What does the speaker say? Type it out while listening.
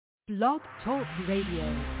Blog Talk Radio.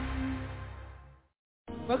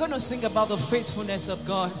 We're going to sing about the faithfulness of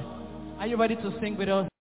God. Are you ready to sing with us?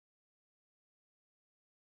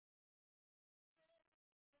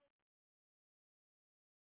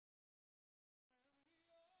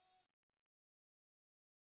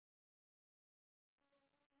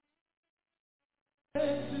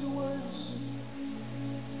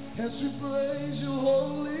 As we praise your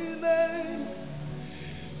holy name,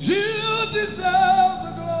 you deserve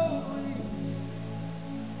the glory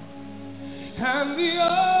and the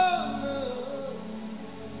honor.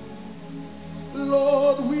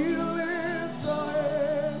 Lord, we lift our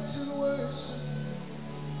hands in worship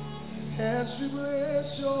as we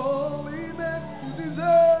bless your holy name.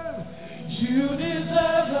 You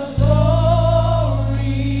deserve the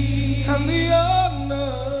glory and the honor.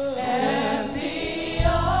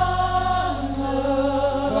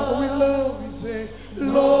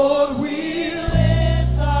 Lord, we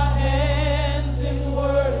lift our hands in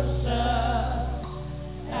worship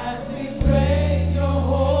as we praise your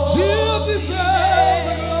holy name. You deserve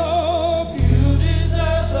the glory. You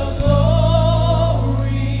deserve the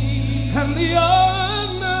glory and the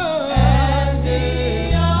honor. And the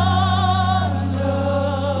honor.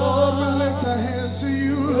 Lord, we lift our hands to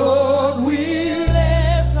you. Lord, we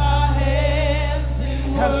lift our hands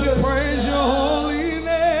in worship as we praise your holy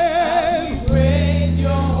name.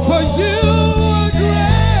 For you are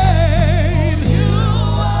great. You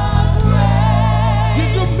are great. You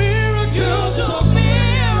do miracles. You do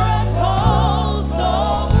miracles so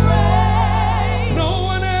great. No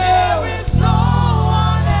one else. There is no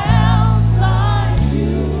one else like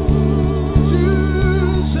you. You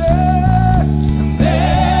said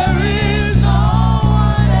there is no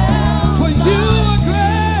one else. For you are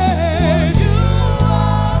great. You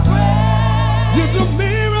are great. You do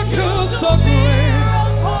miracles so great.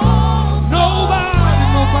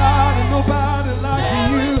 Nobody like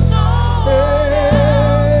you.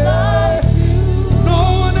 No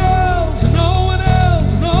one else, no one else,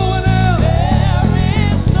 no one else. There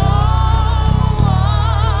is no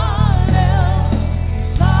one else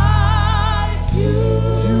like you.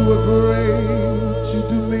 You are great, you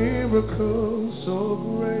do miracles so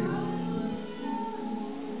great.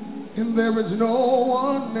 And there is no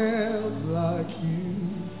one else like you.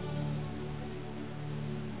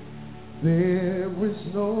 There is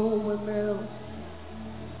no one else,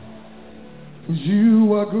 'cause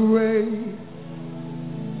you are great.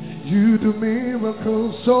 You do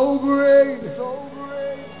miracles so great.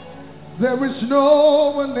 There is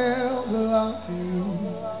no one else like you.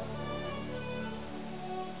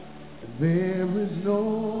 There is no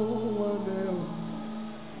one else,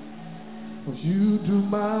 'cause you do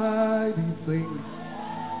mighty things,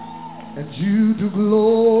 and you do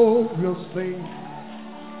glorious things.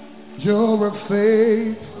 You're a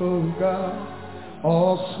faithful God,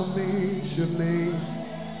 awesome is your name.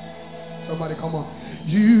 Somebody come on.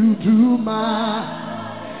 You do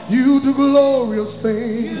glorious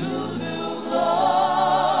things.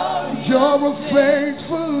 You're a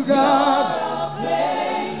faithful God,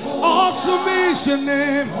 awesome is your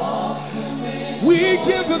name. We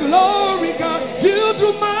give you glory, God. You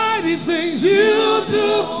do mighty things. You do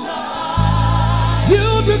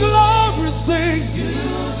glorious things.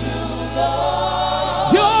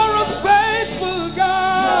 You're a faithful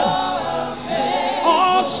God.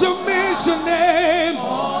 Awesome is your name.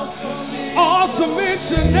 Awesome is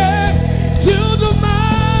your name. You the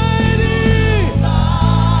mighty.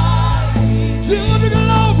 You the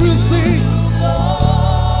glorious thing.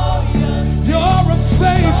 You're a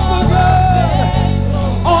faithful God.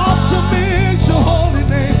 Awesome is your holy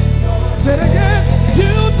name. Say it again.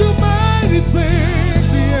 You do mighty things.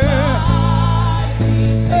 Yeah.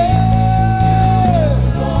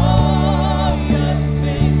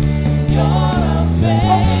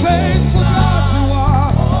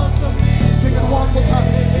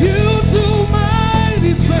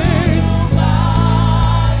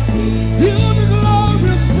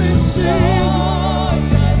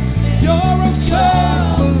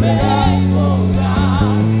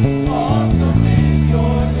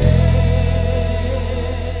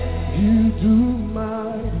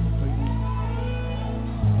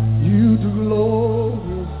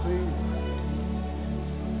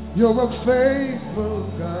 You're a faithful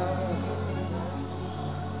God.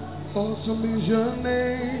 Awesome is your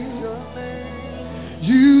name.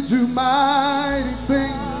 You do mighty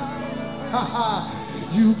things.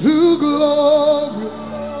 You do glory.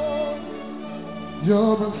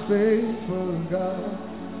 You're a faithful God.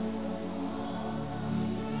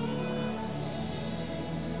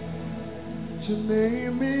 Your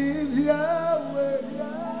name is Yahweh.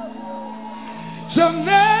 Your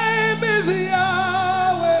name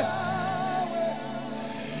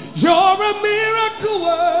You're a miracle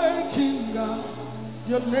working God.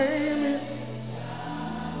 Your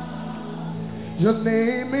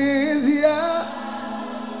name is Yah.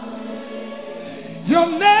 Your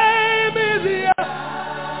name is Yah.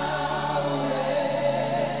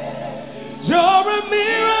 You're a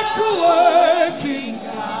miracle working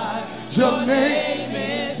God. Your name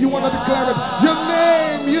is You want to declare it? Your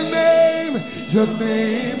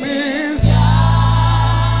name is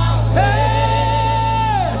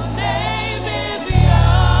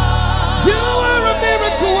You are a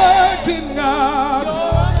miracle working God.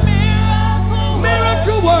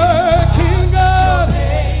 Miracle working God.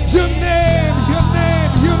 Your name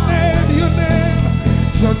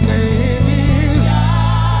is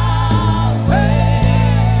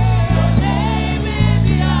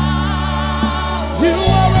You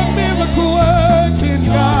are a miracle working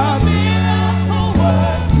God.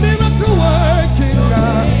 Miracle working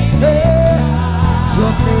God.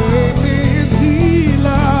 Your name is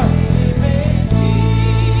Healer.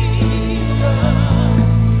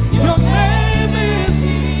 Your name is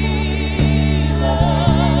Healer.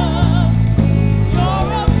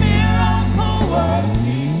 You're a miracle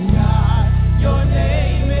working God. Your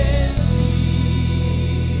name is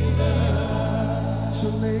Healer.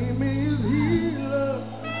 Your name is Healer.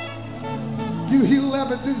 You heal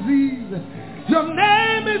every disease. Your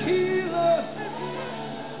name is Healer.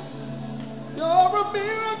 You're a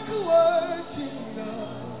miracle working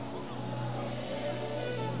God.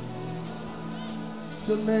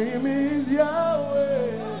 Your name is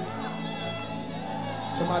Yahweh.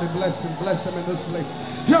 Somebody bless him in this place.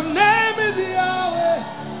 Your name is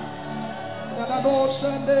Yahweh.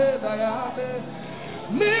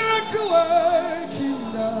 Miracle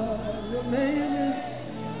working God. Your name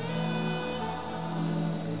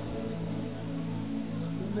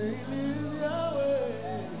is Yahweh.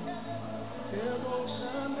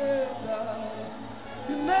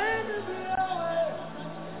 Your name is Yahweh.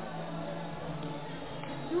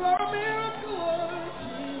 You are a miracle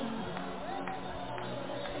working.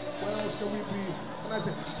 What else can we be? And I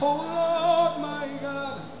say, oh Lord my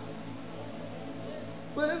God,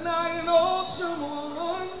 when I in awesome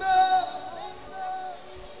wonder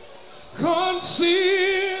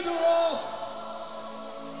consider all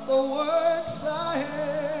the works thy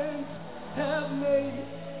hands have made,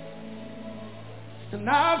 and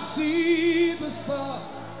I see the sun,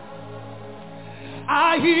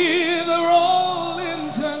 I hear the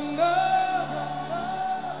rolling thunder,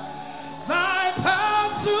 thy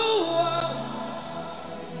power throughout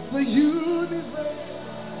the universe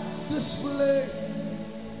display.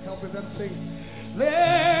 Help me then sing.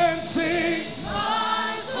 Then sing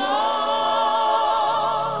my soul,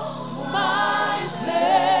 my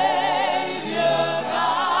Savior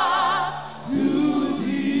God, to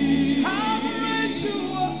thee. How great you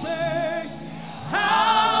are, say,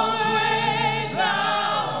 how great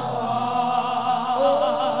thou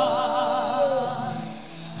art.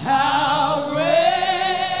 How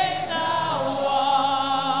great thou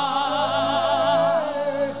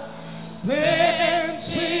art. Then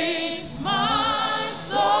sing my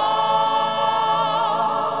soul,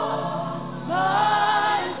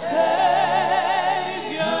 my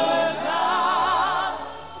Savior God,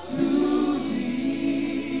 to thee.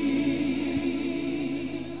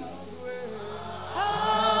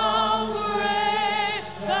 How great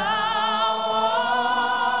thou art.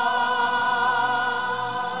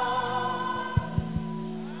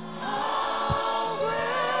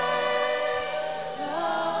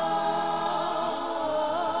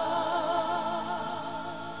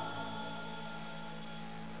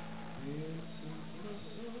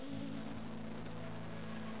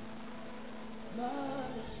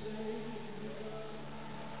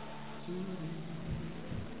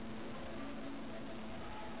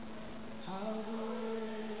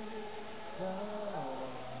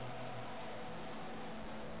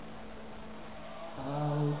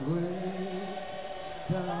 How great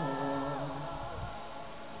thou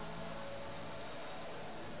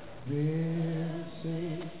This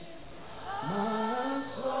is my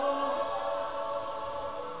soul,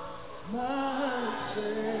 my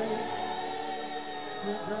Savior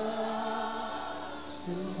God,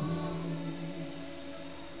 to thee.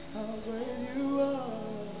 How great you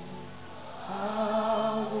are,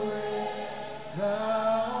 how great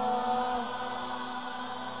thou art,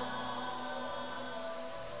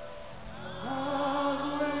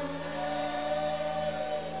 how great.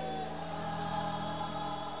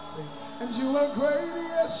 And you are great,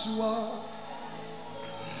 yes you are.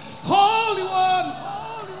 Holy One,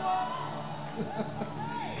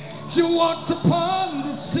 you walked upon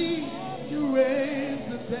the sea, you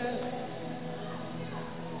raised the dead.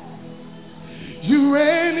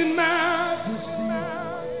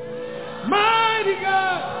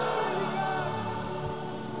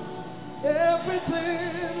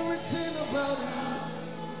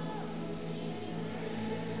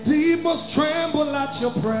 Demons tremble at your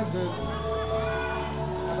presence.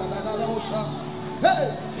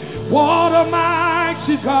 Hey. What a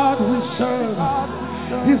mighty God we serve.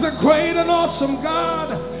 He's a great and awesome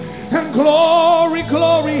God. And glory,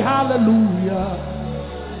 glory, hallelujah.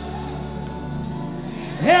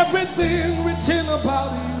 Everything written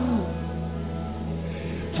about you.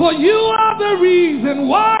 For you are the reason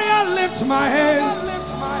why I lift my hands.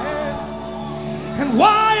 And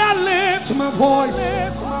why I lift my voice.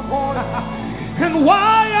 And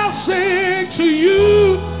why I sing to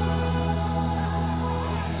you.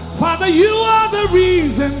 Father, you are the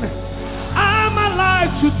reason I'm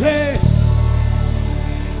alive today.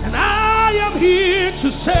 And I am here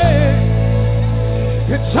to say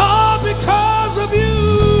it's all because of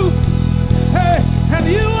you. Hey, and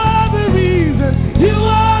you are the reason. You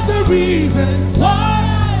are the reason why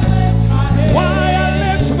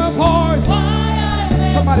I lift my voice.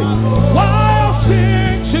 Somebody, why I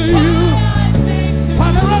sing to you.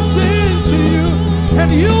 Father, I sing to you. And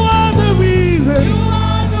you are the reason.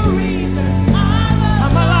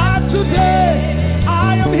 I'm alive today. I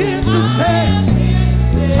am here to say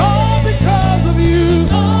all because of you.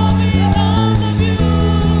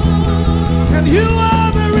 And you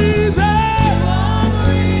are the reason.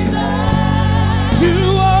 You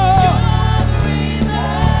are.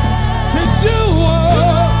 And you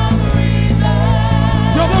are.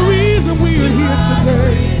 You're the reason we are here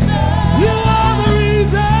today. You are the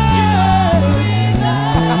reason.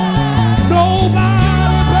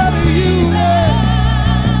 Nobody better you.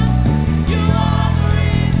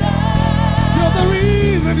 You're the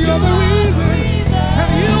reason. You're the reason.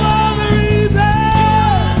 And you are the reason.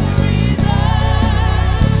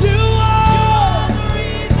 You are. You are.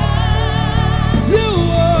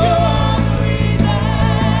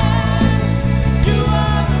 You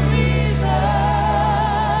are the reason.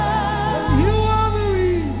 You are the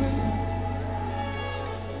reason.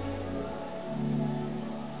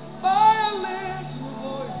 Why I lift my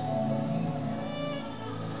voice.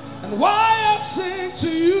 And why I sing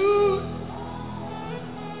to you.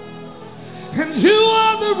 And you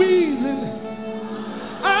are the reason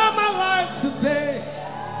I'm alive today.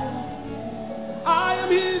 I am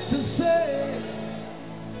here to say,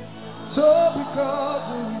 so because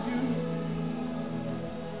of you.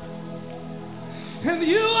 And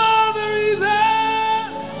you are the reason.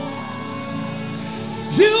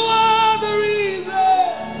 You are the reason.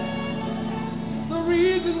 The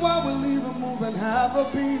reason why we live and move and have a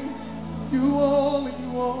being. You only,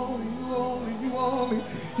 you only, you only, you only.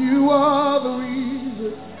 You are the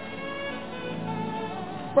reason.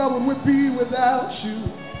 Where would we be without you?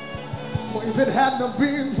 For if it had not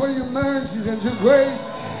been for your mercies and your grace,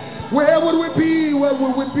 where would we be? Where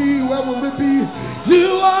would we be? Where would we be?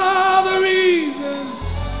 You are the reason.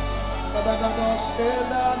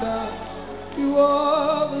 You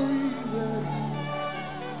are the reason.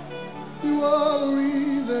 You are the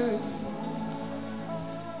reason.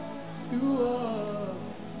 You are.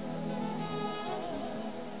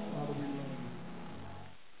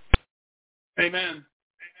 Amen.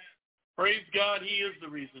 Praise God, He is the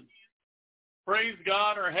reason. Praise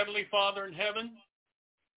God, our Heavenly Father in heaven,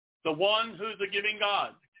 the one who's a giving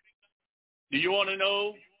God. Do you want to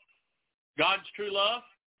know God's true love?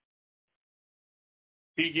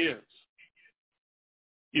 He gives.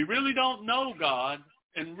 You really don't know God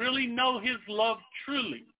and really know His love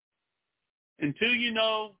truly until you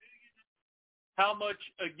know how much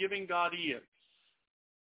a giving God He is.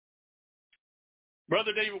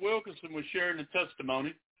 Brother David Wilkerson was sharing a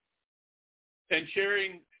testimony and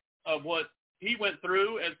sharing of what he went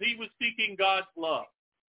through as he was seeking God's love.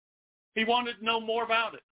 He wanted to know more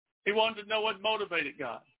about it. He wanted to know what motivated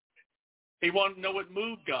God. He wanted to know what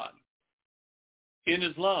moved God in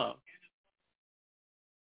His love.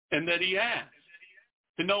 And that he asked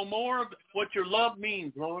to know more of what your love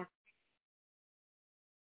means, Lord.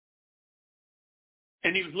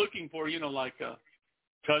 And he was looking for, like a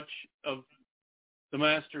touch of the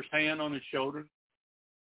Master's hand on his shoulder,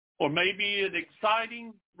 or maybe an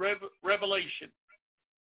exciting revelation.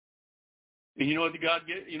 And you know what God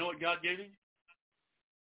gave? You know what God gave him?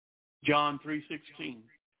 John 3:16.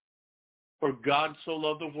 For God so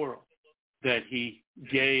loved the world that He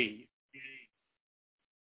gave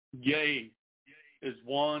His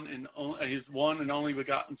one and only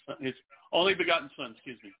begotten Son. His only begotten Son.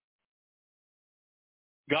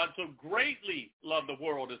 God so greatly loved the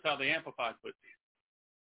world is how the Amplified puts it.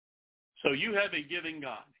 So you have a giving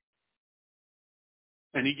God.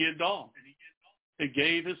 And He gave all. He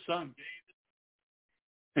gave His Son.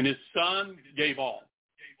 And His Son gave all.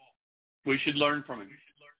 We should learn from Him.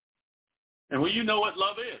 And you know what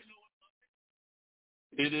love is.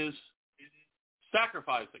 It is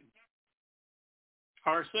sacrificing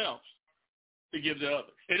ourselves to give to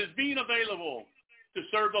others. It is being available to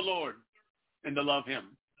serve the Lord and to love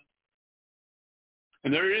Him.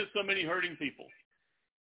 And there is so many hurting people.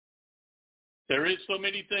 There is so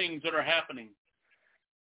many things that are happening.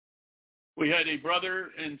 We had a brother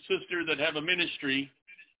and sister that have a ministry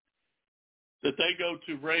that they go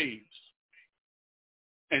to raves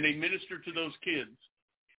and they minister to those kids.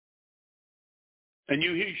 And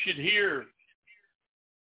you should hear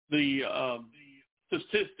the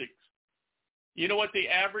statistics. You know what the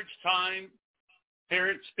average time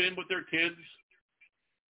parents spend with their kids?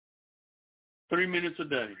 3 minutes a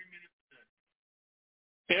day.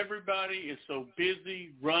 Everybody is so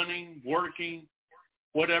busy, running, working,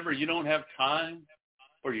 whatever. You don't have time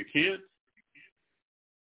for your kids.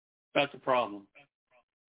 That's a problem.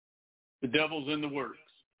 The devil's in the works.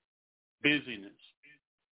 Busyness.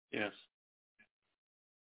 Yes.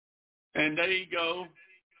 And they go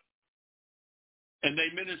and they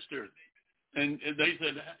minister. And they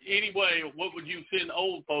said, anyway, what would you send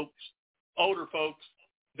older folks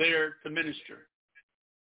there to minister?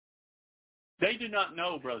 They do not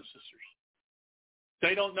know, brothers and sisters.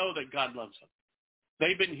 They don't know that God loves them.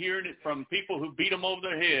 They've been hearing it from people who beat them over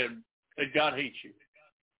their head that God hates you.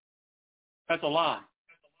 That's a lie.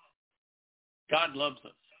 God loves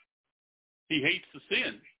us. He hates the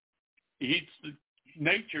sin. He hates the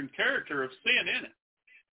nature and character of sin in it.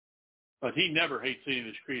 But He never hates any of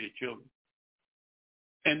His created children.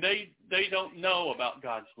 And they don't know about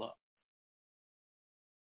God's love.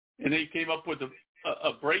 And they came up with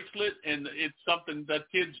a bracelet, and it's something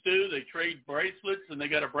that kids do. They trade bracelets, and they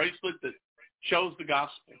got a bracelet that shows the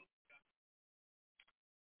gospel.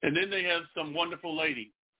 And then they have some wonderful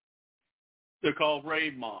lady. They're called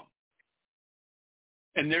Rave Mom.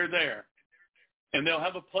 And they're there. And they'll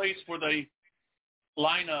have a place where they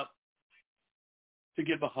line up to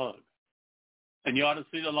give a hug. And you ought to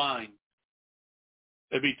see the line.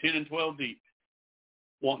 They'd be 10 and 12 deep,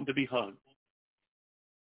 wanting to be hugged,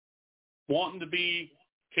 wanting to be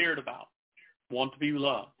cared about, wanting to be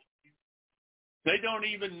loved. They don't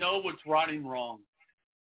even know what's right and wrong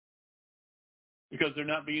because they're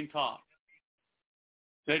not being taught.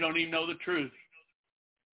 They don't even know the truth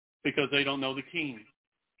because they don't know the King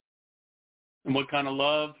and what kind of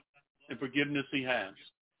love and forgiveness He has.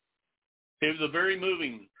 It was a very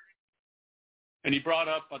moving, and he brought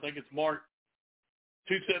up, I think it's Mark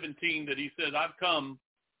 2:17, that he said, I've come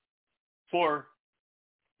for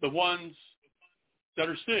the ones that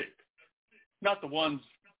are sick, not the ones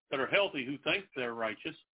that are healthy who think they're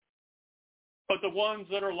righteous, but the ones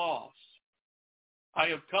that are lost. I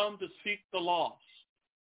have come to seek the lost.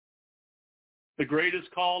 The greatest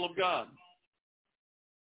call of God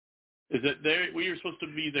is that we are supposed to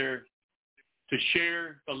be there to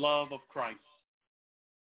share the love of Christ.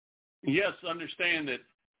 Yes, understand that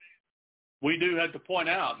we do have to point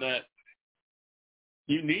out that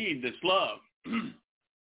you need this love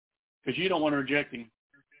because you don't want to reject Him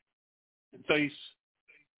and face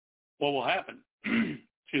what will happen.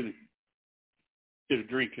 Excuse me. Get a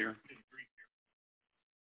drink here.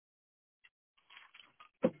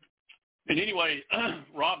 And anyway,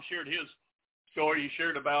 Rob shared his story. He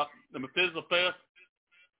shared about the Mephibosheth,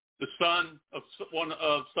 the son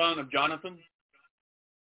of Jonathan.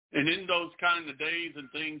 And in those kind of days and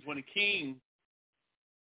things, when a king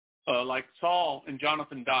like Saul and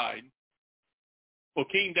Jonathan died, well,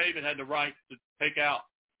 King David had the right to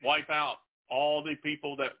wipe out all the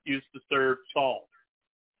people that used to serve Saul.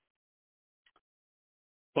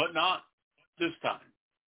 But not this time.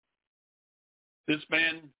 This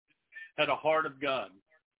man had a heart of God,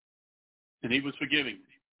 and he was forgiving.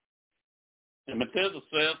 And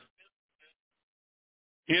Mephibosheth,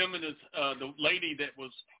 him and the lady that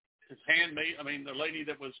was his handmaid, the lady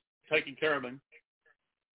that was taking care of him,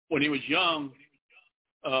 when he was young,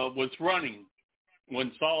 was running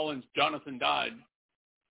when Saul and Jonathan died.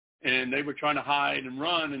 And they were trying to hide and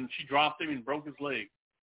run, and she dropped him and broke his leg.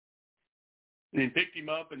 And they picked him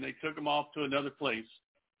up, and they took him off to another place.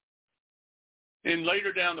 And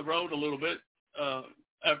later down the road a little bit,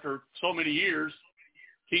 after so many years,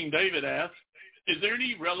 King David asked, is there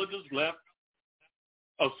any relatives left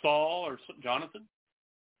of Saul or Jonathan?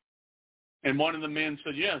 And one of the men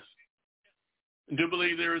said, yes. And do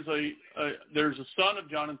believe there's a son of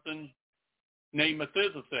Jonathan named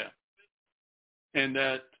Mephibosheth, and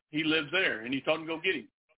that he lives there. And he told him to go get him.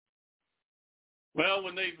 Well,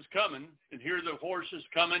 when they was coming, and here the horses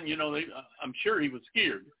coming, I'm sure he was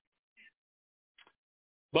scared.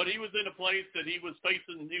 But he was in a place that he was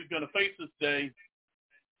going to face this day,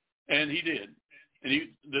 and he did. And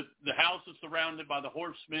the house is surrounded by the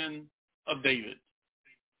horsemen of David.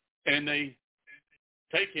 And they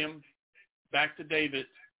take him back to David.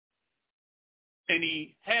 And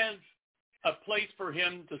he has a place for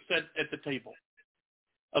him to sit at the table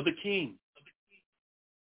of the king.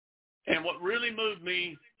 And what really moved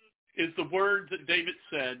me is the words that David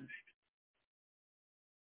said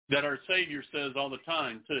that our Savior says all the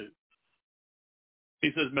time too.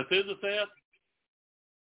 He says, Mephibosheth,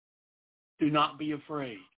 do not be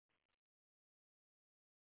afraid.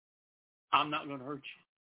 I'm not going to hurt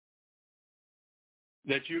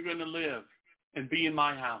you. That you're going to live and be in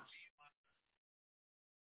my house.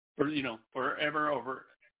 Forever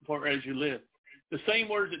for as you live. The same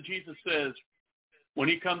words that Jesus says when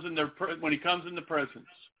he comes in the presence.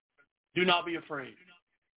 Do not be afraid.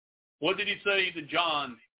 What did he say to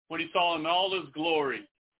John when he saw him in all his glory?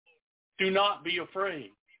 Do not be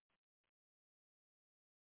afraid.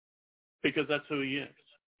 Because that's who he is.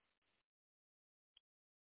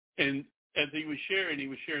 And as he was sharing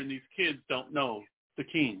these kids don't know the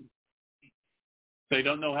King. They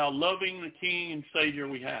don't know how loving the King and Savior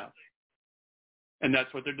we have. And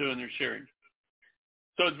that's what they're doing. They're sharing.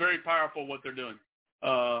 So it's very powerful what they're doing.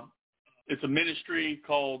 It's a ministry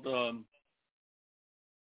called,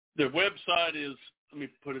 their website is, let me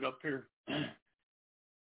put it up here.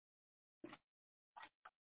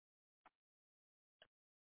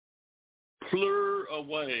 Plur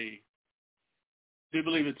Away. I do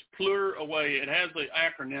believe it's Plur Away. It has the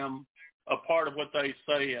acronym, a part of what they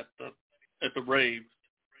say at the rave.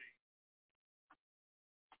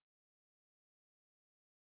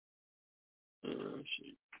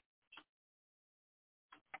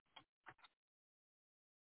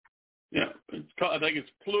 Yeah, I think it's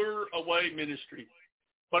Plur Away Ministry.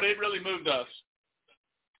 But it really moved us.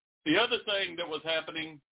 The other thing that was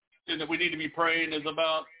happening and that we need to be praying is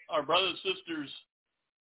about our brothers and sisters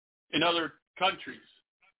in other countries.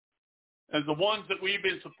 As the ones that we've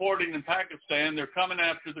been supporting in Pakistan, they're coming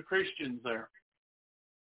after the Christians there.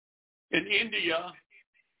 In India,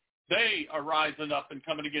 they are rising up and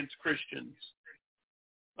coming against Christians.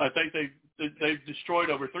 I think they've destroyed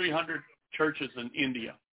over 300 churches in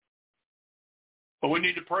India. But we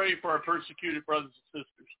need to pray for our persecuted brothers and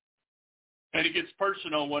sisters. And it gets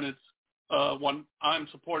personal when it's when I'm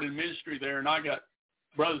supporting ministry there and I got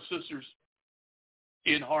brothers and sisters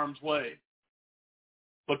in harm's way.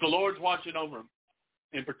 But the Lord's watching over them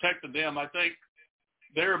and protecting them. I think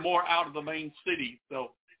they're more out of the main city,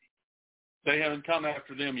 so they haven't come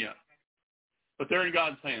after them yet. But they're in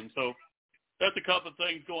God's hands. So that's a couple of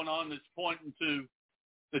things going on that's pointing to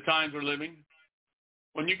the times we're living.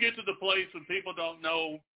 When you get to the place when people don't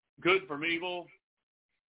know good from evil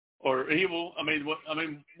or evil,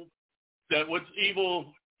 that what's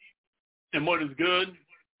evil and what is good,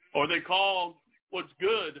 or they call what's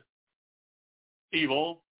good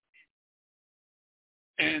evil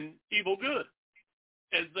and evil good.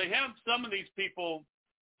 As they have some of these people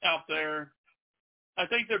out there, I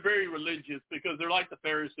think they're very religious because they're like the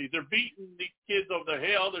Pharisees. They're beating these kids over the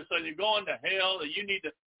hell. They're saying you're going to hell, that you need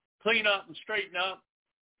to clean up and straighten up.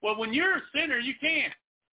 Well, when you're a sinner, you can't.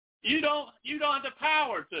 You don't have the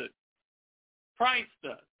power to. Christ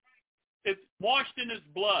does. It's washed in his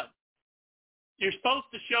blood. You're supposed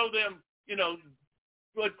to show them,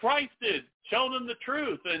 what Christ did. Show them the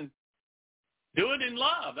truth and do it in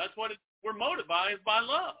love. That's what we're motivated by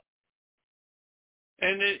love.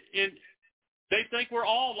 And they think we're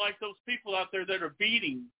all like those people out there that are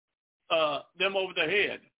beating them over the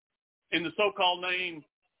head in the so-called name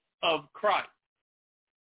of Christ.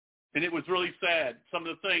 And it was really sad, some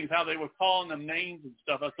of the things, how they were calling them names and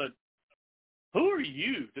stuff. I said, who are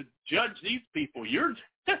you to judge these people? You're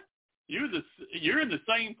in the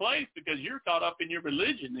same place because you're caught up in your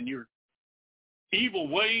religion and your evil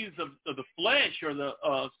ways of the flesh or the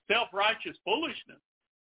self-righteous foolishness.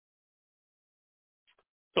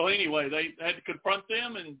 So anyway, they had to confront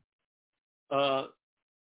them, and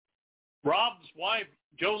Rob's wife,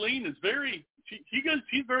 Jolene, is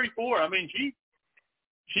she's very poor. I mean,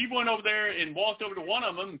 she went over there and walked over to one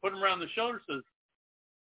of them and put him around the shoulder and says,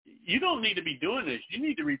 you don't need to be doing this. You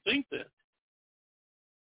need to rethink this.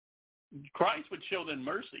 Christ would show them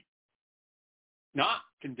mercy, not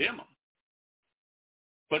condemn them.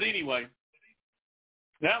 But anyway,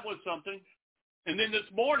 that was something. And then this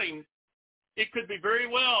morning, it could be very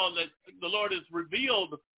well that the Lord has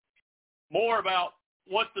revealed more about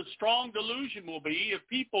what the strong delusion will be if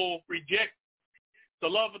people reject the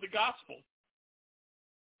love of the gospel.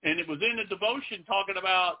 And it was in a devotion talking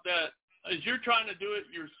about that as you're trying to do it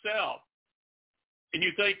yourself and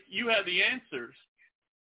you think you have the answers,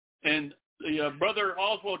 and the brother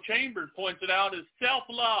Oswald Chambers points it out as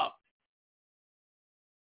self-love.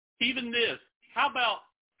 Even this. How about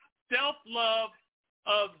self-love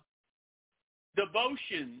of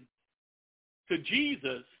devotion to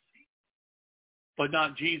Jesus, but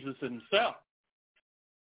not Jesus himself?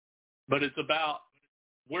 But it's about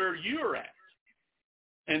where you're at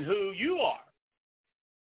and who you are,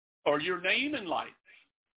 or your name in life,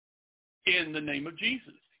 in the name of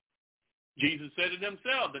Jesus. Jesus said it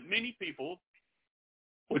himself, that many people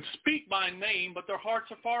would speak my name, but their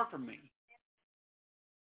hearts are far from me.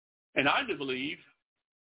 And I do believe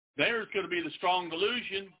there's going to be the strong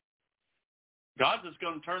delusion. God's just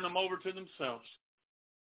going to turn them over to themselves.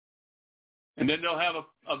 And then they'll have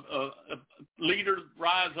a leader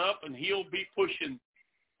rise up, and he'll be pushing,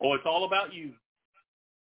 oh, it's all about you.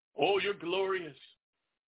 Oh, you're glorious.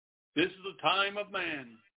 This is the time of man.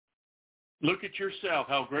 Look at yourself,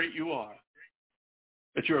 how great you are.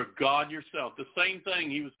 That you're a God yourself. The same thing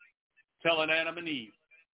he was telling Adam and Eve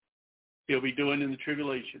he'll be doing in the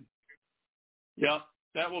tribulation. Yeah,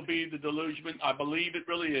 that will be the delusion. I believe it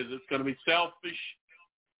really is. It's going to be selfish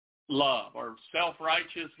love or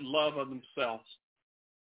self-righteous love of themselves.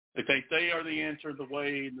 They think they are the answer, the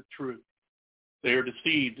way, and the truth. They are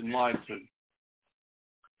deceived and lied to.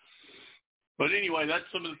 But anyway, that's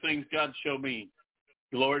some of the things God showed me.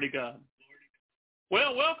 Glory to God.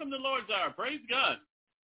 Well, welcome to Lord's Hour. Praise God.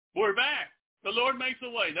 We're back. The Lord makes a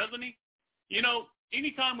way, doesn't he? You know,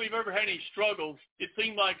 anytime we've ever had any struggles, it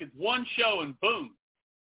seems like it's one show and boom,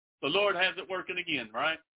 the Lord has it working again,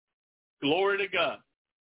 right? Glory to God.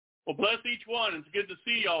 Well, bless each one. It's good to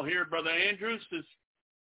see y'all here, Brother Andrew, Sis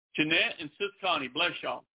Jeanette, and Sis Connie. Bless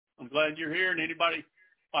y'all. I'm glad you're here. And anybody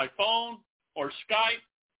by phone or Skype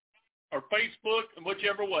or Facebook, and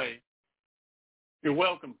whichever way, you're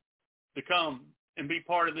welcome to come and be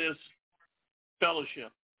part of this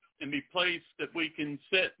fellowship and be placed that we can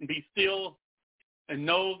sit and be still and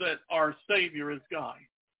know that our Savior is God.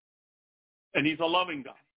 And he's a loving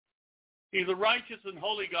God. He's a righteous and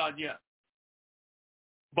holy God, yes.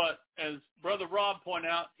 But as Brother Rob pointed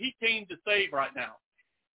out, he came to save right now.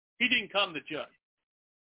 He didn't come to judge.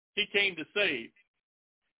 He came to save.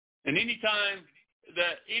 And anytime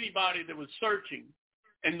that anybody that was searching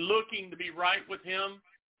and looking to be right with him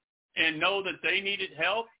and know that they needed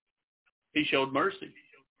help, he showed mercy.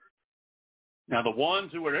 Now, the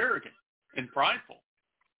ones who were arrogant and prideful,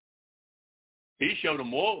 he showed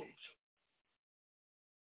them woes.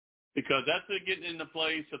 Because that's getting in the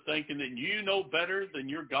place of thinking that you know better than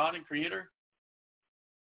your God and Creator.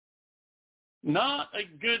 Not a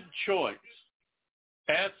good choice.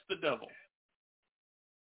 Ask the devil.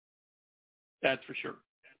 That's for sure.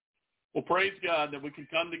 Well, praise God that we can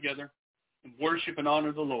come together and worship and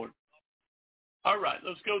honor the Lord. All right,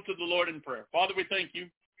 let's go to the Lord in prayer. Father, we thank you.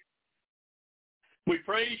 We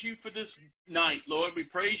praise you for this night, Lord. We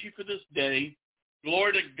praise you for this day.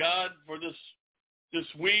 Glory to God for this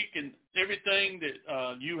week and everything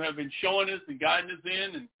that you have been showing us and guiding us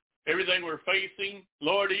in and everything we're facing.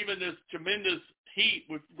 Lord, even this tremendous heat,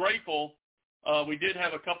 we're grateful. We did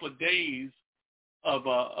have a couple of days of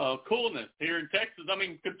coolness here in Texas. I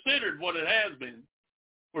mean, considered what it has been,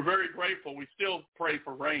 we're very grateful. We still pray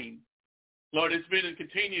for rain. Lord, it's been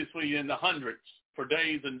continuously in the hundreds for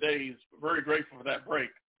days and days. We're very grateful for that break.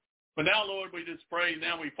 But now, Lord, we just pray.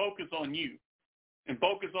 Now we focus on you and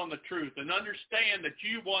focus on the truth and understand that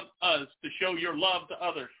you want us to show your love to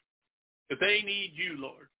others, that they need you,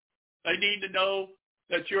 Lord. They need to know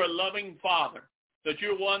that you're a loving Father, that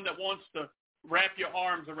you're one that wants to wrap your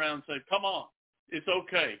arms around and say, come on, it's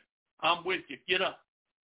okay. I'm with you. Get up.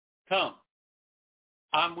 Come.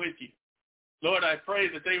 I'm with you. Lord, I pray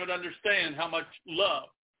that they would understand how much love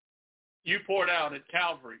you poured out at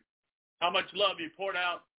Calvary, how much love you poured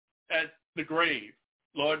out at the grave,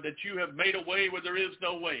 Lord, that you have made a way where there is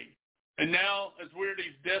no way. And now, as we're in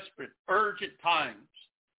these desperate, urgent times,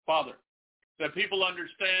 Father, that people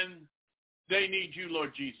understand they need you,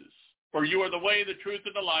 Lord Jesus. For you are the way, the truth,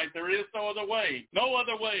 and the life. There is no other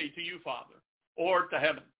way to you, Father, or to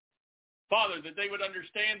heaven. Father, that they would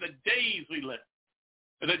understand the days we live,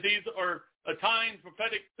 and that these are times,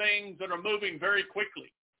 prophetic things that are moving very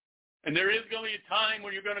quickly. And there is going to be a time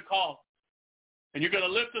when you're going to call, and you're going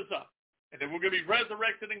to lift us up, and then we're going to be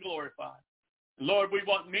resurrected and glorified. And Lord, we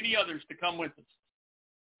want many others to come with us.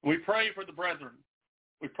 We pray for the brethren.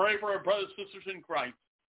 We pray for our brothers and sisters in Christ.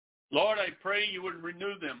 Lord, I pray you would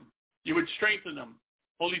renew them. You would strengthen them.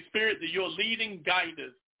 Holy Spirit, that you'll lead and guide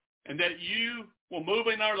us, and that you will move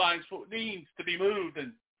in our lives what needs to be moved.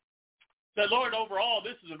 And that, Lord, overall,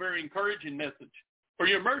 this is a very encouraging message. For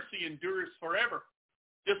your mercy endures forever,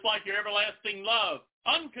 just like your everlasting love,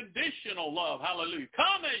 unconditional love, hallelujah.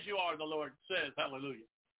 Come as you are, the Lord says, hallelujah.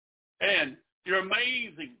 And your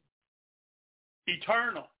amazing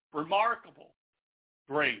eternal, remarkable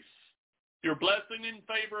grace, your blessing in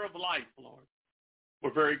favor of life, Lord.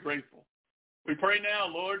 We're very grateful. We pray now,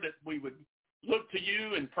 Lord, that we would look to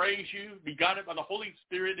you and praise you, be guided by the Holy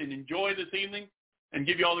Spirit, and enjoy this evening and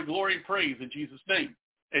give you all the glory and praise in Jesus' name.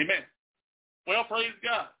 Amen. Well, praise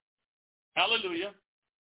God. Hallelujah.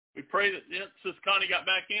 We pray that Sis Connie got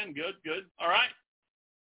back in. Good, good. All right.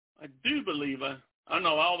 I do believe, I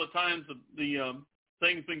know all the times the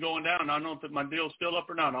thing's been going down. I don't know if my deal's still up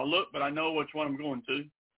or not. I'll look, but I know which one I'm going to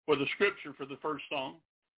for the scripture for the first song.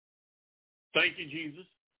 Thank you, Jesus.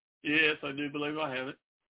 Yes, I do believe I have it.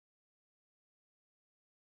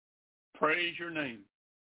 Praise your name.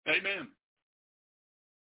 Amen.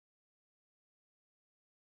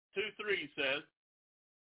 2:3 says,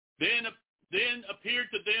 Then appeared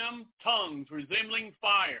to them tongues resembling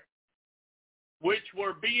fire, which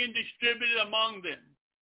were being distributed among them.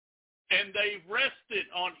 And they rested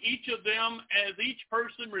on each of them as each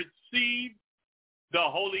person received the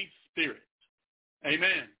Holy Spirit.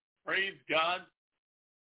 Amen. Praise God.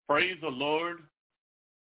 Praise the Lord.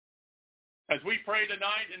 As we pray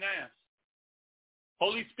tonight and ask,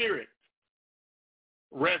 Holy Spirit,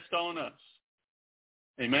 rest on us.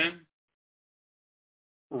 Amen.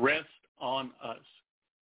 Rest on us.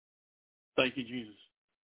 Thank you, Jesus.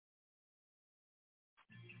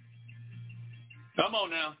 Come on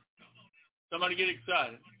now. Somebody get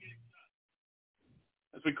excited.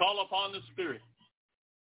 As we call upon the Spirit.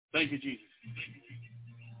 Thank you, Jesus.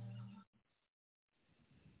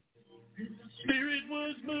 Spirit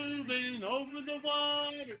was moving over the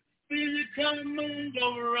water. Spirit, come move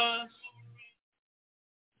over us.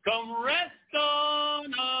 Come rest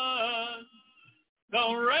on us.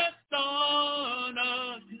 Come rest on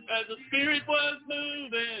us. As the Spirit was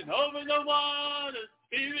moving over the water,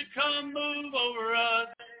 Spirit, come move over us.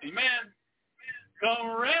 Amen.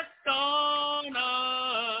 Come rest on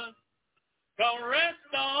us. Come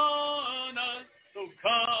rest on us. So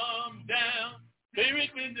come down. Spirit,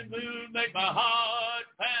 when the move, make my heart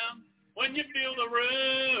pound. When you feel the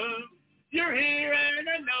room, you're here and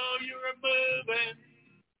I know you're moving.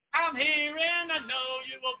 I'm here and I know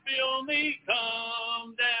you will feel me.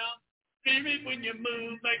 Come down. Spirit, when you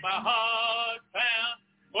move, make my heart pound.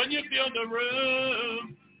 When you feel the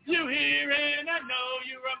room, you're here and I know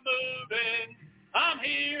you are moving. I'm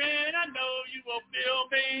here and I know you will feel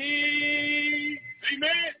me.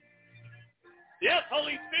 Amen. Yes,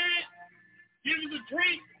 Holy Spirit, give us a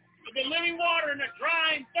drink of the living water in a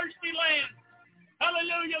dry and thirsty land.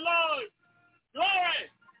 Hallelujah, Lord.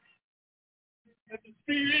 Glory. That the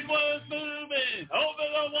Spirit was moving over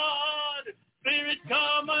the water. Spirit,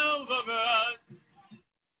 come over us.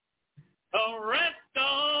 Come rest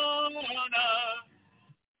on us.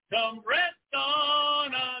 Come rest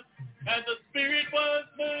on us. As the Spirit was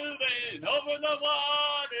moving over the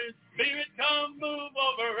water, Spirit, come move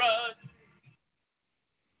over us.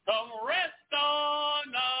 Come rest on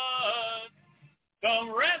us. Come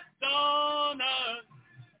rest on us.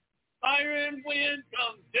 Fire and wind,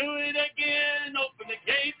 come do it again. Open the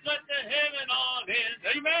gates, let the heaven on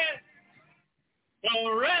in. Amen.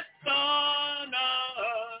 Come rest on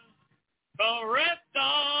us. Come rest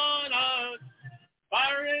on us.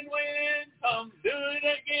 Fire and wind, come do it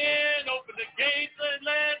again. Open the gates and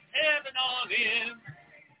let heaven on in.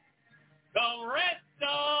 Come rest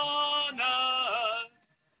on us.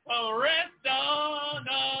 Come rest on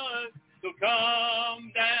us. So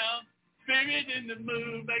come down. Spirit in the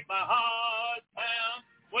mood, make my heart pound.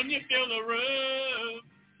 When you feel the room,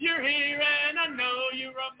 you're here and I know you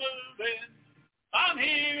are moving. I'm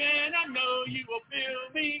here and I know you will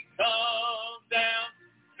feel me. Come down.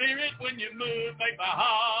 Spirit, when you move, make my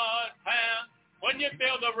heart pound. When you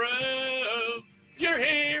feel the room, you're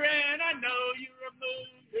here and I know you are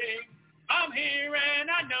moving. I'm here and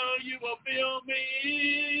I know you will feel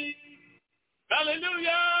me.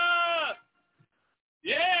 Hallelujah.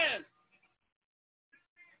 Yes.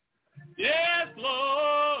 Yes,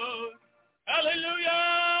 Lord.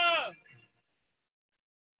 Hallelujah.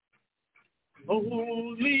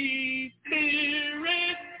 Holy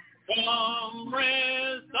Spirit, come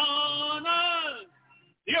rest on us.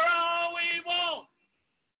 You're all we want.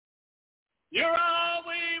 You're all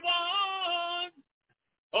we want.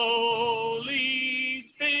 Holy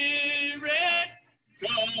Spirit,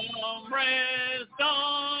 come rest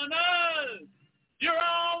on us. You're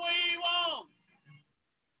all we want.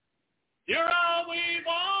 You're all we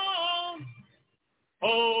want.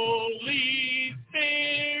 Holy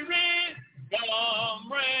Spirit,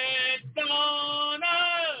 come rest on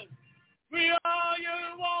us. We're all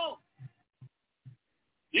you want.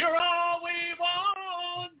 You're all we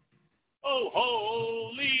want. Oh,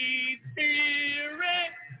 Holy Spirit.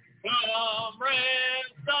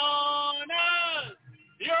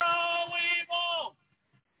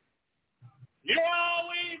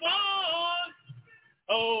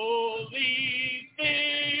 Holy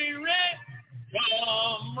Spirit,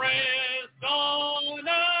 come rest on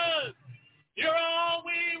us. You're all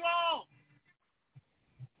we want.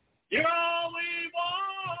 You're all we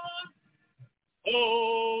want.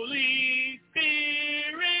 Holy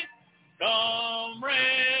Spirit, come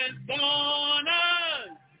rest on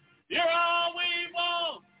us. You're all we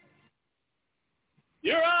want.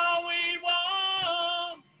 You're all we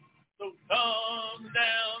want. So come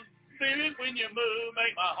down, Spirit, when you move,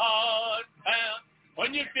 make my heart pound.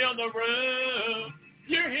 When you fill the room,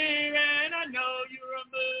 you're here and I know you're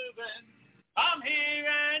moving. I'm here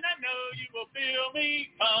and I know you will feel me.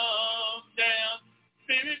 Come down,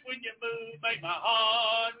 Spirit, when you move, make my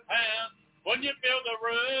heart pound. When you fill the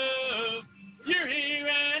room, you're here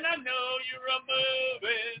and I know you're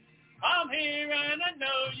moving. I'm here and I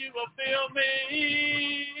know you will feel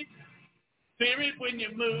me. Spirit, when you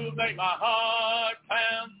move, make my heart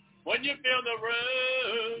pound. When you fill the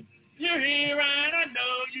room, you're here and I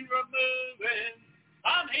know you're moving.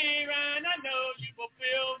 I'm here and I know you will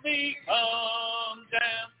feel me. Come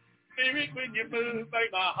down. Spirit, when you move,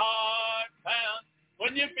 make my heart pound.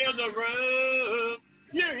 When you fill the room,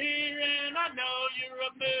 you're here and I know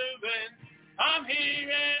you're moving. I'm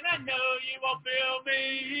here and I know you will feel me.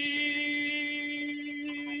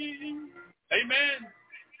 Amen.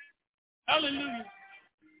 Hallelujah.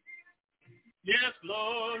 Yes,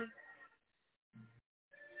 Lord.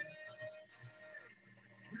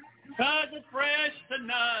 God fresh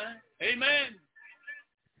tonight. Amen.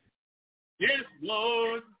 Yes,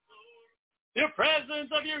 Lord. The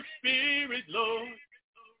presence of your Spirit, Lord.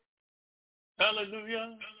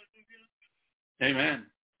 Hallelujah. Amen. Amen.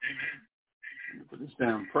 Put this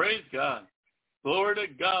down. Praise God. Glory to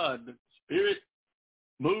God. The Spirit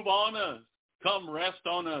move on us. Come rest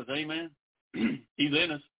on us. Amen. He's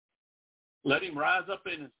in us. Let him rise up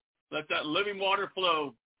in us. Let that living water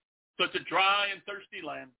flow. Such a dry and thirsty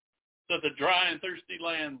land. Such a dry and thirsty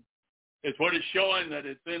land is what is showing that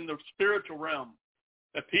it's in the spiritual realm.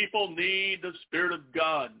 That people need the Spirit of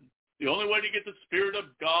God. The only way to get the Spirit of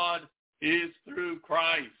God is through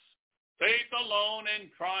Christ. Faith alone in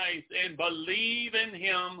Christ and believe in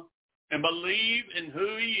him and believe in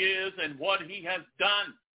who he is and what he has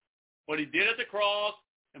done. What he did at the cross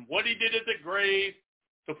and what he did at the grave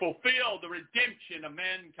to fulfill the redemption of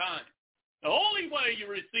mankind. The only way you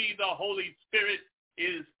receive the Holy Spirit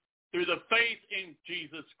is through the faith in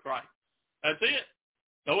Jesus Christ. That's it.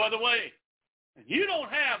 No other way. And you don't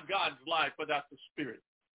have God's life without the Spirit.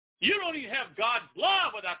 You don't even have God's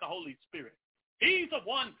love without the Holy Spirit. He's the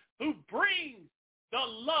one who brings the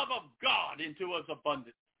love of God into us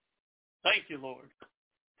abundance. Thank you, Lord.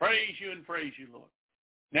 Praise you, Lord.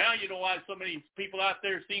 Now you know why so many people out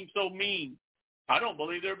there seem so mean. I don't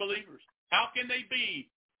believe they're believers. How can they be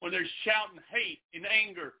when they're shouting hate and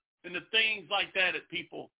anger and the things like that at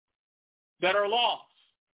people that are lost,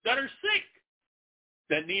 that are sick,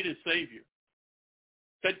 that need a Savior?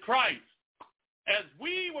 That Christ, as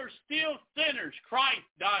we were still sinners, Christ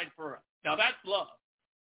died for us. Now that's love.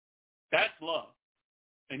 That's love.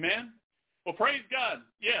 Amen? Well, praise God.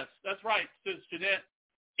 Yes, that's right, Sis Jeanette.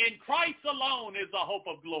 In Christ alone is the hope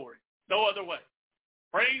of glory. No other way.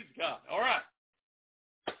 Praise God. All right.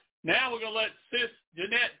 Now we're going to let Sis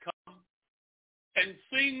Jeanette come and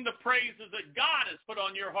sing the praises that God has put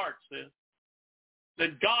on your heart, sis.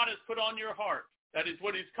 That God has put on your heart. That is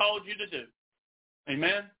what he's called you to do.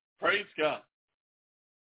 Amen. Praise God.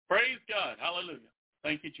 Praise God. Hallelujah.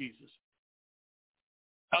 Thank you, Jesus.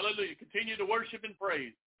 Hallelujah. Continue to worship and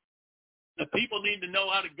praise. The people need to know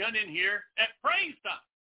how to gun in here at praise time.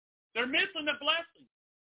 They're missing the blessing.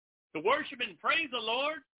 To worship and praise the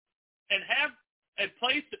Lord and have a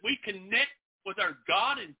place that we connect with our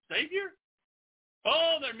God and Savior.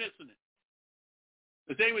 Oh, they're missing it.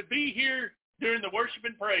 That they would be here during the worship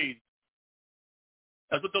and praise.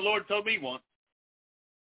 That's what the Lord told me once.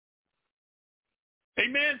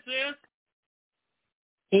 Amen, sis.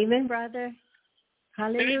 Amen, brother.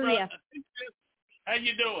 Hallelujah. Hey, brother. How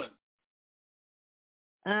you doing?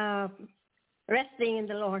 Resting in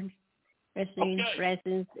the Lord. Resting in His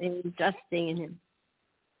presence and trusting in Him.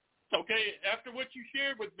 Okay, after what you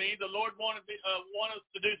shared with me, the Lord wanted want us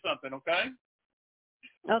to do something, okay?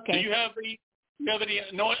 Okay. Do you have any do you have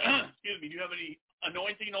any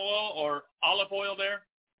anointing oil or olive oil there?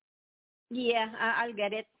 Yeah, I'll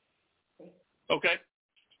get it. Okay.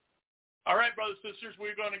 All right, brothers and sisters,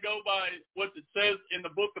 we're going to go by what it says in the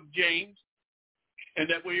book of James, and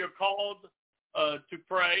that we are called to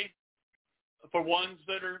pray for ones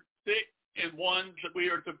that are sick and ones that we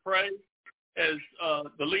are to pray as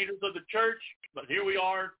the leaders of the church. But here we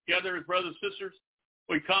are together as brothers and sisters.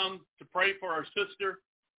 We come to pray for our sister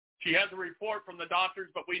She has a report from the doctors,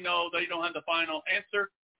 but we know they don't have the final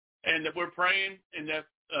answer, and that we're praying and that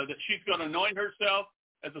she's going to anoint herself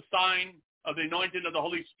as a sign of the anointing of the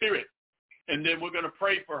Holy Spirit. And then we're going to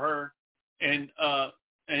pray for her and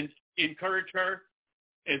encourage her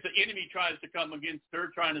as the enemy tries to come against her,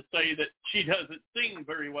 trying to say that she doesn't sing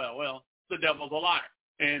very well. Well, the devil's a liar.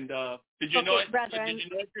 And did you know it? Brother,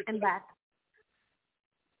 I'm back.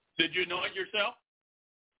 Did you know it yourself?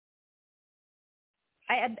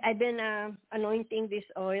 I've been anointing this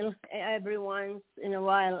oil every once in a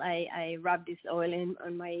while. I rub this oil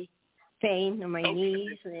on my pain, on my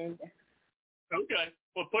knees, and. Okay.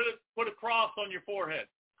 Well, put a cross on your forehead.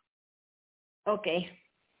 Okay.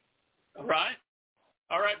 All right.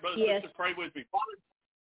 All right, brothers and yes. sisters, pray with me.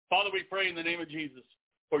 Father, we pray in the name of Jesus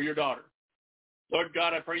for your daughter. Lord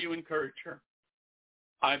God, I pray you encourage her.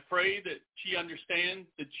 I pray that she understands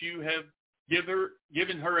that you have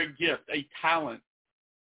given her a gift, a talent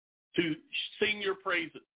to sing your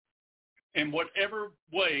praises. In whatever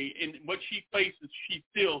way, in what she faces, she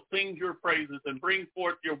still sings your praises and brings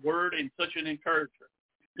forth your word in such an encourager.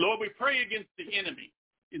 Lord, we pray against the enemy.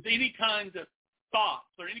 Is any kinds of thoughts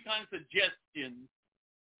or any kind of suggestions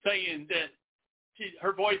saying that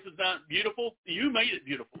her voice is not beautiful? You made it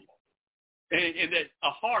beautiful. And that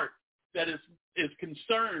a heart that is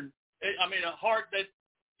concerned, a heart that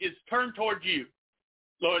is turned toward you,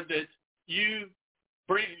 Lord, that you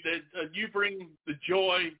bring the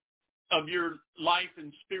joy of your life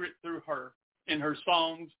and spirit through her in her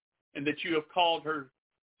songs, and that you have called her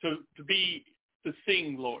to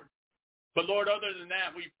sing, Lord. But Lord, other than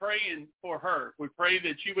that, we pray for her. We pray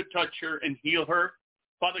that you would touch her and heal her.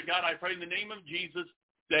 Father God, I pray in the name of Jesus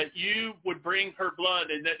that you would bring her blood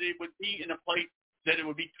and that it would be in a place, that it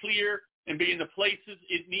would be clear and be in the places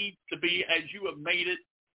it needs to be as you have made it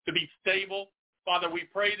to be stable. Father, we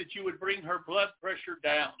pray that you would bring her blood pressure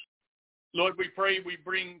down. Lord, we pray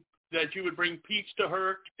that you would bring peace to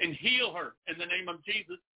her and heal her in the name of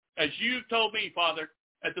Jesus. As you told me, Father,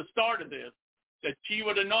 at the start of this, that she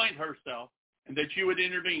would anoint herself and that you would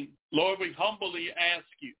intervene. Lord, we humbly ask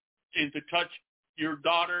you and to touch your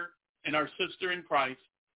daughter and our sister in Christ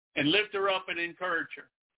and lift her up and encourage her,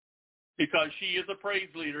 because she is a praise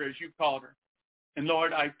leader, as you called her. And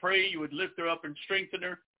Lord, I pray you would lift her up and strengthen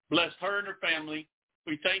her, bless her and her family.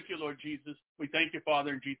 We thank you, Lord Jesus. We thank you,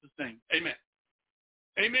 Father, in Jesus' name. Amen.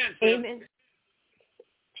 Amen, sis. Amen.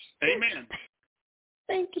 Amen.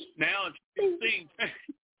 Thank you. Now, if you can sing,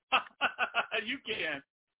 you can.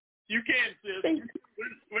 You can, sis.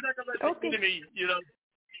 We're not going to let the enemy,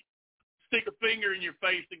 stick a finger in your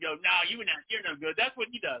face and go, no, you're no good. That's what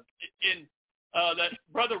he does. And that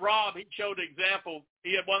Brother Rob, he showed an example.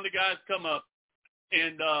 He had one of the guys come up,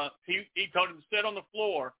 and he told him to sit on the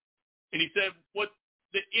floor. And he said what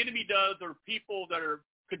the enemy does, or people that are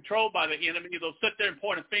controlled by the enemy, they'll sit there and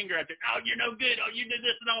point a finger at you. Oh, you're no good. Oh, you did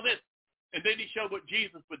this and all this. And then he showed what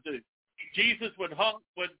Jesus would do. Jesus would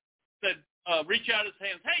reach out his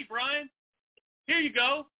hands. Hey, Brian, here you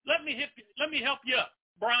go. Let me help you up.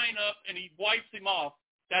 Brian up, and he wipes him off.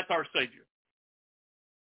 That's our Savior.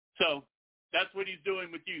 So that's what he's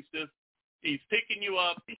doing with you, sis. He's picking you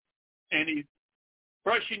up, and he's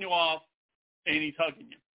brushing you off, and he's hugging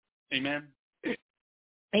you. Amen?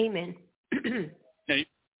 Amen. Okay.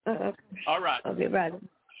 All right. Okay, brother.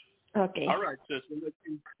 Okay. All right, sis.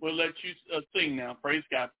 We'll let you sing now. Praise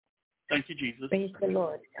God. Thank you, Jesus. Praise the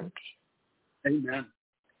Lord. Okay. Amen.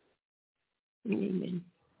 Amen.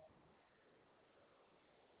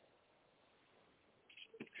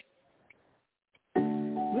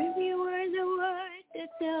 When you were the word at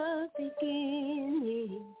the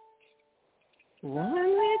beginning, one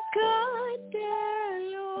with God the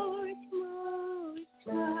Lord Most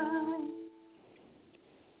High,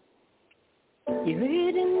 your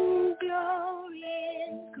hidden glory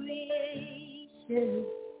in creation,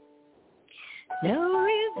 now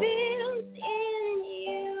revealed in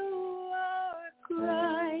you are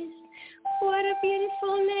Christ. What a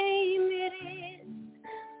beautiful name it is.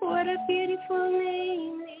 What a beautiful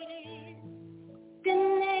name it is. The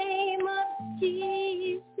name of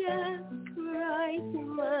Jesus Christ,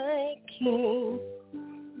 my King.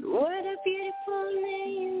 What a beautiful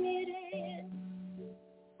name it is.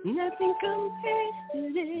 Nothing compares to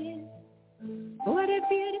this. What a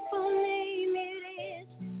beautiful name it is.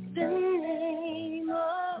 The name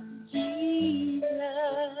of Jesus.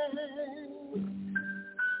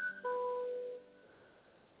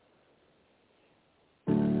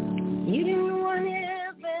 You didn't want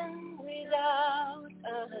heaven without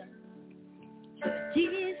us.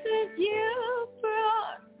 Jesus, you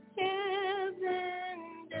brought heaven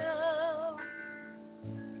down.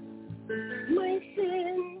 My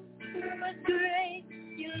sin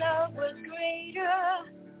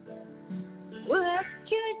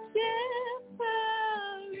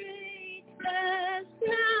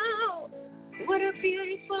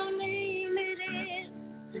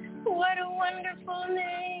wonderful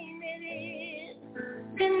name it is.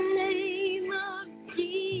 The name of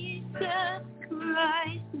Jesus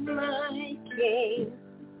Christ, my King.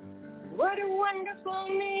 What a wonderful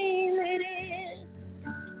name it is.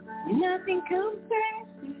 Nothing compares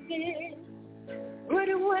to this. What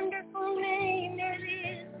a wonderful name it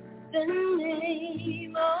is. The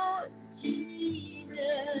name of Jesus.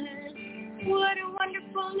 What a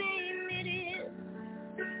wonderful name it is.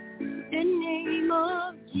 The name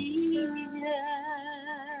of Jesus.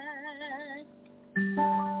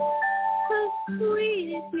 How sweet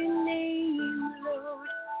is your name, Lord.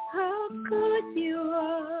 How good you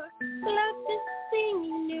are. Love to sing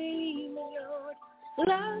your name, Lord.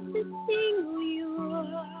 Love to sing who you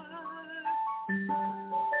are.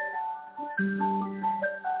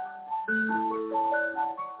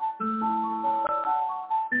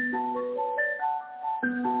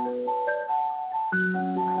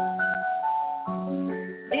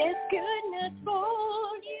 There's goodness for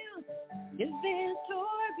you, the victor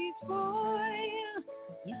before you.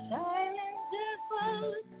 You silence the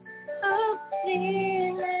voice of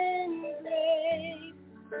sin and grave.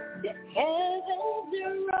 The heavens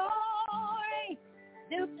are roaring,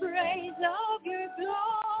 the praise of your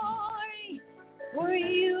glory. For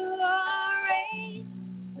you are raised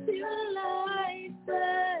to life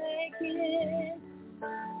again.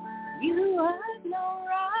 You have no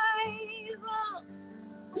rival,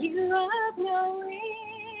 you have no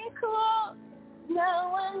equal, now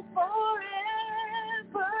and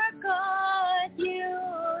forever, God, you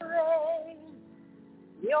reign.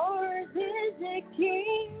 Yours is the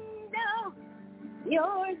kingdom,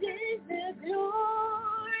 yours is the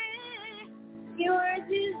glory, yours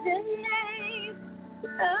is the name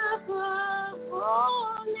above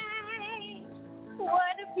all names.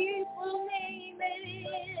 What a beautiful name it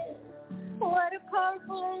is. What a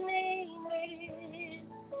powerful name it is.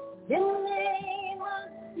 The name of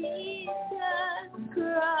Jesus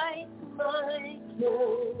Christ, my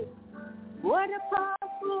King. What a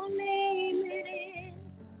powerful name it is.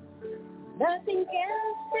 Nothing can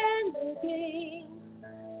stand against.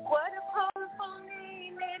 What a powerful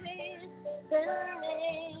name it is. The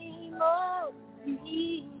name of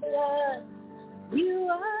Jesus. You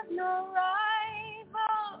have no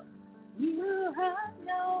rival. You have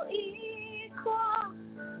no equal.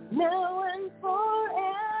 Now and forever,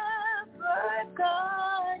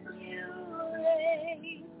 God, you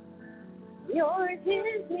reign. Yours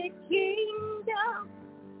is the kingdom.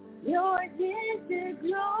 Yours is the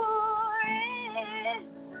glory.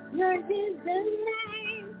 Yours is the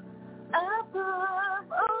name above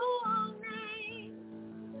all names.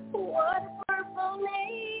 What a powerful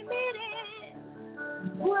name it is.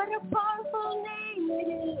 What a powerful name it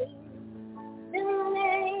is. The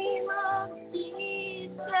name of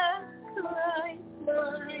Jesus Christ,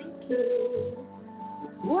 my King.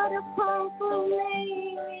 What a powerful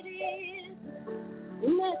name it is.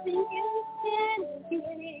 Nothing can stand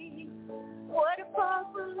against. What a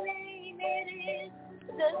powerful name it is.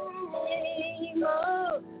 The name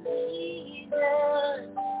of Jesus.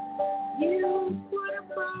 What a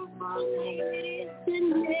powerful name it is. The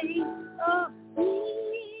name of Jesus.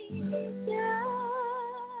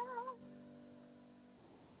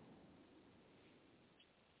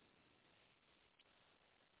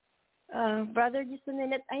 Brother, just a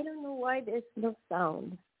minute. I don't know why there's no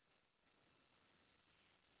sound.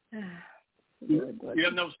 You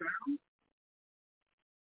have no sound?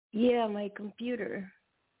 Yeah, my computer.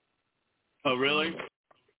 Oh, really?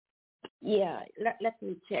 Yeah, let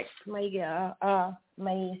me check my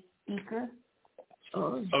speaker.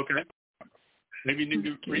 Oh. Okay. Maybe you need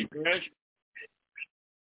to refresh.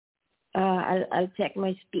 I'll check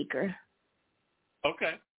my speaker.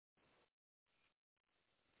 Okay.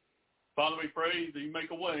 Father, we pray that you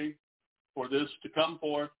make a way for this to come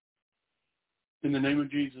forth in the name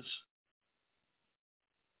of Jesus.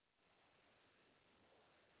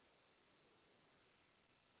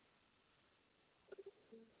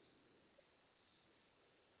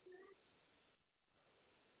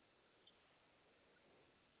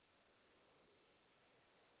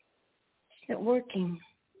 It's not working.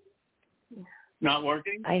 Not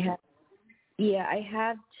working? I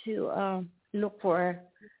have to look for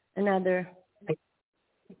another.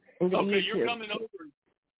 Okay, YouTube. you're coming over.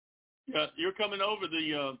 Yeah, you're coming over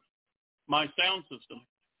the my sound system.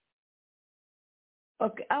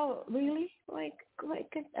 Okay. Oh, really? Why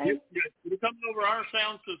could I? You're coming over our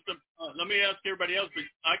sound system. Let me ask everybody else. But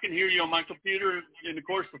I can hear you on my computer and, of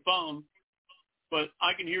course, the phone. But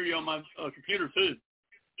I can hear you on my computer too.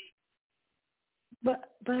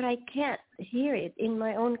 But I can't hear it in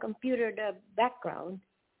my own computer. The background.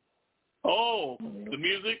 Oh, the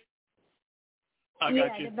music. I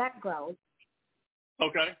got you. The background.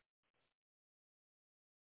 Okay.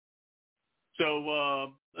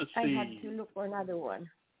 So let's see. I have to look for another one.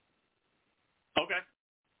 Okay.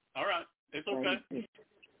 All right. It's okay.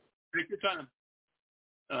 Take your time.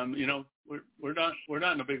 We're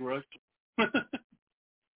not in a big rush.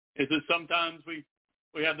 It's just sometimes we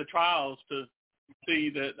have the trials to see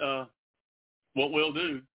that what we'll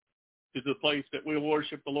do is a place that we'll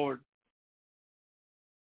worship the Lord.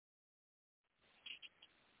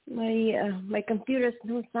 My computer's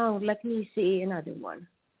no sound. Let me see another one.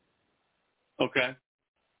 Okay.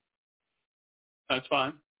 That's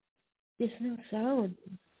fine. There's no sound.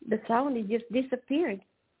 The sound it just disappeared.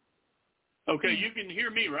 Okay, you can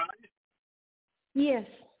hear me, right? Yes.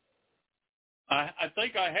 I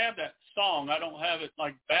think I have that song. I don't have it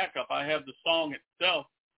like backup. I have the song itself.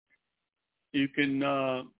 You can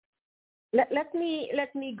Let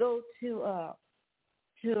me go to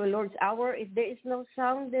Lord's Hour. If there is no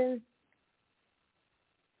sound, then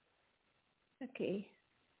okay.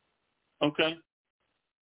 Okay.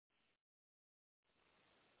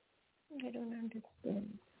 I don't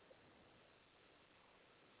understand.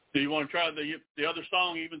 Do you want to try the other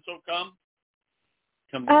song, Even So Come?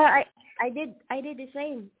 I did the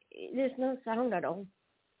same. There's no sound at all.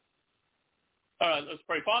 All right, let's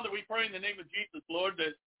pray. Father, we pray in the name of Jesus, Lord,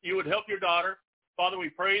 that you would help your daughter. Father, we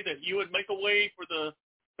pray that you would make a way for the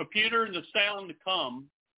computer and the sound to come.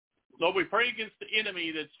 Lord, we pray against the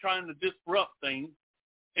enemy that's trying to disrupt things.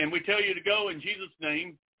 And we tell you to go in Jesus'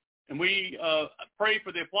 name. And we pray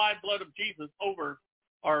for the applied blood of Jesus over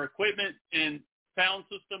our equipment and sound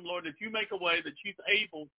system, Lord, that you make a way that she's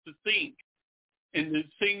able to sing and to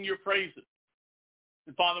sing your praises.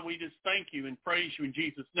 And Father, we just thank you and praise you in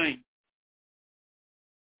Jesus' name.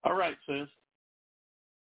 All right, sis.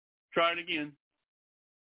 Try it again.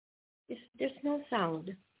 There's no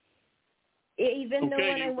sound. Even though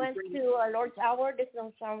when I went to Lord's Hour, there's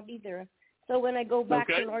no sound either. So when I go back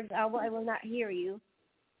to Lord's Hour, I will not hear you.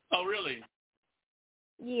 Oh, really?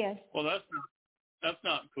 Yes. Well, that's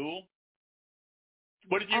not cool.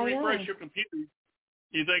 What did you refresh your computer?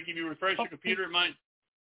 You think if you refresh your computer, it might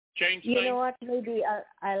change things? You know what? Maybe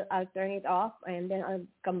I'll turn it off and then I'll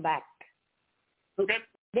come back. Okay.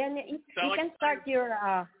 Then you can start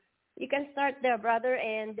you can start there, brother,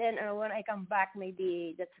 and then when I come back,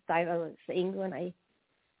 maybe that's the time I will sing when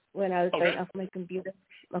I'll turn off my computer.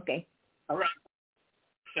 Okay. All right.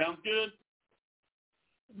 Sounds good.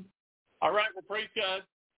 All right. Well, praise God.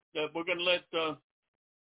 We're gonna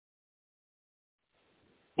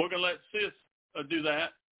let sis do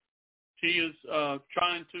that. She is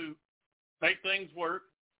trying to make things work.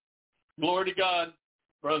 Glory to God,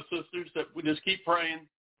 brothers and sisters, that we just keep praying.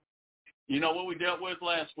 You know what we dealt with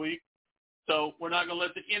last week. So we're not going to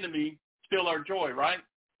let the enemy steal our joy, right?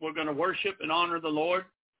 We're going to worship and honor the Lord.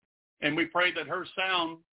 And we pray that her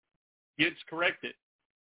sound gets corrected,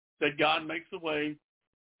 that God makes a way.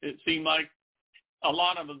 It seemed like a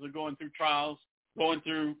lot of us are going through trials, going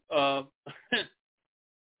through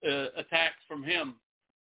attacks from him.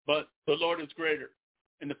 But the Lord is greater,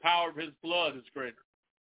 and the power of his blood is greater.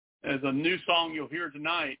 There's a new song you'll hear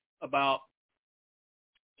tonight about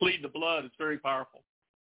plead the blood. It's very powerful.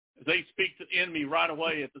 They speak to the enemy right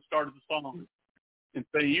away at the start of the song and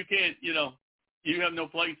say, you can't, you have no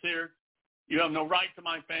place here. You have no right to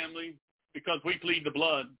my family because we plead the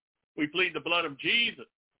blood. We plead the blood of Jesus.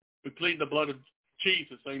 We plead the blood of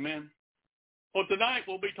Jesus. Amen. Well, tonight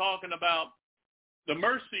we'll be talking about the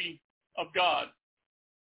mercy of God.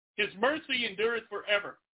 His mercy endureth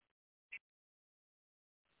forever.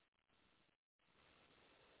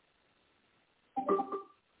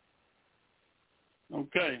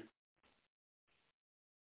 Okay.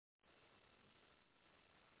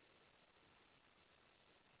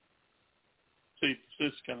 See if this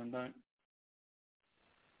is coming back.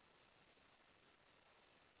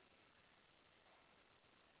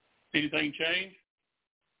 Anything change?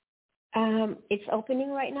 It's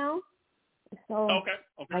opening right now. So okay.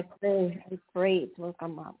 I pray it will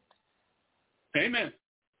come out. Amen.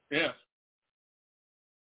 Yes.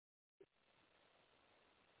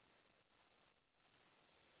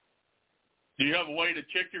 Do you have a way to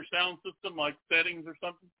check your sound system, like settings or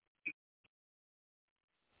something?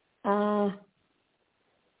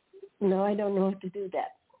 No, I don't know how to do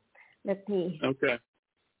that. Let me. Okay.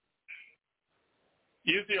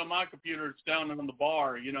 Usually on my computer, it's down on the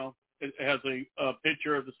bar, it has a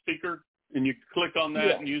picture of the speaker, and you click on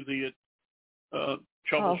that, and usually it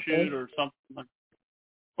troubleshoot or something,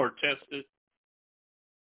 or test it.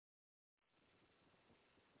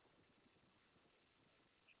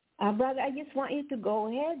 Brother, I just want you to go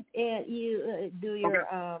ahead and you do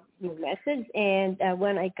your message, and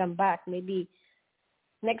when I come back, maybe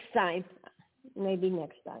next time.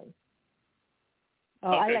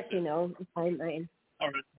 Oh, I'll let you know if I'm in. All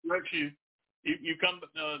right, Rex, you come.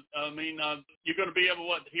 You're going to be able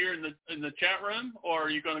to hear in the chat room, or are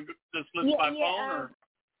you going to just listen by phone? Or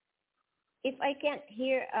if I can't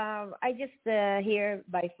hear, I just hear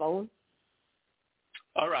by phone.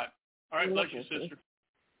 All right. Bless you, sister.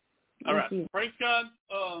 All right. Praise God.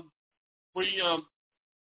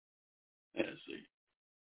 Let's see.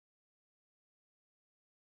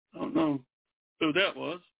 I don't know who that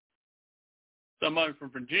was. Somebody from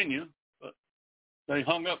Virginia, but they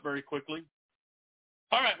hung up very quickly.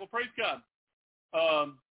 All right. Well, praise God.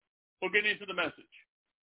 We'll get into the message.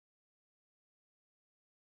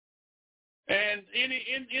 And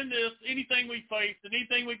in this, anything we face and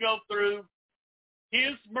anything we go through,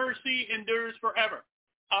 His mercy endures forever.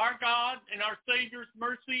 Our God and our Savior's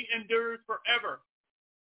mercy endures forever.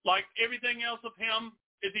 Like everything else of Him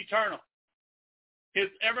is eternal. His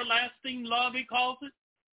everlasting love, He calls it.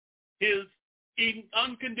 His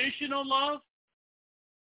unconditional love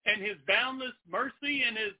and His boundless mercy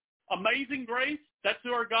and His amazing grace, that's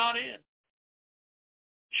who our God is.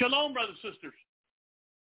 Shalom, brothers and sisters.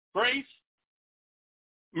 Grace,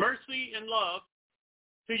 mercy, and love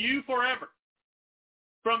to you forever.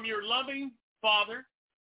 From your loving Father,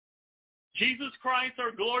 Jesus Christ,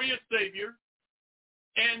 our glorious Savior,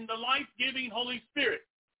 and the life-giving Holy Spirit.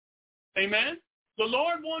 Amen? The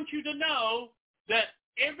Lord wants you to know that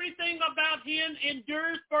everything about Him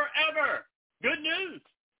endures forever. Good news.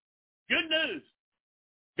 Good news.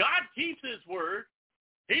 God keeps His word.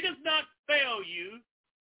 He does not fail you.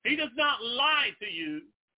 He does not lie to you.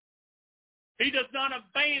 He does not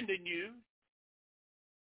abandon you.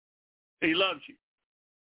 He loves you.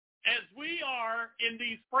 As we are in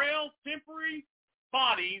these frail, temporary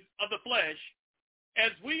bodies of the flesh,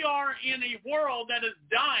 as we are in a world that is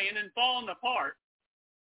dying and falling apart,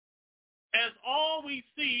 as all we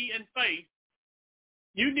see and face,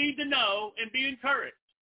 you need to know and be encouraged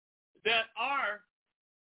that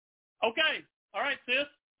okay, all right, sis,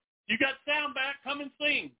 you got sound back, come and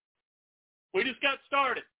sing. We just got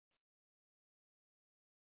started.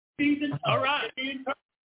 All right.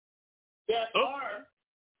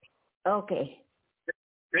 Okay.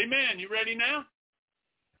 Amen. You ready now?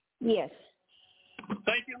 Yes.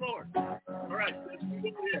 Thank you, Lord. All right.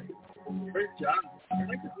 Great job.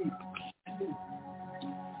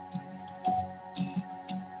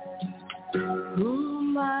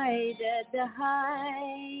 Whom I that the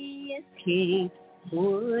highest King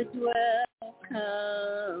would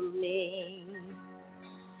welcome me.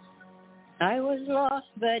 I was lost,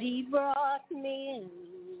 but He brought me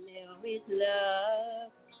in with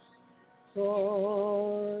love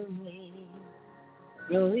for me.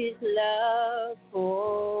 Through His love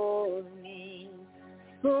for me.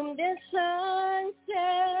 Whom the Son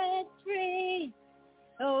set free,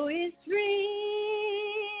 is free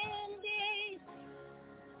indeed.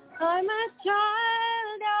 I'm a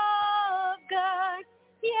child of God,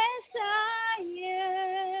 yes I am.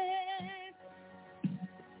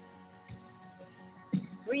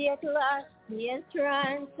 Free at last, He has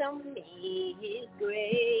ransomed me, His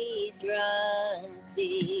great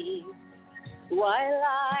ransom. While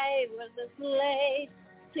I was a slave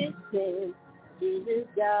to sin, Jesus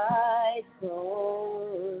died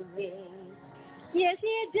for me. Yes,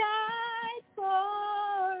 He died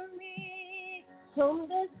for me. Whom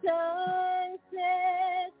the Son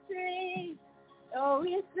set free,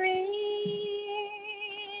 is free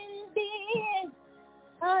indeed.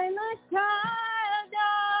 I'm a child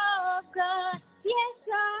of God, yes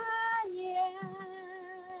I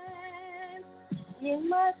am. In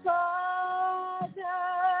my Father's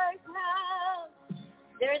house,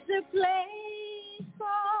 there's a place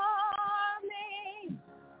for me.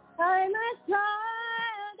 I'm a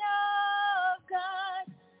child of God,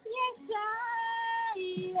 yes I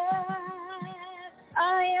am.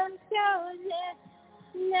 I am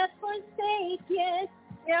chosen, not forsaken.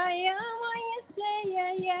 I am what you say I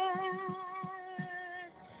am.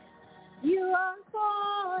 You are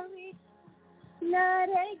for me, not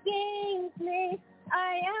against me.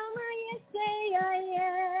 I am what you say I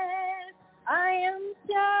am. I am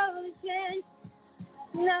chosen,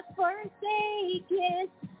 not forsaken.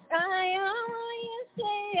 I am what you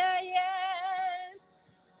say I am.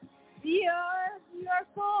 You're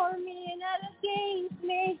for me, not against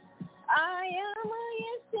me. I am what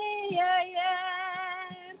you say I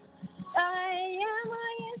am. I am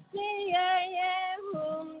what you say I am.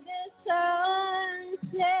 Whom the Son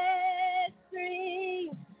set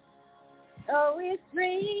free, is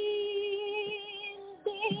free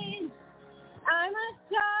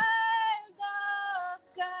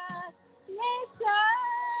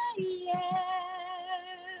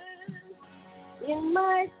In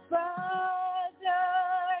my Father's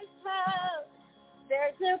house,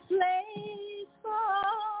 there's a place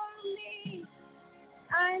for me.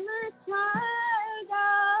 I'm a child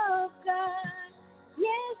of God.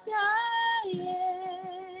 Yes, I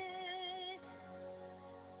am.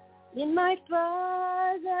 In my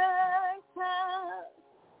Father's house,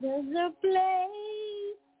 there's a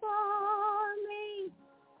place for me.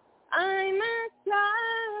 I'm a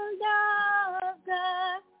child of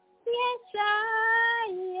God. Yes,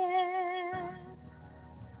 I am.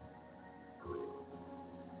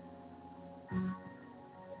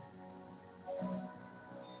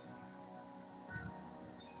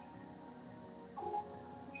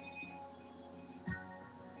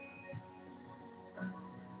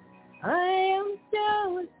 I am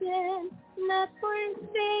chosen, not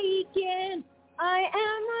forsaken. I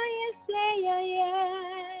am who you say I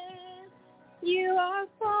am. You are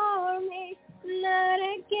for me, not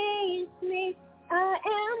against me. I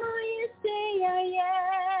am who you say I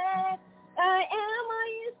am. I am who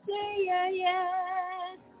you say I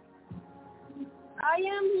am. I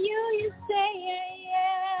am you say I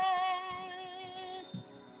am.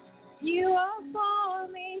 You are for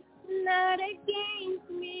me, not against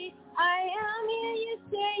me. I am you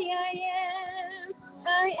say I am. I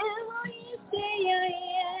am who you say I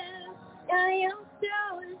am. I am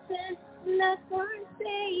chosen, not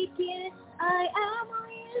forsaken. I am who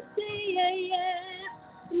you say I am.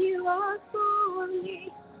 You are for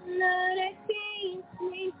me, not against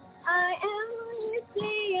me. I am who you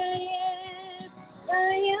say I am. I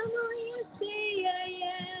am who you say I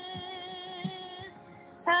am.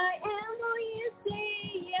 I am who you say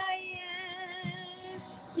I am.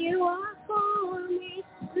 You are for me,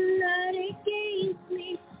 not against me.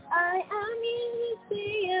 I am who you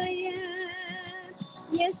say I am.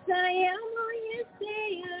 Yes, I am who you say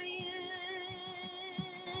I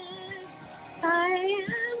am. I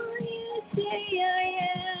am who you say I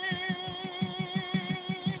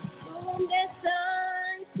am. Whom the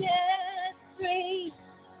Son sets free,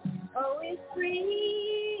 oh, is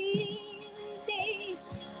free indeed.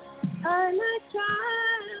 I'm a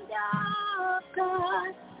child of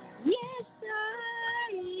God. Yes,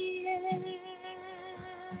 I am.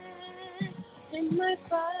 In my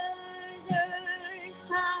Father's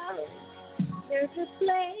house, there's a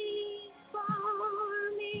place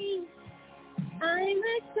for me. I'm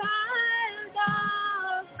a child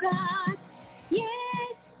of God.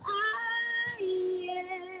 Yes, I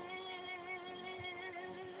am.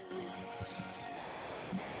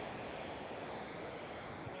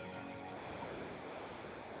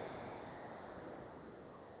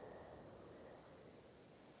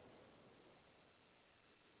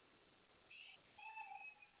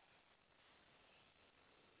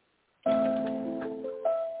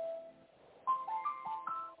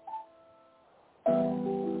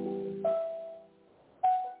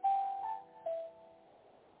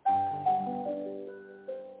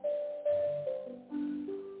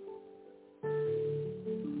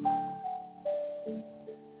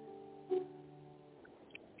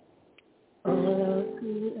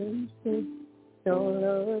 Soul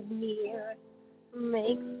of the earth,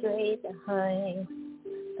 make straight the high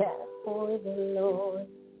path for the Lord.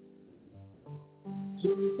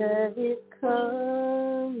 Jesus is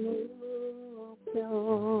coming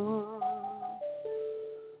soon.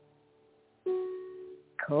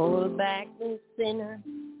 Call back the sinner,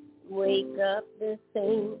 wake up the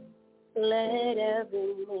saints, let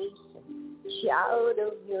every nation shout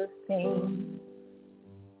of your fame.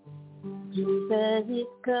 Jesus is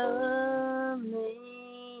coming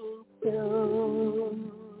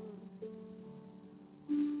soon.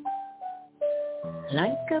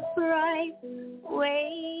 Like a bride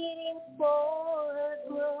waiting for a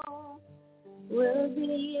groom, will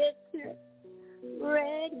be a church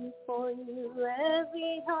ready for you.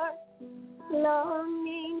 Every heart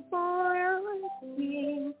longing for a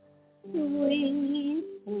king, weeping,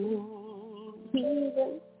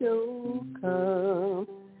 even so come.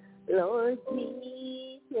 Lord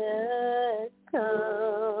Jesus,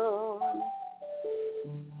 come.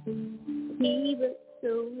 Even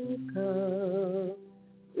so come.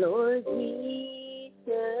 Lord Jesus,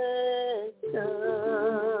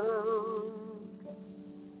 come.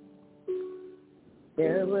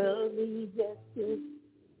 There will be justice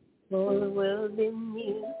for the world in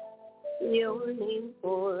you. Your name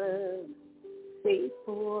for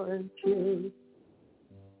faithful and true.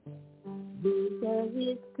 Jesus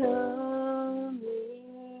is coming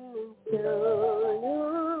soon,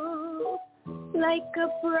 like a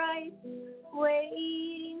bride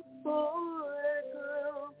waiting for a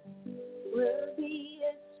groom. Will be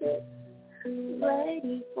a church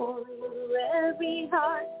ready for you. every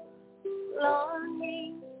heart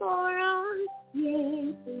longing for our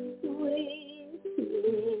King with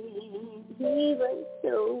Him. Even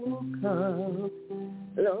so come,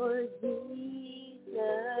 Lord Jesus,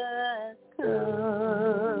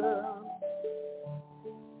 come.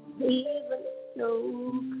 Even so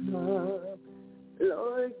come,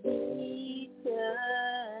 Lord Jesus,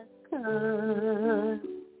 come.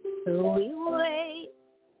 So we wait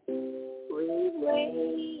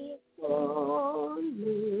for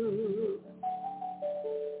you.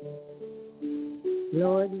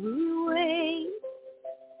 Lord, we wait,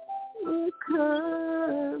 we're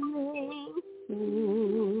coming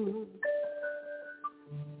soon.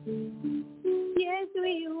 Yes,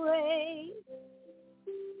 we wait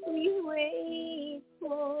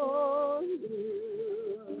for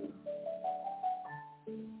you.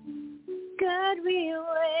 God, we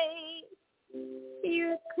wait,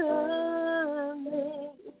 you're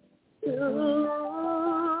coming soon.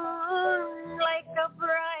 Like a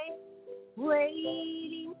bride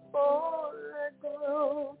waiting for a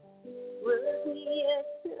groom, will be a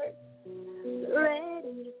church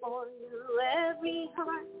ready for you. Every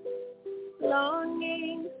heart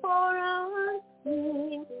longing for our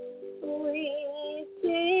King, we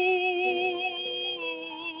sing.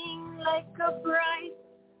 Like a bride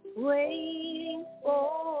waiting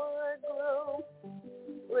for a groom,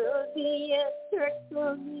 will be a church,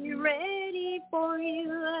 will be ready for you.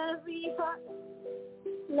 Every heart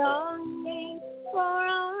longing for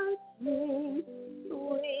our King,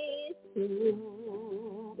 we sing.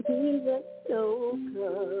 Jesus, so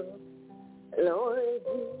come, Lord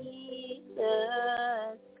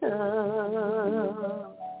Jesus, come.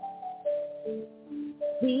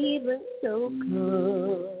 Even so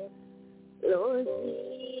come, Lord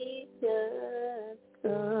Jesus,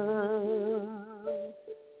 come.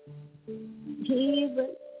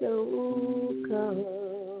 Even so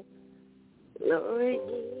come, Lord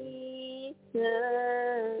Jesus,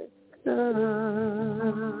 come.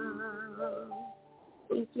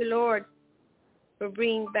 Thank you, Lord, for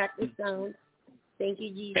bringing back the sound. Thank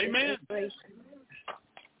you, Jesus. Amen.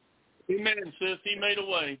 Amen, sis. He made a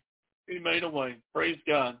way. He made a way. Praise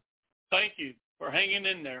God. Thank you for hanging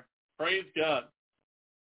in there. Praise God.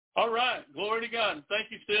 All right. Glory to God.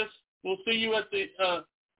 Thank you, sis. We'll see you at the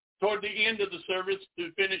toward the end of the service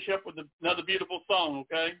to finish up with another beautiful song,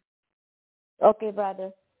 okay? Okay,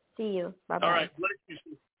 brother. See you. Bye-bye. All right. Bless you,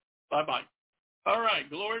 sis. Bye-bye. All right.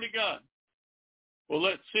 Glory to God. Well,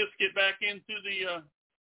 let sis get back into the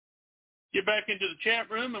chat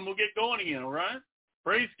room, and we'll get going again. All right.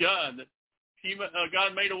 Praise God that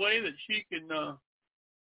God made a way that she can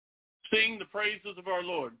sing the praises of our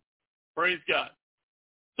Lord. Praise God.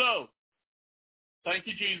 So, thank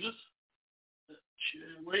you, Jesus.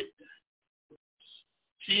 Wait.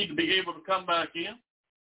 She to be able to come back in.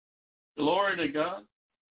 Glory to God.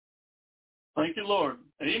 Thank you, Lord.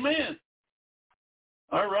 Amen.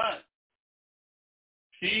 All right.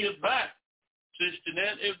 She is back. Sister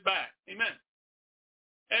Jeanette is back. Amen.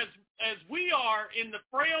 As we are in the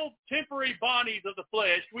frail, temporary bodies of the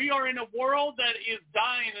flesh, we are in a world that is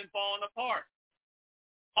dying and falling apart.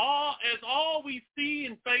 As all we see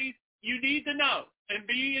and face, you need to know and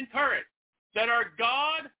be encouraged that our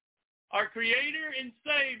God, our Creator and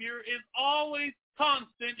Savior, is always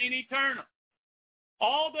constant and eternal.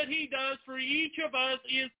 All that He does for each of us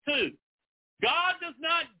is two. God does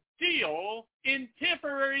not deal in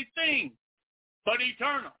temporary things, but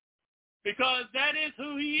eternal, because that is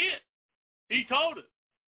who He is. He told us,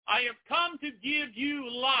 I have come to give you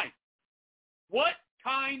life. What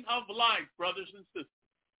kind of life, brothers and sisters?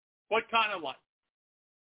 What kind of life?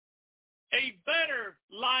 A better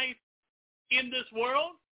life in this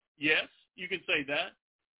world? Yes, you can say that.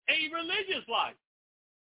 A religious life?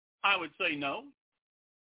 I would say no.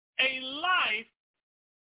 A life,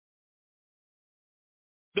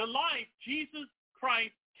 the life Jesus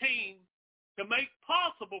Christ came to make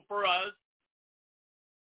possible for us,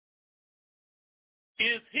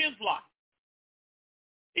 is His life.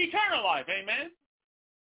 Eternal life, amen?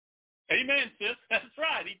 Amen, sis. That's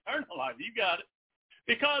right, eternal life. You got it.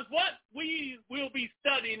 Because what we will be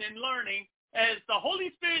studying and learning as the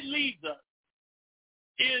Holy Spirit leads us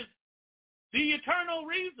is the eternal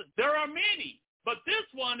reason. There are many, but this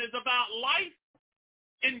one is about life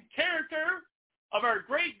and character of our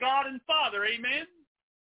great God and Father, amen?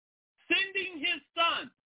 Sending His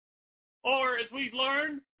Son, or as we've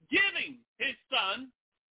learned, giving His Son,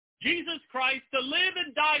 Jesus Christ, to live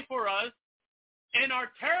and die for us in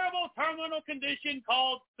our terrible terminal condition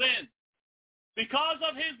called sin. Because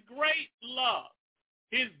of His great love,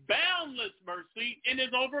 His boundless mercy, and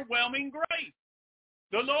His overwhelming grace.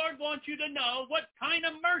 The Lord wants you to know what kind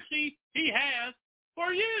of mercy he has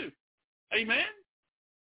for you. Amen?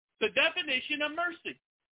 The definition of mercy.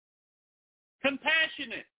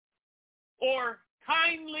 Compassionate or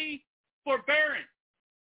kindly forbearance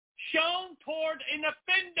shown toward an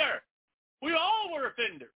offender. We all were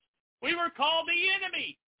offenders. We were called the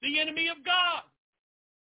enemy of God,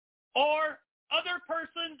 or other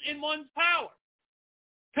person in one's power.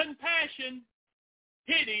 Compassion,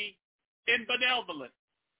 pity, and benevolence,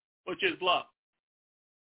 which is love.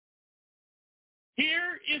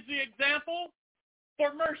 Here is the example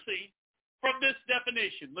for mercy from this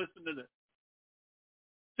definition. Listen to this.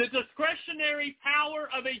 The discretionary power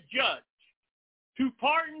of a judge to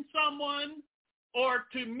pardon someone or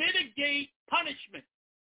to mitigate punishment,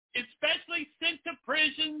 especially sent to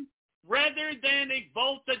prison rather than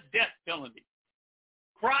evoke the death penalty.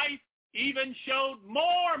 Christ even showed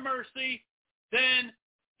more mercy than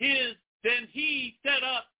he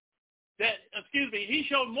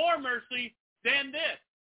showed more mercy than this.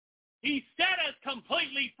 He set us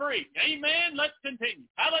completely free. Amen. Let's continue.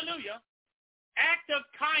 Hallelujah. Act of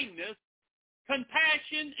kindness,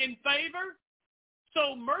 compassion, and favor.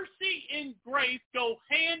 So mercy and grace go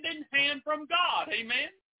hand in hand from God. Amen.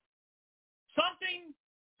 Something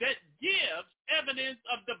that gives evidence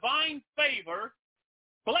of divine favor,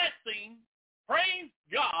 blessing, praise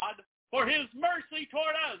God for his mercy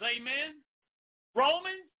toward us. Amen.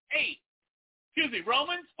 Romans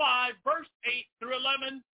 5, verse 8 through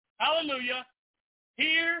 11. Hallelujah.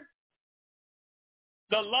 Here,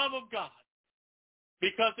 the love of God.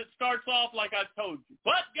 Because it starts off like I told you.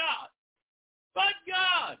 But God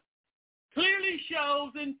clearly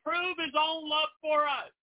shows and proves his own love for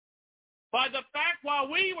us by the fact while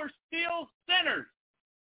we were still sinners,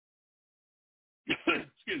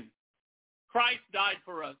 Christ died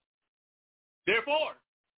for us. Therefore,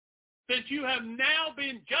 since you have now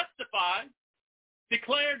been justified,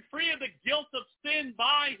 declared free of the guilt of sin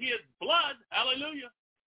by his blood, hallelujah,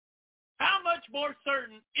 how much more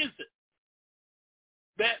certain is it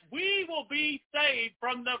that we will be saved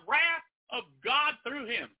from the wrath of God through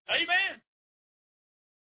him? Amen.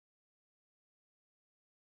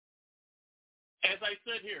 As I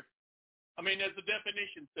said here, as the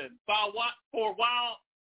definition said,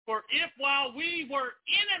 for if while we were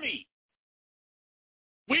enemies,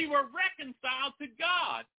 we were reconciled to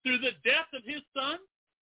God through the death of his Son,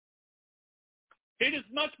 it is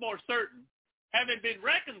much more certain, having been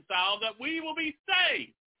reconciled, that we will be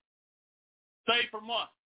saved. Saved from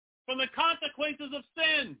what? From the consequences of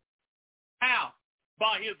sin. How?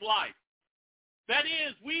 By his life. That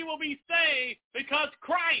is, we will be saved because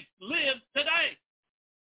Christ lives today.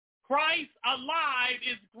 Christ alive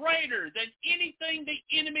is greater than anything the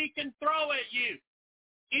enemy can throw at you.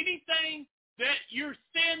 Anything that your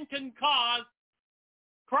sin can cause,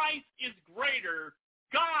 Christ is greater.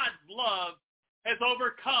 God's love has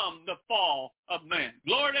overcome the fall of man.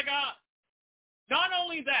 Glory to God. Not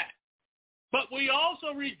only that, but we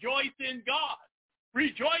also rejoice in God,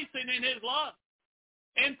 rejoicing in his love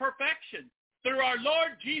and perfection through our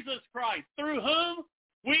Lord Jesus Christ, through whom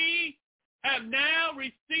we have now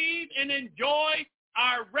received and enjoy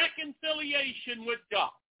our reconciliation with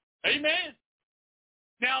God. Amen.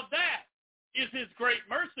 Now that is his great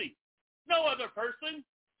mercy. No other person,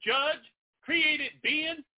 judge, created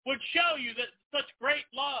being would show you that such great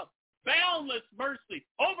love, boundless mercy,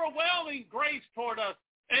 overwhelming grace toward us,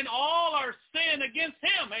 and all our sin against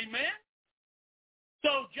him. Amen.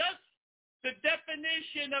 So just the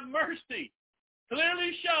definition of mercy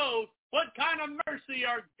clearly shows what kind of mercy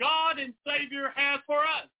our God and Savior has for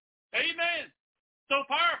us. Amen. So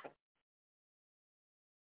powerful.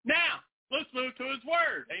 Now, let's move to his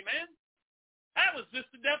word. Amen. That was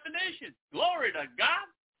just the definition. Glory to God.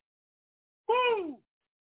 Woo!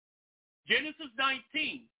 Genesis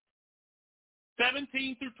 19,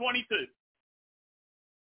 17 through 22.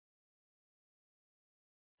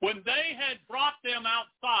 When they had brought them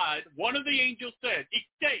outside, one of the angels said,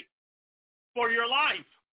 "Escape for your life.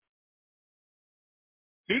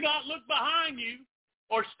 Do not look behind you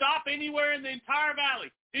or stop anywhere in the entire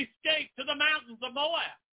valley. Escape to the mountains of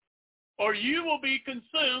Moab, or you will be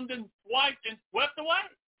consumed and swept away."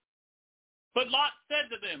 But Lot said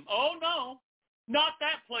to them, "Oh, no, not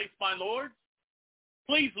that place, my lord.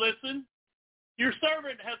 Please listen. Your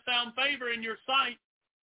servant has found favor in your sight,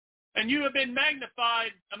 and you have been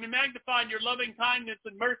magnified your loving kindness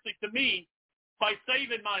and mercy to me by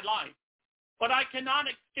saving my life. But I cannot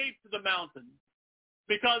escape to the mountains,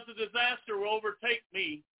 because the disaster will overtake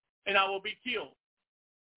me, and I will be killed.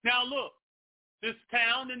 Now look, this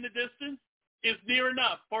town in the distance is near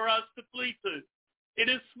enough for us to flee to. It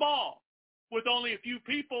is small, with only a few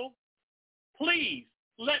people. Please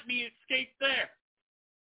let me escape there.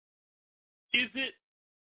 Is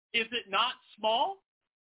it not small,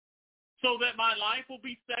 so that my life will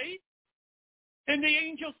be saved? And the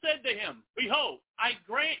angel said to him, Behold, I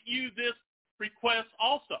grant you this request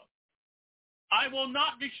also. I will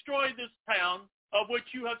not destroy this town of which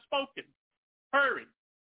you have spoken. Hurry,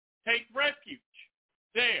 take refuge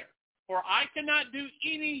there, for I cannot do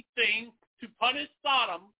anything to punish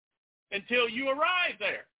Sodom until you arrive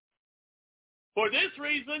there. For this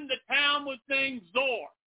reason, the town was named Zoar,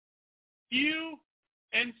 few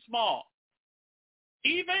and small.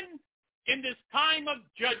 Even in this time of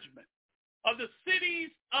judgment of the cities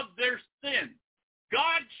of their sin,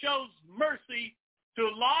 God shows mercy to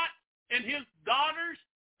Lot and his daughters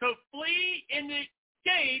to flee and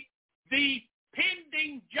escape the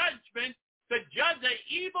pending judgment to judge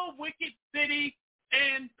the evil, wicked city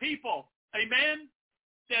and people. Amen?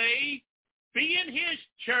 They be in his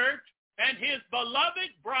church and his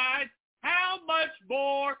beloved bride, how much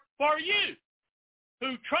more for you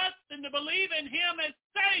who trust and to believe in him as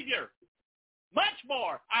Savior? Much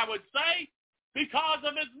more, I would say, because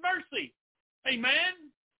of his mercy.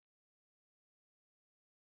 Amen?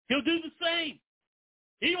 He'll do the same.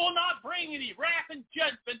 He will not bring any wrath and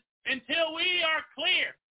judgment until we are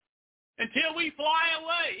clear, until we fly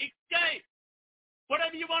away, escape,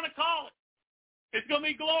 whatever you want to call it. It's going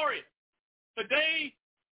to be glorious. The day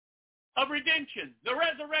of redemption, the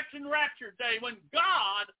resurrection rapture day, when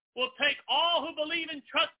God will take all who believe and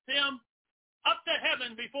trust him up to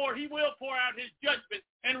heaven before he will pour out his judgment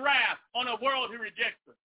and wrath on a world who rejects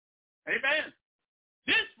him. Amen.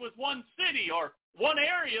 This was one city or one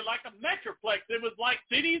area like a metroplex. It was like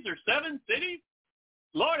cities or 7 cities.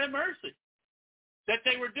 Lord have mercy. That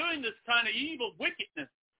they were doing this kind of evil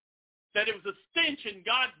wickedness. That it was a stench in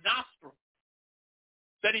God's nostrils.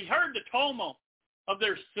 That he heard the tumult of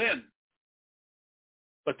their sin.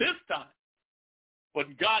 But this time,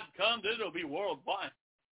 when God comes, it'll be worldwide.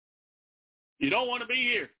 You don't want to be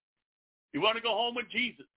here. You want to go home with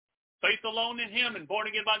Jesus. Faith alone in him and born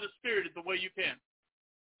again by the Spirit is the way you can.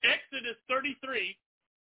 Exodus 33,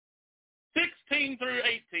 16 through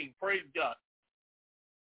 18. Praise God.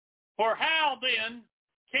 For how then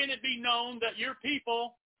can it be known that your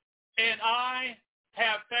people and I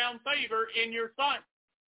have found favor in your sight?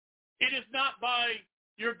 It is not by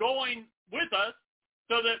your going with us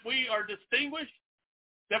so that we are distinguished,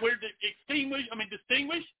 that we're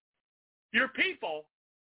distinguished your people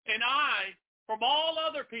and I from all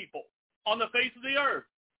other people on the face of the earth.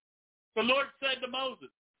 The Lord said to Moses,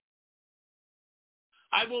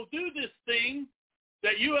 I will do this thing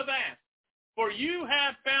that you have asked, for you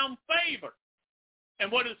have found favor.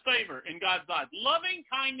 And what is favor in God's eyes? Loving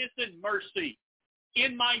kindness and mercy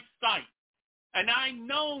in my sight. And I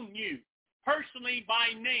known you personally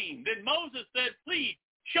by name. Then Moses said, please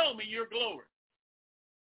show me your glory.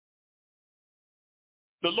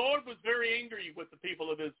 The Lord was very angry with the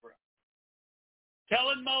people of Israel,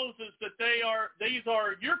 telling Moses that these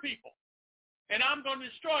are your people, and I'm going to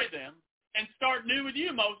destroy them and start new with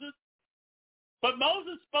you, Moses. But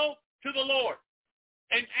Moses spoke to the Lord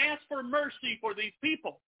and asked for mercy for these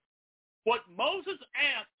people. What Moses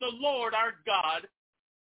asked the Lord our God,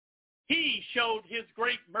 he showed his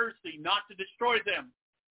great mercy not to destroy them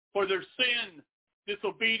for their sin,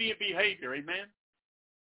 disobedient behavior. Amen.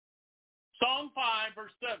 Psalm 5,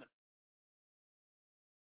 verse 7.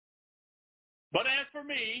 But as for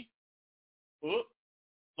me,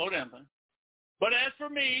 slow down, son. But as for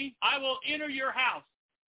me, I will enter your house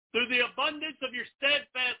through the abundance of your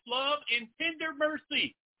steadfast love and tender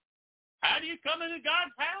mercy. How do you come into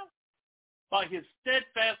God's house? By his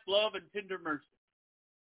steadfast love and tender mercy.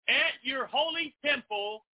 At your holy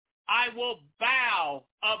temple, I will bow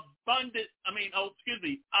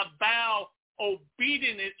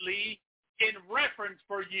obediently in reverence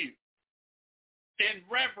for you. In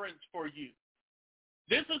reverence for you.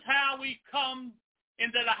 This is how we come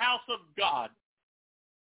into the house of God,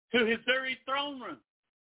 to his very throne room,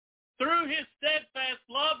 through his steadfast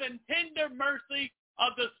love and tender mercy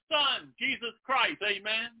of the Son, Jesus Christ.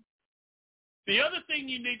 Amen. The other thing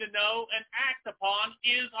you need to know and act upon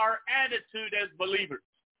is our attitude as believers,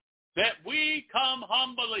 that we come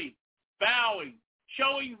humbly, bowing,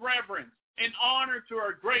 showing reverence and honor to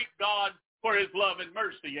our great God for his love and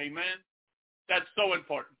mercy. Amen. That's so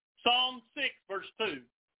important. Psalm 6, verse 2.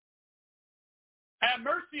 Have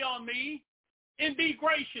mercy on me and be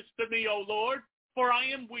gracious to me, O Lord, for I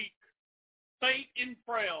am weak, faint, and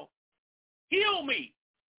frail. Heal me,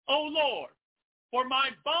 O Lord, for my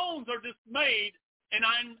bones are dismayed and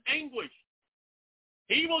I'm anguished.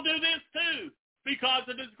 He will do this too because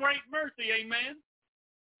of his great mercy. Amen.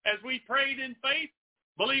 As we prayed in faith,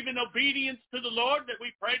 believe in obedience to the Lord that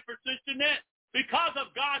we prayed for Sister Net because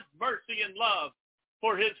of God's mercy and love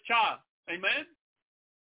for his child. Amen.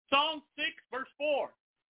 Psalm 6, verse 4.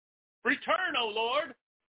 Return, O Lord.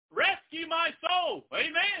 Rescue my soul.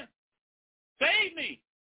 Amen. Save me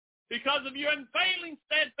because of your unfailing,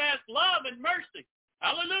 steadfast love and mercy.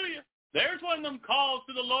 Hallelujah. There's one of them calls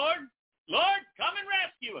to the Lord. Lord, come and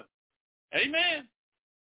rescue us. Amen.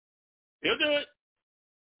 He'll do it.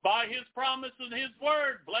 By his promise and his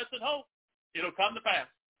word, blessed hope, it'll come to pass.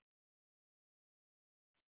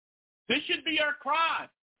 This should be our cry,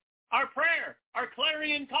 our prayer, our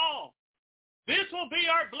clarion call. This will be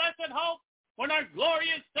our blessed hope when our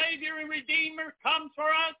glorious Savior and Redeemer comes for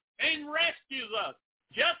us and rescues us,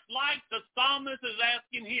 just like the psalmist is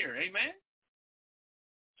asking here. Amen?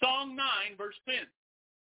 Psalm 9, verse 10.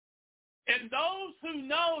 And those who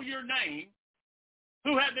know your name,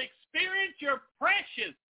 who have experienced your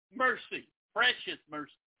precious mercy,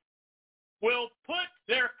 will put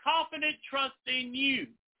their confident trust in you.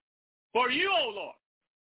 For you, O Lord,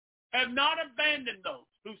 have not abandoned those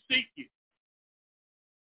who seek you.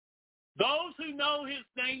 Those who know his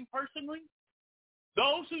name personally,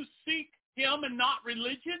 those who seek him and not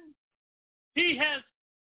religion, he has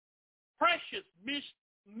precious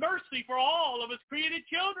mercy for all of his created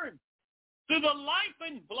children through the life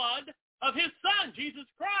and blood of his Son, Jesus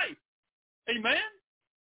Christ. Amen?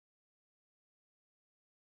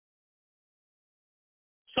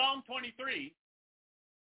 Psalm 23,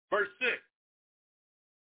 verse 6.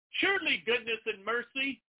 Surely goodness and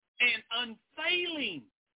mercy and unfailing.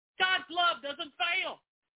 God's love doesn't fail.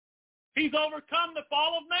 He's overcome the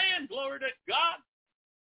fall of man. Glory to God.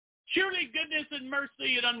 Surely goodness and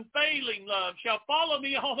mercy and unfailing love shall follow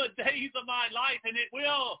me all the days of my life, and it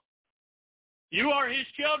will. You are his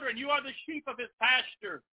children. You are the sheep of his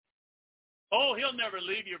pasture. Oh, he'll never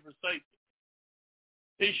leave you or forsake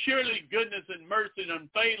you. His surely goodness and mercy and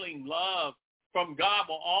unfailing love from God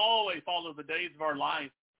will always follow the days of our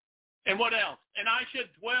life. And what else? And I should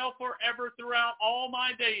dwell forever throughout all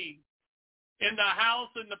my days in the house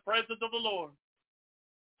in the presence of the Lord.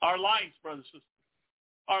 Our lives, brothers and sisters.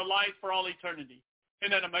 Our life for all eternity.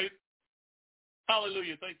 Isn't that amazing?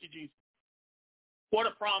 Hallelujah. Thank you, Jesus. What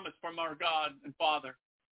a promise from our God and Father.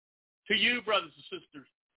 To you, brothers and sisters,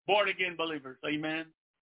 born-again believers. Amen.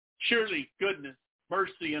 Surely goodness,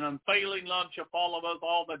 mercy, and unfailing love shall follow us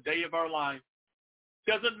all the day of our life.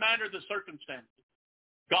 Doesn't matter the circumstances.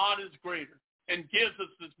 God is greater and gives us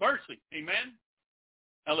his mercy. Amen.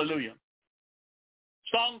 Hallelujah.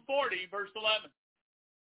 Psalm 40, verse 11.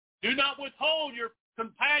 Do not withhold your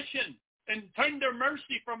compassion and tender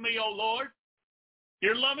mercy from me, O Lord.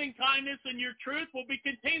 Your loving kindness and your truth will be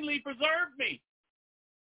continually preserved me.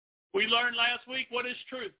 We learned last week what is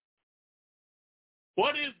truth.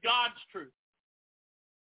 What is God's truth?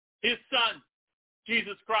 His Son,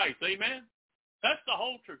 Jesus Christ. Amen? That's the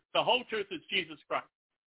whole truth. The whole truth is Jesus Christ.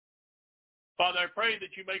 Father, I pray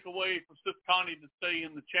that you make a way for Sister Connie to stay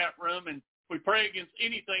in the chat room, and we pray against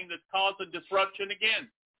anything that's causing disruption again.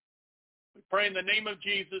 We pray in the name of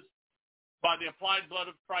Jesus, by the applied blood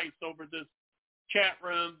of Christ, over this chat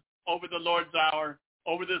room, over the Lord's hour,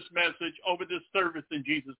 over this message, over this service in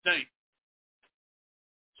Jesus' name.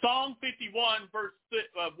 Psalm 51, verse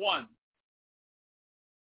 1.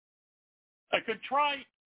 A contrite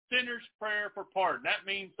sinner's prayer for pardon. That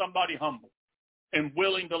means somebody humble and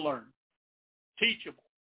willing to learn. Teachable.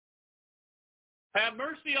 Have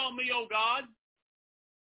mercy on me, O God,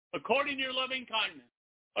 according to your loving kindness,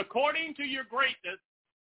 according to your greatness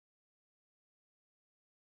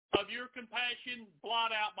of your compassion,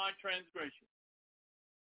 blot out my transgression.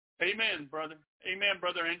 Amen, brother. Amen,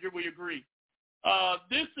 Brother Andrew. We agree.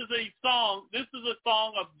 This is a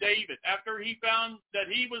song of David after he found that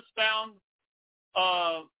he was found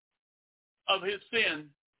of his sin,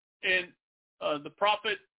 and the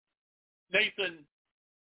prophet Nathan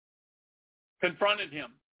confronted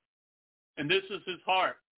him. And this is his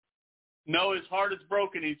heart. No, his heart is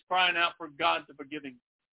broken. He's crying out for God to forgive him.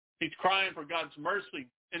 He's crying for God's mercy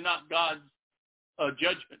and not God's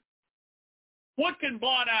judgment. What can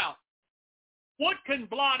blot out? What can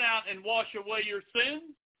blot out and wash away your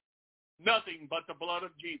sins? Nothing but the blood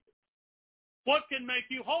of Jesus. What can make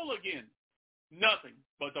you whole again? Nothing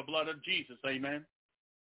but the blood of Jesus. Amen.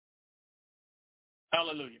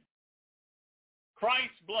 Hallelujah.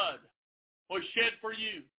 Christ's blood was shed for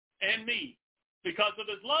you and me because of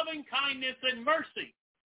his loving kindness and mercy.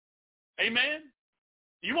 Amen.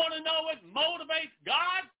 You want to know what motivates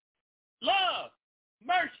God? Love,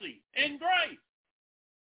 mercy, and grace.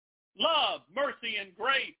 Love, mercy, and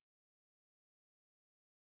grace.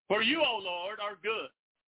 For you, O Lord, are good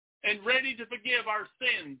and ready to forgive our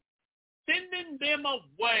sins, sending them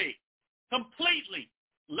away completely,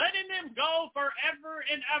 letting them go forever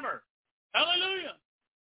and ever. Hallelujah.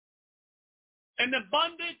 And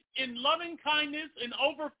abundant in loving kindness and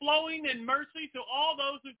overflowing in mercy to all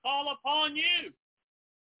those who call upon you.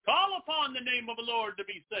 Call upon the name of the Lord to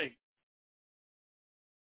be saved.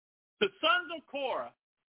 The sons of Korah,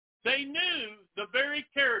 they knew the very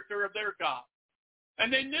character of their God.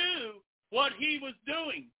 And they knew what he was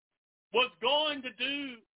doing was going to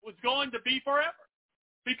be forever.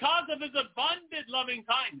 Because of his abundant loving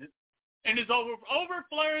kindness and his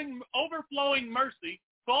overflowing mercy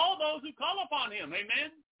to all those who call upon him.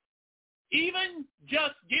 Amen. Even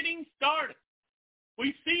just getting started,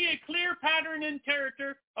 we see a clear pattern and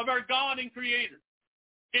character of our God and Creator.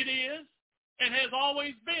 It is and has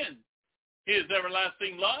always been his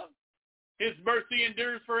everlasting love. His mercy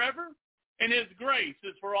endures forever, and his grace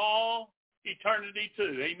is for all eternity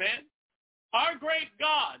too. Amen. Our great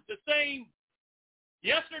God, the same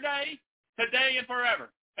yesterday, today, and forever.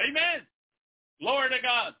 Amen. Glory to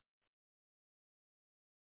God.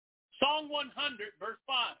 Psalm 100, verse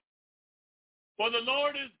 5. For the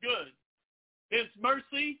Lord is good. His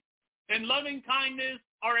mercy and loving kindness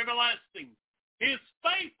are everlasting. His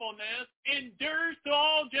faithfulness endures to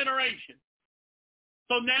all generations.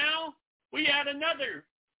 So now we add another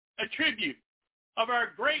attribute of our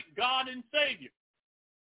great God and Savior.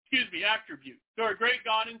 Attribute to our great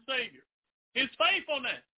God and Savior. His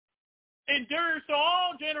faithfulness endures to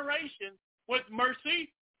all generations with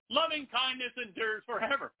mercy. Loving kindness endures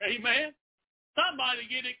forever. Amen. Somebody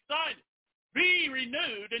get excited. Be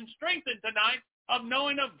renewed and strengthened tonight of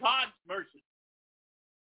knowing of God's mercy.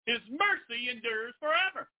 His mercy endures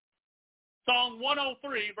forever. Psalm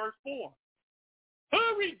 103, verse 4.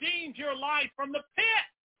 Who redeemed your life from the pit?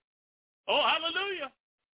 Oh, hallelujah.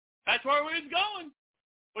 That's where we was going.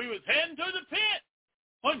 We was heading to the pit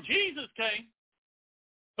when Jesus came.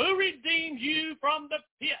 Who redeemed you from the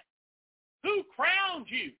pit? Who crowned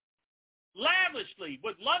you lavishly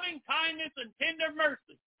with loving kindness and tender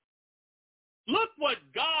mercy? Look what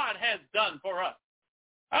God has done for us.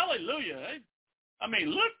 Hallelujah.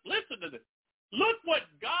 Listen to this. Look what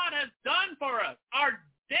God has done for us. Our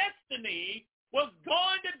destiny was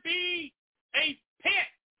going to be a pit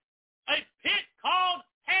called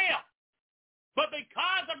hell. But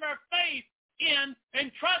because of our faith in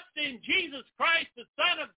and trust in Jesus Christ, the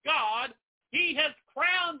Son of God, he has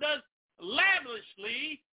crowned us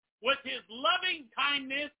lavishly with his loving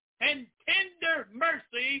kindness and tender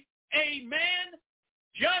mercy. Amen.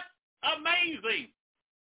 Just amazing.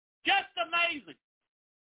 Just amazing.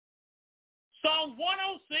 Psalm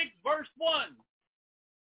 106, verse 1.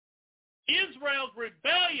 Israel's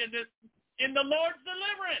rebellion is in the Lord's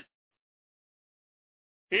deliverance.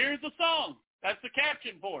 Here's the song. That's the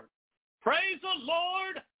caption for it. Praise the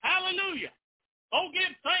Lord. Hallelujah. Oh,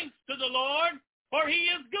 give thanks to the Lord, for he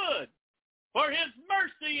is good. For his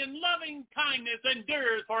mercy and loving kindness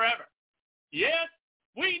endures forever. Yes,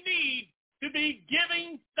 we need to be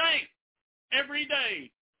giving thanks every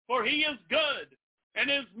day, for he is good, and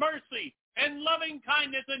his mercy and loving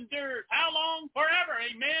kindness endures. How long? Forever.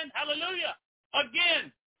 Amen. Hallelujah.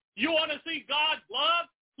 Again, you want to see God's love?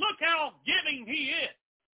 Look how giving he is.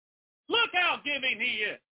 Look how giving he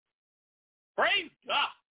is. Praise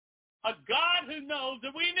God. A God who knows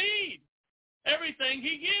that we need everything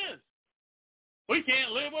he gives. We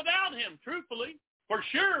can't live without him, truthfully. For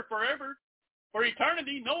sure, forever. For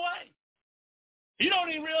eternity, no way. You don't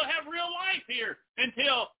even really have real life here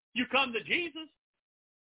until you come to Jesus.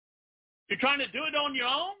 You're trying to do it on your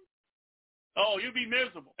own? Oh, you'll be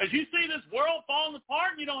miserable. As you see this world falling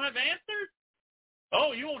apart and you don't have answers,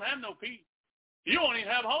 oh, you won't have no peace. You won't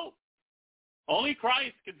even have hope. Only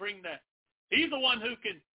Christ can bring that. He's the one who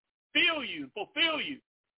can fill you, fulfill you,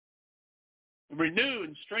 and renew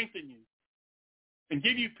and strengthen you, and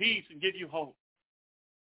give you peace and give you hope.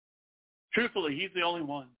 Truthfully, he's the only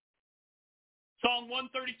one. Psalm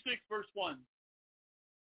 136, verse 1.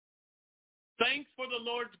 Thanks for the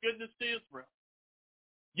Lord's goodness to Israel.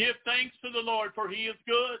 Give thanks to the Lord, for he is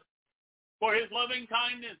good. For his loving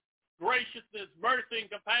kindness, graciousness, mercy,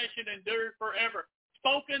 and compassion endure forever.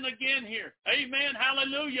 Spoken again here. Amen.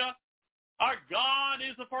 Hallelujah. Our God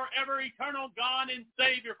is a forever eternal God and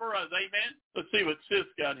Savior for us. Amen. Let's see what Sis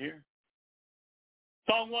got here.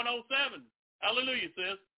 Psalm 107. Hallelujah,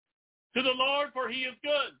 sis. To the Lord, for he is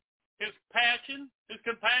good. His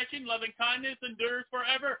compassion, loving kindness endures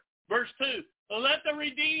forever. Verse 2. Let the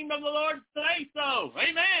redeemed of the Lord say so.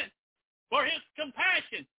 Amen. For his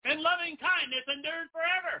compassion and loving kindness endures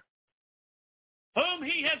forever. whom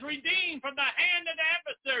he has redeemed from the hand of the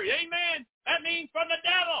adversary. Amen. That means from the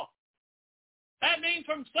devil. That means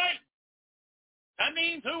from Satan. That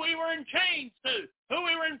means who we were in chains to, who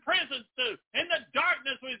we were in prisons to, in the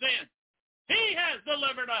darkness within. He has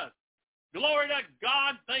delivered us. Glory to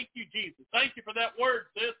God. Thank you, Jesus. Thank you for that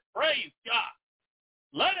word, sis. Praise God.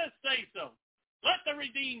 Let us say so. Let the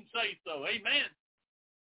redeemed say so. Amen.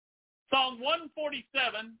 Psalm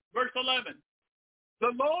 147, verse 11.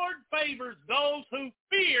 The Lord favors those who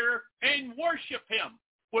fear and worship him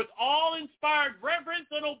with all inspired reverence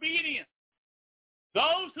and obedience.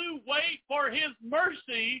 Those who wait for his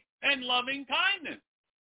mercy and loving kindness.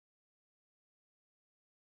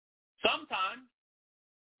 Sometimes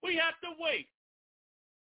we have to wait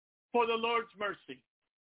for the Lord's mercy,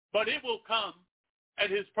 but it will come at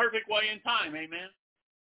his perfect way and time. Amen.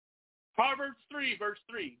 Proverbs 3, verse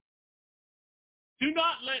 3. Do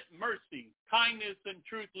not let mercy, kindness, and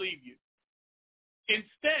truth leave you.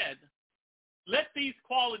 Instead, let these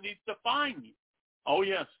qualities define you. Oh,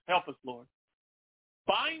 yes. Help us, Lord.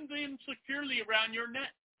 Bind them securely around your neck.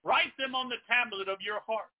 Write them on the tablet of your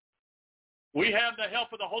heart. We have the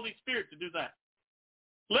help of the Holy Spirit to do that.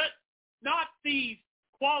 Let not these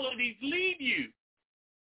qualities leave you,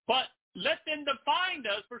 but let them define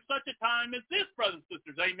us for such a time as this, brothers and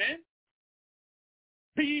sisters. Amen.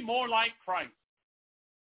 Be more like Christ.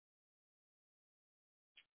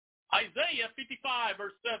 Isaiah 55,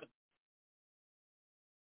 verse 7.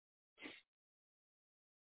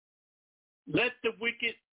 Let the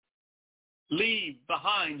wicked leave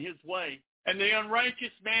behind his way, and the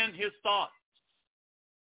unrighteous man his thoughts,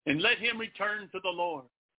 and let him return to the Lord.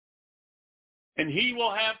 And he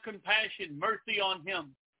will have compassion, mercy on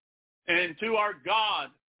him, and to our God,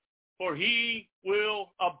 for he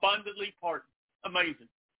will abundantly pardon. Amazing.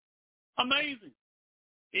 Amazing.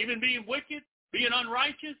 Even being wicked, being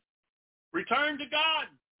unrighteous, return to God.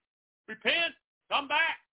 Repent, come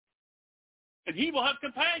back. And he will have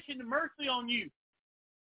compassion and mercy on you.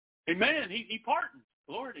 Amen. He pardons.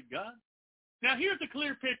 Glory to God. Now here's a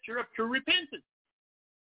clear picture of true repentance.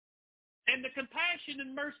 And the compassion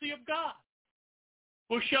and mercy of God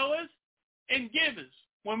will show us and give us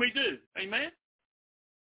when we do. Amen.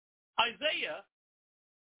 Isaiah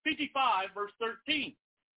 55, verse 13.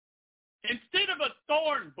 Instead of a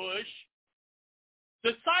thorn bush,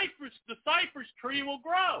 the cypress tree will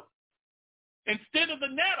grow. Instead of the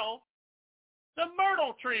nettle, the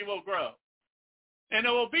myrtle tree will grow. And it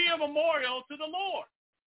will be a memorial to the Lord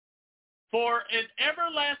for an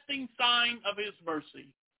everlasting sign of his mercy,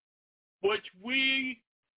 which will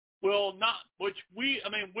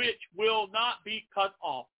not be cut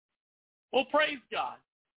off. Well, praise God.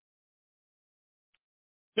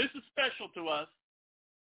 This is special to us.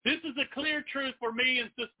 This is a clear truth for me and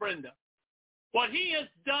Sis Brenda. What he has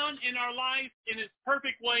done in our life in his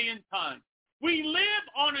perfect way and time. We live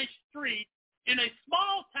on a street in a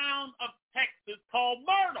small town of Texas called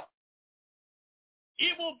Myrtle.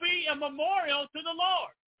 It will be a memorial to the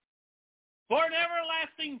Lord for an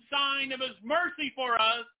everlasting sign of his mercy for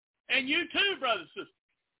us and you too, brothers and sisters.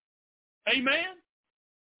 Amen?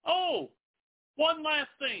 Oh, one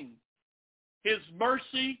last thing. His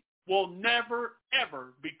mercy will never,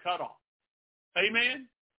 ever be cut off. Amen?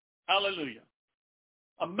 Hallelujah.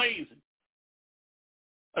 Amazing.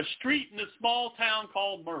 A street in a small town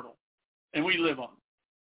called Myrtle, and we live on it.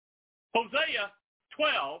 Hosea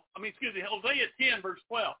 10, verse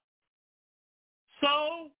 12.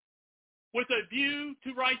 Sow with a view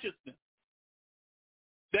to righteousness,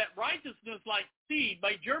 that righteousness like seed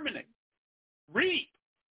may germinate. Reap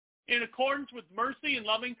in accordance with mercy and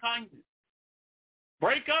loving kindness.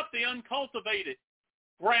 Break up the uncultivated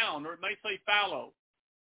ground, or it may say fallow.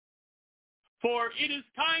 For it is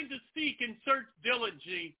time to seek and search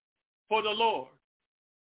diligently for the Lord,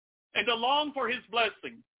 and to long for his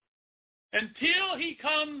blessing, until he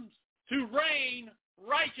comes to rain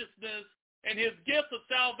righteousness and his gift of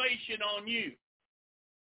salvation on you.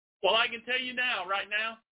 Well, I can tell you now, right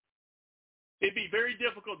now, it'd be very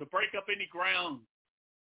difficult to break up any ground.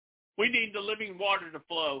 We need the living water to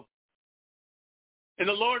flow. And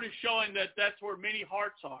the Lord is showing that that's where many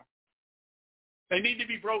hearts are. They need to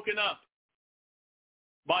be broken up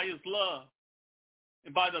by his love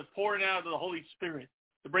and by the pouring out of the Holy Spirit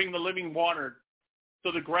to bring the living water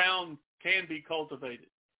so the ground can be cultivated.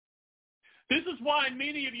 This is why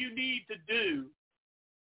many of you need to do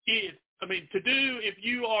if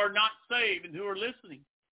you are not saved and who are listening.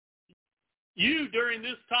 You, during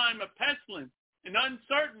this time of pestilence and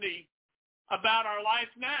uncertainty about our life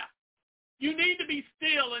now, you need to be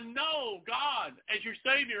still and know God as your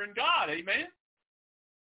Savior and God. Amen?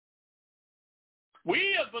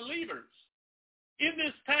 We as believers in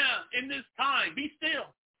this time, be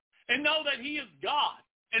still and know that he is God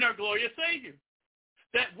and our glorious Savior.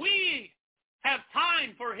 That we have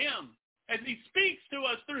time for him as he speaks to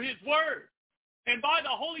us through his word. And by the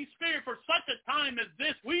Holy Spirit, for such a time as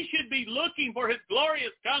this, we should be looking for his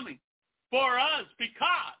glorious coming for us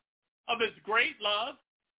because of his great love,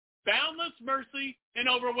 boundless mercy, and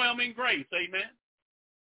overwhelming grace. Amen.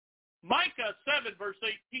 Micah 7, verse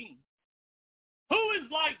 18. Who is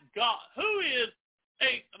like God? Who is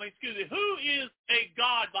a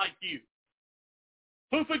God like you,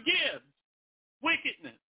 who forgives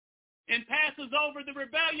wickedness and passes over the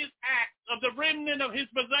rebellious acts of the remnant of his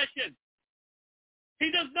possession? He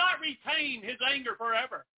does not retain his anger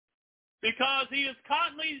forever, because he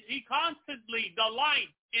constantly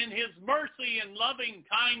delights in his mercy and loving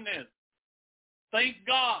kindness. Thank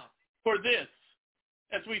God for this,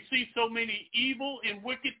 as we see so many evil and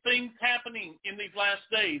wicked things happening in these last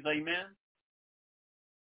days. Amen.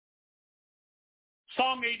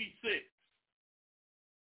 Psalm 86,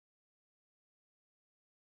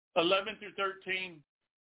 11 through 13.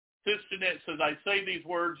 Sister Net says, I say these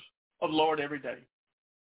words of the Lord every day.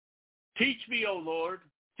 Teach me, O Lord.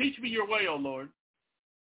 Teach me your way, O Lord.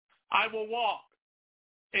 I will walk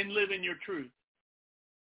and live in your truth.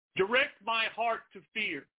 Direct my heart to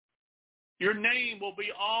fear. Your name will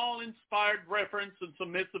be all inspired reverence and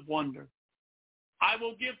submissive wonder. I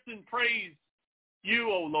will give and praise you,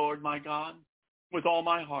 O Lord, my God, with all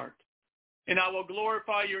my heart, and I will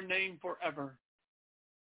glorify your name forever.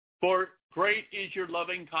 For great is your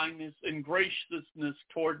loving kindness and graciousness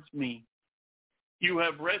towards me. You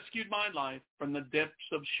have rescued my life from the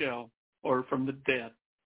depths of Sheol, or from the death.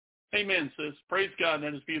 Amen, sis. Praise God.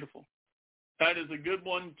 That is beautiful. That is a good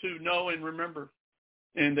one to know and remember,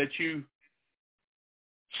 and that you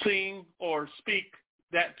sing or speak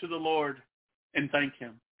that to the Lord and thank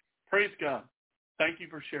him. Praise God. Thank you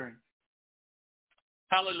for sharing.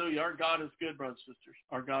 Hallelujah. Our God is good, brothers and sisters.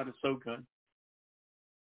 Our God is so good.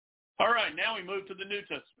 All right, now we move to the New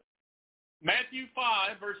Testament. Matthew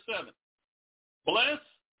 5, verse 7. Blessed,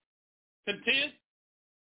 content,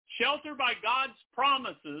 sheltered by God's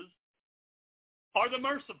promises are the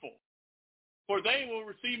merciful, for they will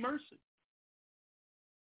receive mercy.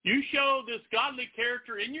 You show this godly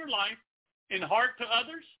character in your life, in heart to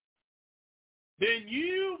others, then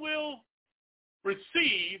you will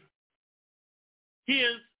receive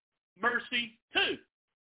his mercy too.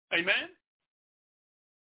 Amen?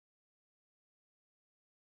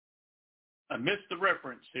 I missed the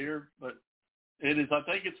reference here, but I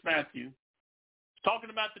think it's Matthew. It's talking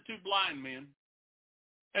about the two blind men.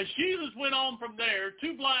 As Jesus went on from there,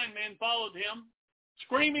 two blind men followed him,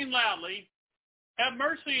 screaming loudly, have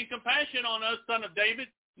mercy and compassion on us, Son of David,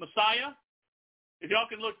 Messiah. If y'all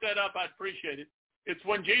can look that up, I'd appreciate it. It's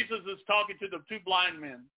when Jesus is talking to the two blind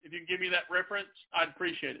men. If you can give me that reference, I'd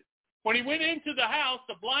appreciate it. When he went into the house,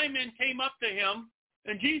 the blind men came up to him,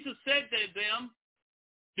 and Jesus said to them,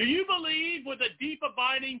 do you believe with a deep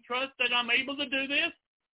abiding trust that I'm able to do this?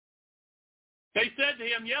 They said to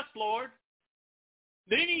him, yes, Lord.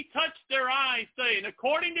 Then he touched their eyes, saying,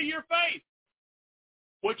 according to your faith,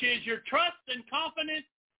 which is your trust and confidence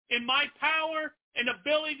in my power and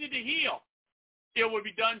ability to heal, it will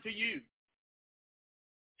be done to you.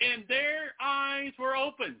 And their eyes were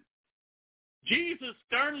opened. Jesus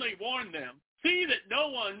sternly warned them, see that no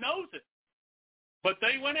one knows it. But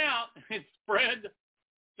they went out and spread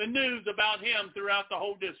the news about him throughout the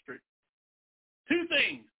whole district. Two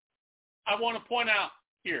things I want to point out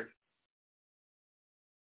here.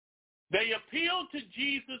 They appealed to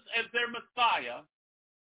Jesus as their Messiah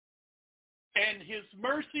and his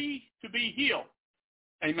mercy to be healed.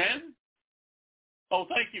 Amen? Oh,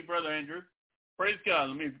 thank you, Brother Andrew. Praise God.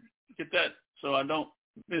 Let me get that so I don't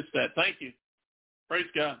miss that. Thank you. Praise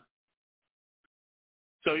God.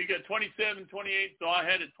 So you got 27, 28, so I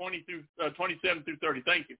had it 27 through 30.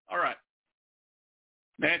 Thank you. All right.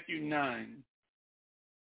 Matthew 9.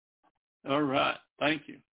 All right. Thank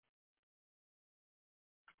you.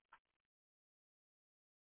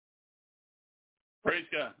 Praise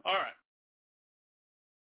God. All right.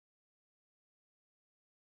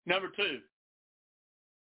 Number 2.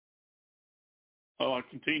 Oh, I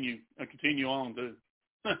continue on too.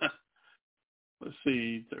 Let's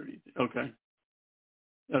see, 30. Okay.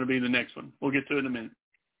 That'll be the next one. We'll get to it in a minute.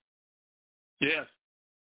 Yes.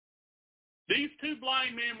 These two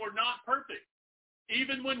blind men were not perfect.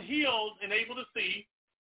 Even when healed and able to see,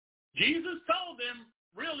 Jesus told them,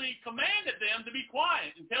 really commanded them to be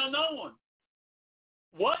quiet and tell no one.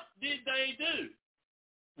 What did they do?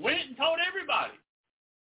 Went and told everybody.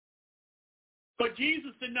 But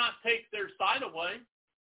Jesus did not take their sight away.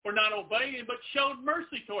 for not obeying, but showed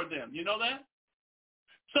mercy toward them. You know that?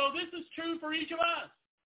 So this is true for each of us.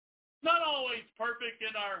 Not always perfect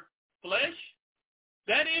in our flesh.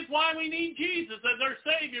 That is why we need Jesus as our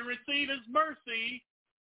Savior, receive his mercy.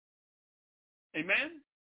 Amen?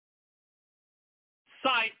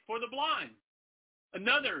 Sight for the blind.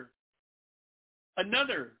 Another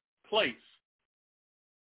place.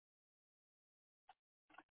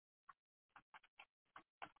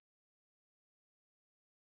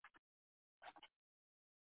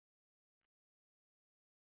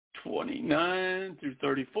 (29 through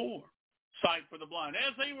 34). Sight for the blind.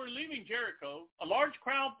 As they were leaving Jericho, a large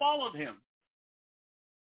crowd followed him.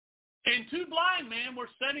 And 2 blind men were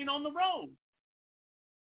sitting on the road.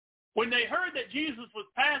 When they heard that Jesus was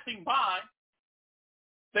passing by,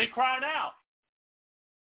 they cried out,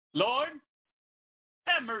 "Lord,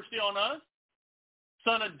 have mercy on us,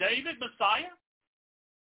 Son of David, Messiah."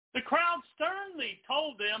 The crowd sternly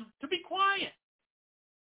told them to be quiet.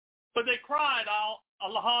 But they cried out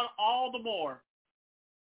all the more.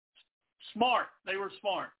 Smart. They were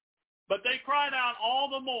smart. But they cried out all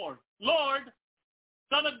the more, "Lord,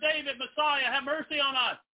 Son of David, Messiah, have mercy on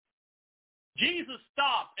us." Jesus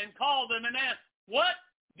stopped and called them and asked, "What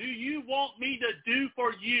do you want me to do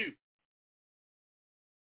for you?"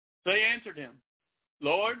 They answered him,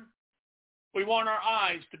 "Lord, we want our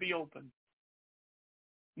eyes to be open."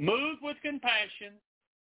 Moved with compassion,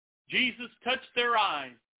 Jesus touched their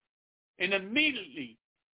eyes, and immediately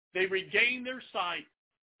they regained their sight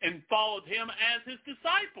and followed him as his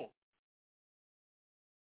disciples.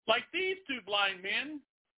 Like these 2 blind men,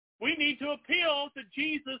 we need to appeal to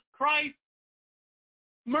Jesus Christ's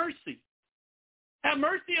mercy. Have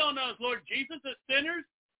mercy on us, Lord Jesus, as sinners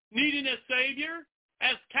needing a Savior,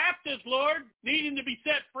 as captives, Lord, needing to be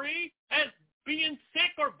set free, as being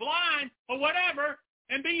sick or blind or whatever,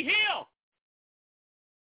 and be healed.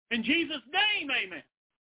 In Jesus' name, amen.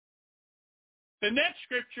 The next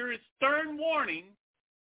scripture is stern warning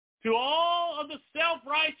to all of the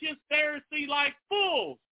self-righteous Pharisee-like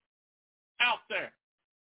fools out there.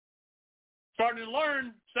 Starting to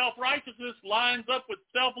learn self-righteousness lines up with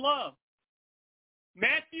self-love.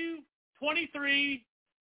 Matthew 23,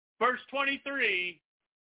 verse 23,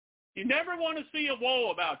 you never want to see a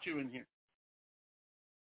woe about you in here.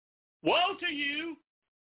 Woe to you,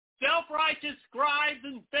 self-righteous scribes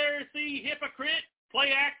and Pharisee, hypocrite,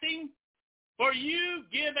 play-acting, for you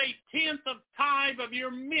give 1/10 of tithe of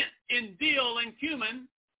your mint in dill and cumin,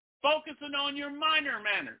 focusing on your minor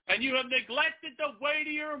matters, and you have neglected the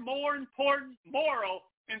weightier, more important moral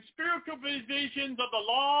and spiritual provisions of the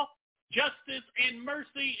law, justice, and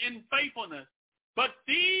mercy and faithfulness. But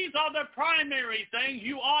these are the primary things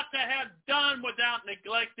you ought to have done without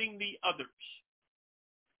neglecting the others.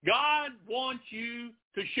 God wants you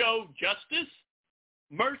to show justice,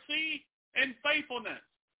 mercy, and faithfulness,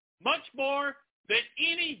 much more than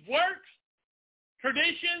any works,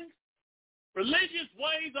 traditions, religious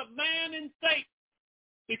ways of man and Satan,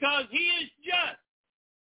 because he is just,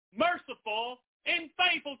 merciful, and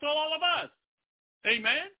faithful to all of us.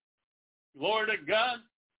 Amen? Glory to God.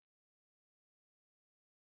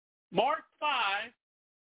 Mark 5,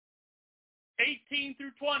 18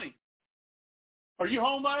 through 20. Are you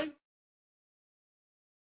home, buddy?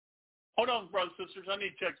 Hold on, brothers and sisters. I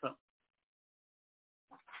need to check something.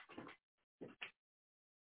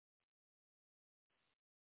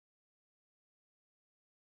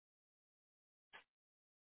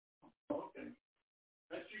 Okay.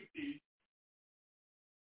 That's you, Keith.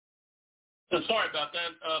 Sorry about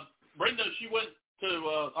that. Brenda, she went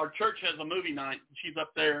to, our church has a movie night. She's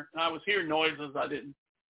up there. And I was hearing noises.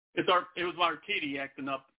 It was our kitty acting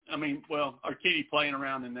up. Our kitty playing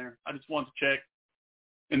around in there. I just wanted to check.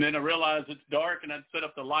 And then I realized it's dark, and I'd set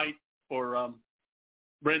up the light for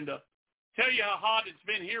Brenda. Tell you how hot it's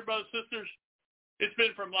been here, brothers and sisters. It's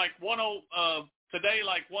been from like today,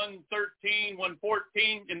 like 113,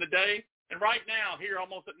 114 in the day. And right now, here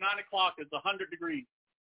almost at 9 o'clock, it's 100 degrees.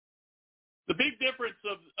 The big difference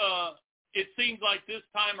of it seems like this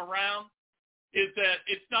time around is that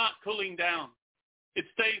it's not cooling down. It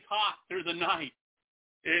stays hot through the night.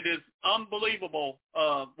 It is unbelievable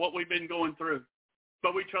what we've been going through,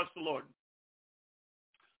 but we trust the Lord.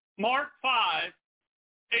 Mark 5,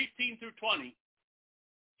 18 through 20.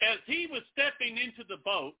 As he was stepping into the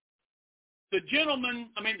boat, the Gentile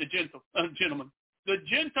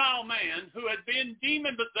man who had been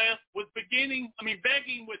demon-possessed was begging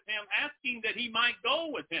with him, asking that he might go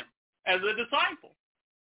with him as a disciple.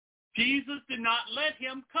 Jesus did not let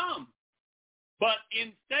him come, but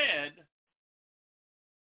instead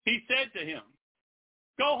he said to him,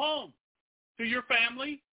 "Go home to your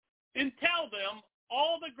family and tell them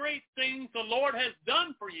all the great things the Lord has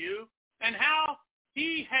done for you and how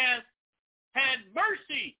he has had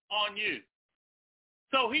mercy on you.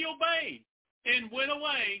 So he obeyed and went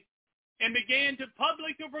away and began to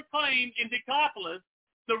publicly proclaim in Decapolis,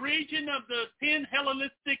 the region of the 10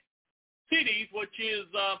 Hellenistic cities, which is,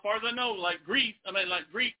 as far as I know, like Greek,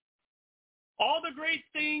 all the great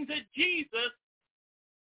things that Jesus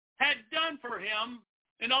had done for him,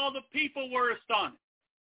 and all the people were astonished.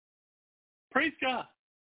 Praise God.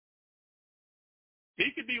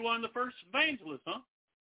 He could be one of the first evangelists, huh?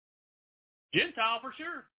 Gentile for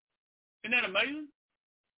sure. Isn't that amazing?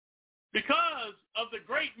 Because of the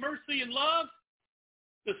great mercy and love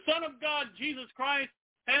the Son of God, Jesus Christ,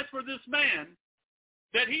 has for this man,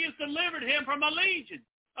 that he has delivered him from a legion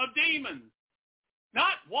of demons.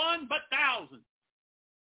 Not one, but thousands.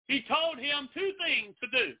 He told him two things to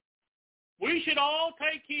do. We should all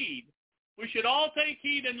take heed. We should all take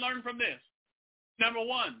heed and learn from this. Number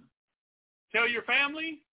one, tell your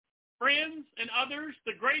family, friends, and others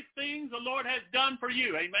the great things the Lord has done for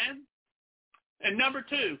you. Amen. And number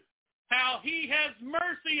two, how he has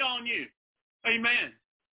mercy on you. Amen.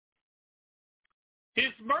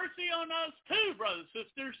 His mercy on us too, brothers and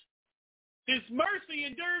sisters. His mercy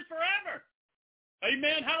endures forever.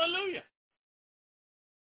 Amen. Hallelujah.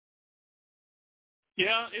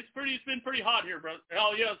 Yeah, it's been pretty hot here, brother.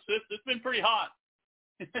 Oh, yes, it's been pretty hot.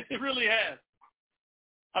 It really has.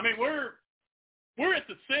 I mean, we're at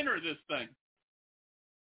the center of this thing.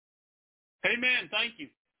 Amen. Thank you.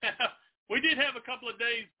 We did have a couple of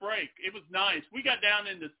days break. It was nice. We got down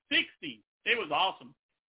in the 60s. It was awesome.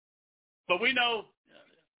 But we know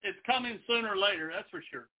it's coming sooner or later, that's for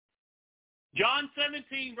sure. John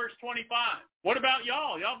 17, verse 25. What about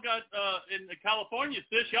y'all? Y'all got, in California,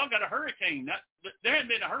 sis, y'all got a hurricane. There hadn't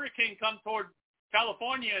been a hurricane come toward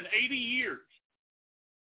California in 80 years.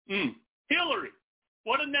 Hillary.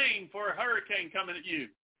 What a name for a hurricane coming at you.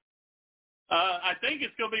 I think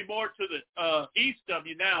it's going to be more to the east of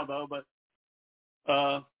you now, though. But,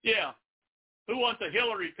 yeah. Who wants a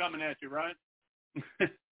Hillary coming at you, right?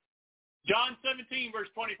 John 17, verse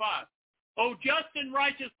 25. O just and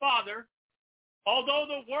righteous Father, although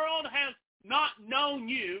the world has not known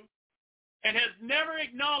you and has never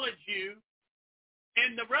acknowledged you,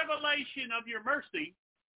 in the revelation of your mercy,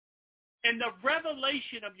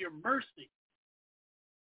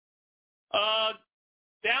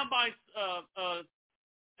 down by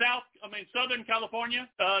Southern California,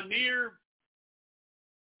 near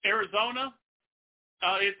Arizona.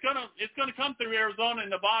 It's gonna come through Arizona and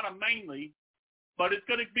Nevada mainly, but it's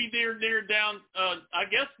gonna be near down, I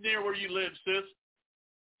guess near where you live, sis.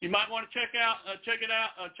 You might want to check it out,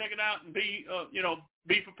 and be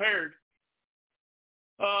prepared.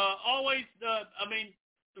 The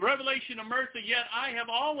revelation of mercy. Yet I have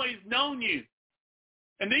always known you,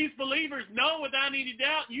 and these believers know without any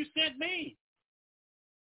doubt you sent me.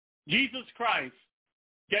 Jesus Christ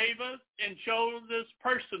gave us and showed us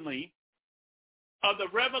personally of the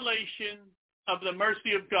revelation of the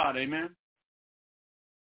mercy of God. Amen.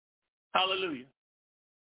 Hallelujah.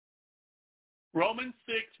 Romans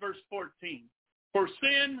 6, verse 14. For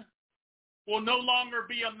sin will no longer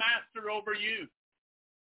be a master over you,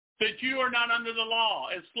 since you are not under the law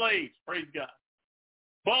as slaves, praise God,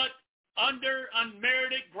 but under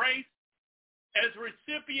unmerited grace as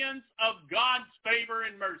recipients of God's favor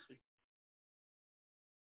and mercy.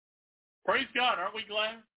 Praise God. Aren't we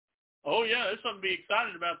glad? Oh, yeah, there's something to be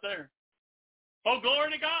excited about there. Oh,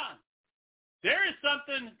 glory to God. There is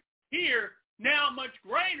something here now much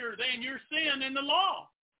greater than your sin in the law.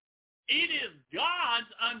 It is God's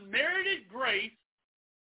unmerited grace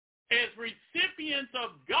as recipients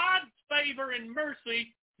of God's favor and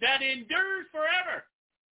mercy that endures forever.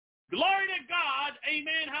 Glory to God.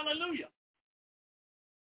 Amen. Hallelujah.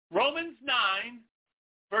 Romans 9,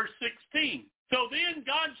 verse 16. So then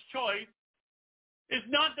God's choice is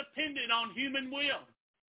not dependent on human will.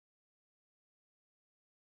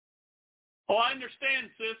 Oh, I understand,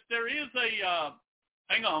 sis. There is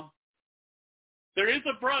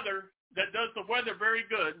a brother that does the weather very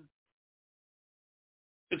good.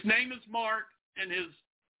 His name is Mark, and his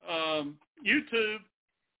YouTube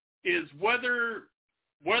is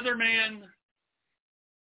Weatherman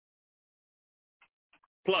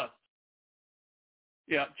Plus.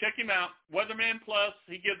 Yeah, check him out. Weatherman Plus.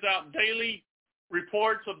 He gives out daily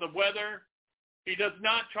reports of the weather. He does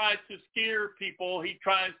not try to scare people. He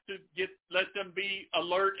tries to let them be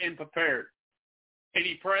alert and prepared. And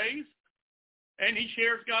he prays, and he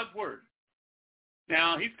shares God's word.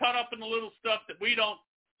 Now, he's caught up in the little stuff that we're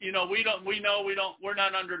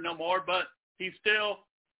not under no more, but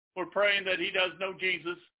we're praying that he does know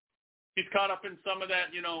Jesus He's caught up in some of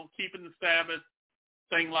that, keeping the Sabbath,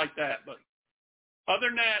 thing like that. But other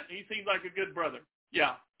than that, he seems like a good brother.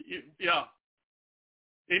 Yeah.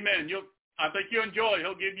 Amen. I think you'll enjoy.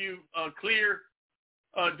 He'll give you clear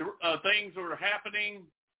things that are happening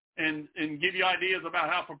and give you ideas about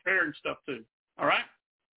how to prepare and stuff too. All right?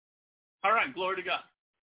 All right. Glory to God.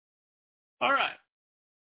 All right.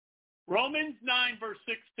 Romans 9, verse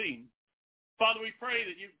 16. Father, we pray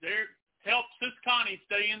that you help Sis Connie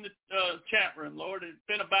stay in the chat room, Lord. It's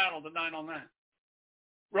been a battle tonight on that.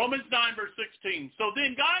 Romans 9, verse 16. So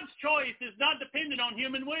then God's choice is not dependent on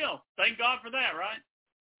human will. Thank God for that, right?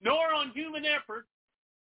 Nor on human effort,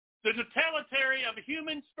 the totality of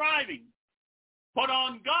human striving, but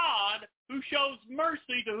on God who shows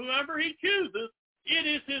mercy to whoever he chooses. It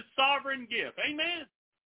is his sovereign gift. Amen.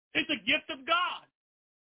 It's a gift of God.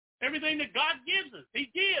 Everything that God gives us, he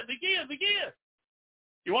gives.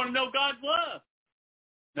 You want to know God's love?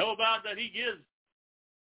 Know about that he gives.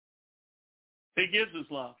 He gives his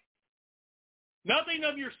love. Nothing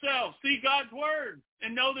of yourself. See God's word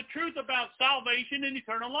and know the truth about salvation and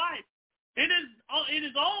eternal life. It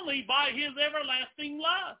is only by his everlasting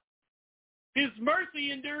love. His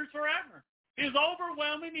mercy endures forever. His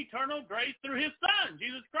overwhelming eternal grace through his Son,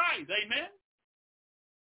 Jesus Christ. Amen.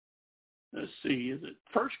 Let's see. Is it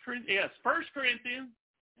 1 Corinthians? Yes, 1 Corinthians.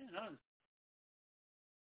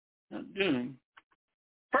 Not doing.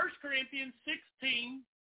 1 Corinthians 16,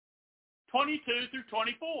 22 through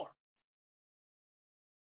 24.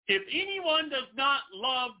 If anyone does not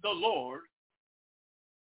love the Lord,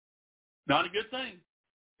 not a good thing.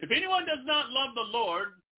 If anyone does not love the Lord,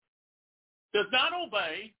 does not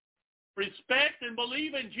obey, respect, and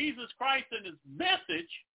believe in Jesus Christ and his message,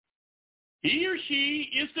 he or she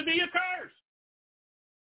is to be accursed.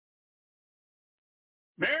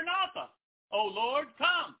 Maranatha, O Lord,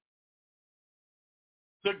 come.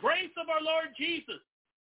 The grace of our Lord Jesus,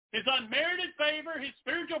 his unmerited favor, his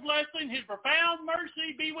spiritual blessing, his profound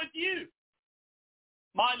mercy be with you.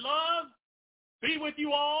 My love be with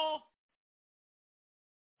you all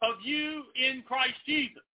of you in Christ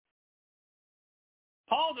Jesus.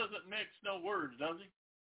 Paul doesn't mix no words, does he?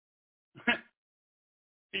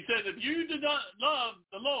 He says, if you do not love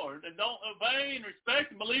the Lord and don't obey and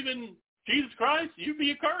respect and believe in Jesus Christ, you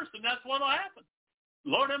be accursed, and that's what will happen.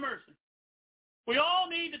 Lord have mercy. We all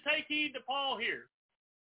need to take heed to Paul here.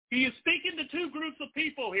 He is speaking to two groups of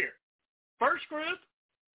people here. First group,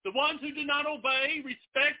 the ones who do not obey,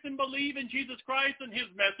 respect, and believe in Jesus Christ and his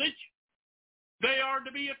message, they are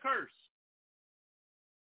to be accursed.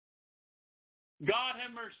 God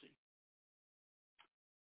have mercy.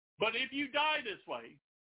 But if you die this way,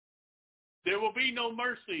 there will be no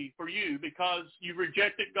mercy for you because you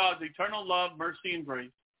rejected God's eternal love, mercy, and grace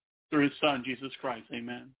through his Son, Jesus Christ.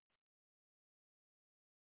 Amen.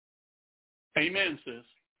 Amen, sis.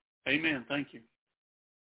 Amen. Thank you.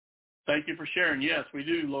 Thank you for sharing. Yes, we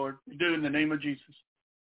do, Lord. We do in the name of Jesus.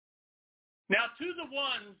 Now, to the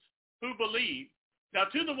ones who believe,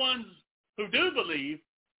 who do believe,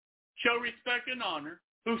 show respect and honor,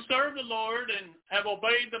 who serve the Lord and have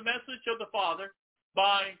obeyed the message of the Father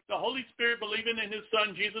by the Holy Spirit, believing in his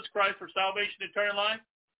Son, Jesus Christ, for salvation and eternal life,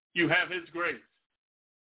 you have his grace,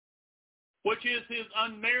 which is his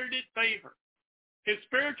unmerited favor, his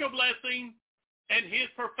spiritual blessing, and his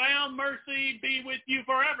profound mercy be with you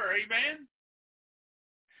forever. Amen.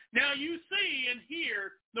 Now you see and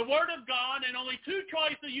hear the word of God, and only two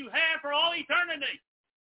choices you have for all eternity.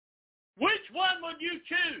 Which one would you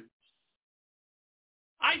choose?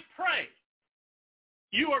 I pray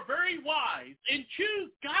you are very wise and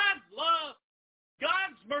choose God's love,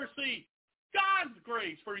 God's mercy, God's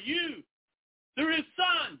grace for you through his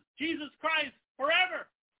Son, Jesus Christ,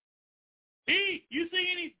 forever. You see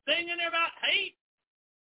anything in there about hate?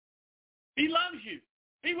 He loves you.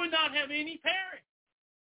 He would not have any perish,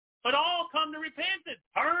 but all come to repentance.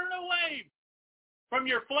 Turn away from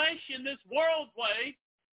your flesh in this world's way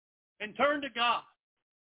and turn to God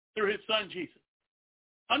through his Son, Jesus.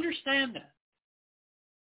 Understand that.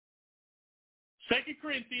 2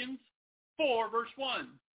 Corinthians 4, verse 1.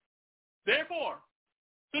 Therefore,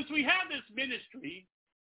 since we have this ministry,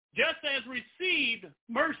 just as received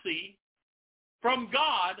mercy from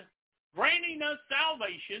God, granting us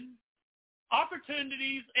salvation,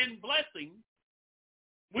 opportunities, and blessings,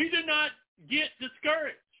 we do not get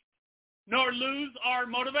discouraged, nor lose our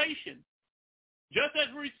motivation. Just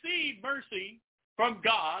as we receive mercy from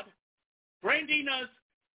God, granting us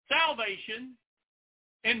salvation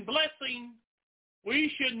and blessing,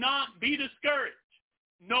 we should not be discouraged,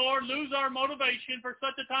 nor lose our motivation for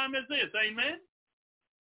such a time as this. Amen?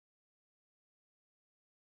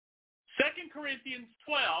 2 Corinthians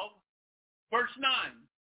 12, Verse 9.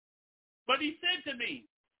 But he said to me,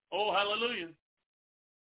 oh, hallelujah,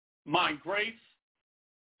 my grace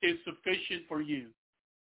is sufficient for you.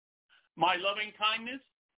 My loving kindness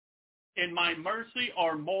and my mercy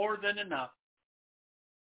are more than enough.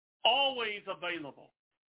 Always available,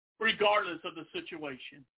 regardless of the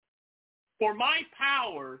situation. For my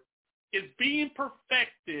power is being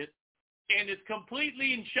perfected and is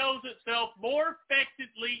completely and shows itself more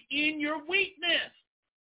effectively in your weakness.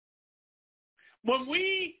 When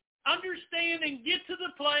we understand and get to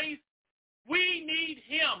the place, we need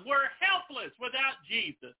him. We're helpless without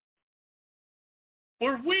Jesus.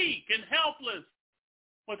 We're weak and helpless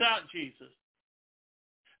without Jesus.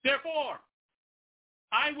 Therefore,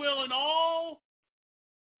 I will in all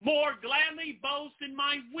more gladly boast in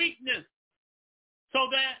my weakness, so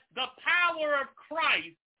that the power of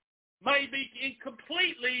Christ may be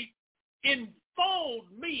completely enfold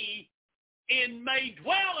me and may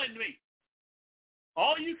dwell in me.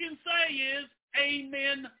 All you can say is,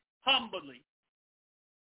 amen, humbly.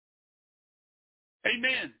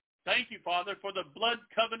 Amen. Thank you, Father, for the blood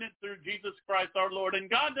covenant through Jesus Christ our Lord. And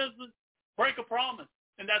God doesn't break a promise,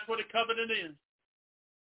 and that's what a covenant is.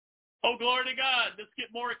 Oh, glory to God. Let's get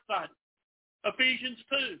more excited. Ephesians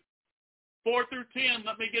 2, 4 through 10.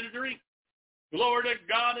 Let me get a drink. Glory to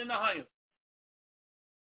God in the highest.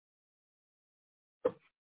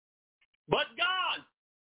 But God,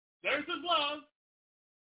 there's his love.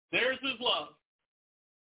 There's his love.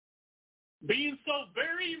 Being so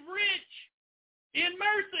very rich in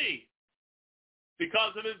mercy,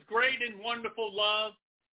 because of his great and wonderful love,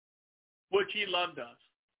 which he loved us.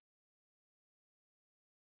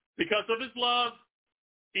 Because of his love,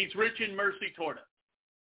 he's rich in mercy toward us.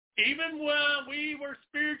 Even when we were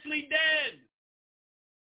spiritually dead,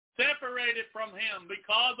 separated from him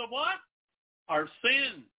because of what? Our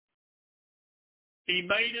sin. He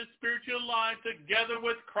made us spiritual alive together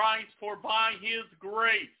with Christ, for by his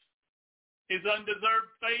grace, his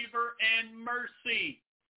undeserved favor and mercy,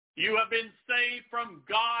 you have been saved from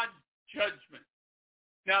God's judgment.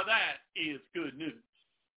 Now that is good news.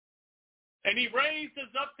 And he raised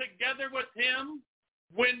us up together with him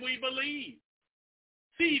when we believe,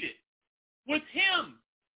 seated with him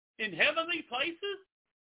in heavenly places,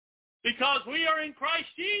 because we are in Christ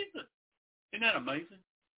Jesus. Isn't that amazing?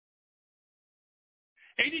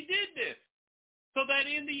 And he did this so that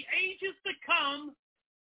in the ages to come,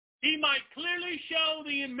 he might clearly show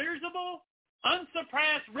the immeasurable,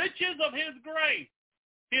 unsurpassed riches of his grace,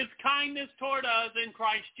 his kindness toward us in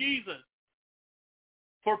Christ Jesus,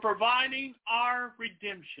 for providing our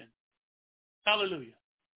redemption. Hallelujah.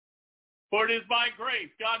 For it is by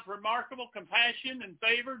grace, God's remarkable compassion and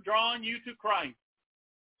favor, drawing you to Christ,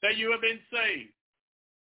 that you have been saved.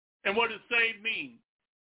 And what does saved mean?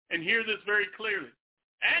 And hear this very clearly.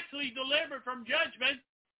 Actually delivered from judgment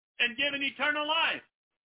and given eternal life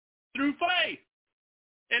through faith.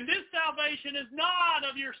 And this salvation is not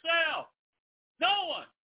of yourself. No one.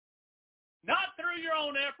 Not through your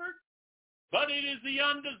own effort, but it is the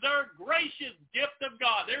undeserved, gracious gift of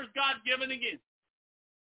God. There's God given again.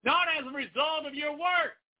 Not as a result of your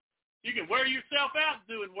work. You can wear yourself out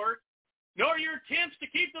doing work, nor your attempts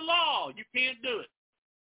to keep the law. You can't do it.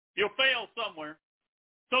 You'll fail somewhere.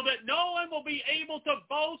 So that no one will be able to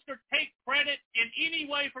boast or take credit in any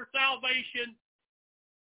way for salvation.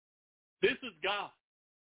 This is God.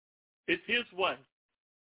 It's his way,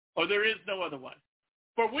 or there is no other way.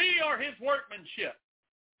 For we are his workmanship,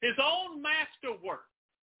 his own masterwork,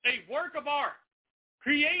 a work of art,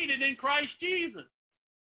 created in Christ Jesus,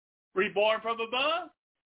 reborn from above,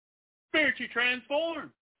 spiritually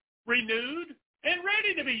transformed, renewed, and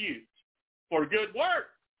ready to be used for good work,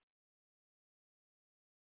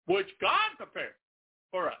 which God prepared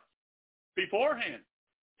for us beforehand,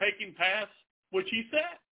 taking paths which he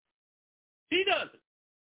set. He does it.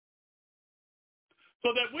 So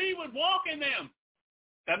that we would walk in them.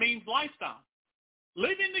 That means lifestyle.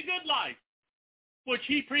 Living the good life, which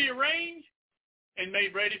he prearranged and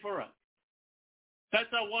made ready for us. That's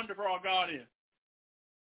how wonderful our God is.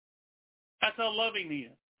 That's how loving he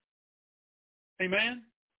is. Amen?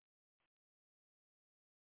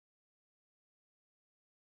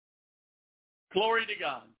 Glory to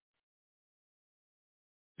God.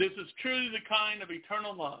 This is truly the kind of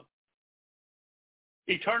eternal love,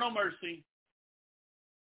 eternal mercy,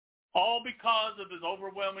 all because of his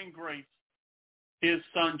overwhelming grace, his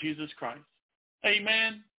Son, Jesus Christ.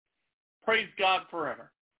 Amen. Praise God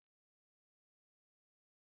forever.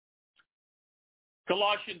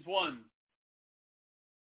 Colossians 1,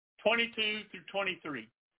 22 through 23.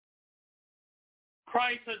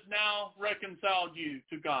 Christ has now reconciled you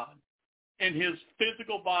to God in his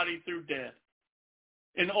physical body through death,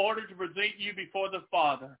 in order to present you before the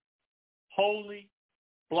Father, holy,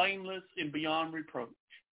 blameless, and beyond reproach.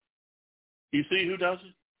 You see who does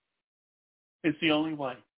it? It's the only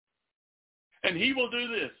way. And he will do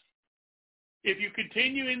this if you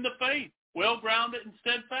continue in the faith, well-grounded and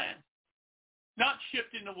steadfast, not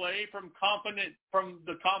shifting away from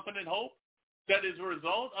the confident hope that is a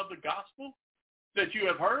result of the gospel that you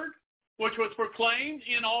have heard, which was proclaimed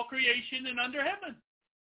in all creation and under heaven.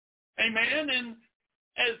 Amen. And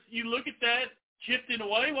as you look at that shifting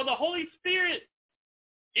away, well, the Holy Spirit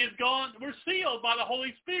is gone. We're sealed by the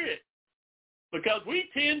Holy Spirit because we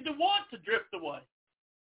tend to want to drift away.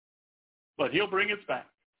 But he'll bring us back.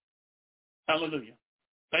 Hallelujah.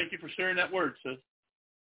 Thank you for sharing that word, sis.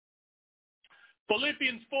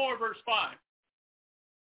 Philippians 4, verse 5.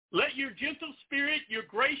 Let your gentle spirit, your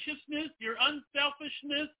graciousness, your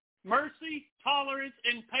unselfishness, mercy, tolerance,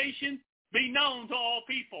 and patience be known to all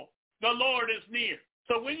people. The Lord is near.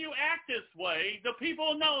 So when you act this way, the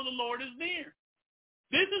people know the Lord is near.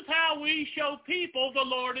 This is how we show people the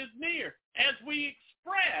Lord is near, as we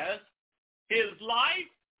express his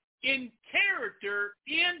life in character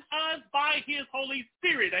in us by his Holy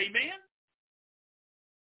Spirit. Amen?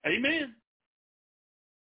 Amen.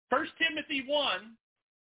 1 Timothy 1,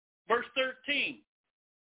 verse 13.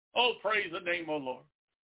 Oh, praise the name of the Lord.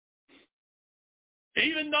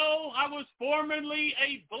 Even though I was formerly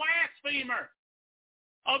a blasphemer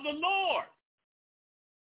of the Lord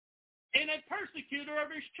and a persecutor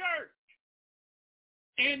of his church,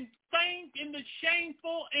 and sank in the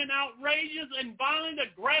shameful and outrageous and violent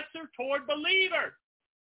aggressor toward believers.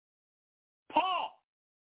 Paul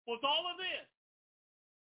was all of this.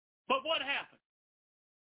 But what happened?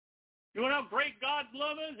 You want to know how great God's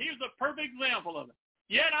love is? Here's a perfect example of it.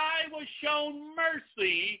 Yet I was shown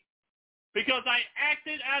mercy because I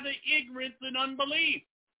acted out of ignorance and unbelief.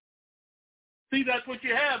 See, that's what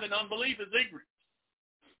you have in unbelief, is ignorance.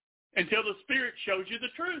 Until the Spirit shows you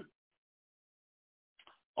the truth.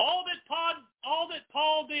 All that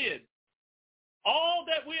Paul did, all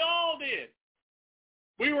that we all did,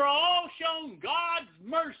 we were all shown God's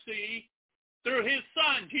mercy through his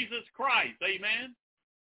Son, Jesus Christ. Amen.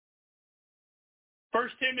 1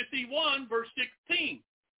 Timothy 1, verse 16.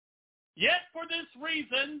 Yet for this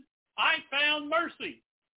reason I found mercy,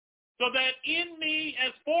 so that in me,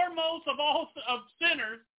 as foremost of all of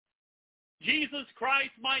sinners, Jesus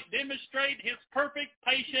Christ might demonstrate his perfect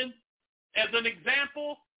patience as an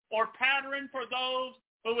example or pattern for those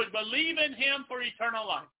who would believe in him for eternal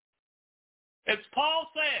life. As Paul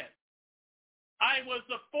said, I was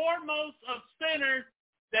the foremost of sinners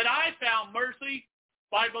that I found mercy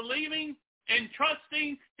by believing and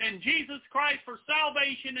trusting in Jesus Christ for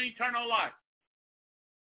salvation and eternal life.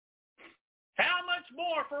 How much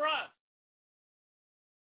more for us?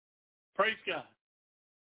 Praise God.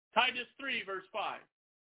 Titus 3, verse 5.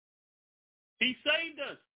 He saved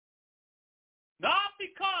us, not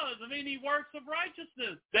because of any works of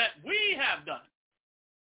righteousness that we have done,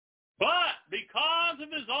 but because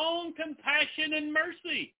of his own compassion and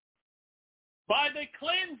mercy, by the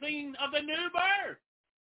cleansing of the new birth,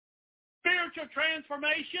 spiritual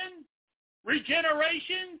transformation,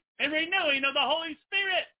 regeneration, and renewing of the Holy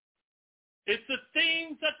Spirit. It's the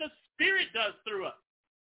things that the Spirit does through us.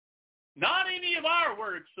 Not any of our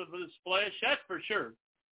works of this flesh, that's for sure.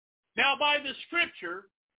 Now, by the Scripture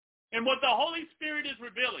and what the Holy Spirit is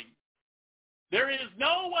revealing, there is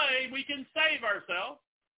no way we can save ourselves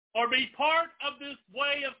or be part of this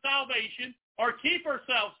way of salvation or keep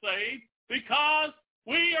ourselves saved because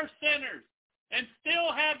we are sinners and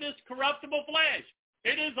still have this corruptible flesh.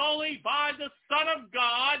 It is only by the Son of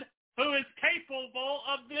God who is capable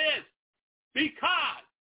of this, because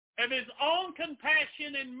of his own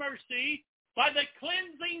compassion and mercy, by the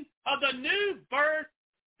cleansing of the new birth,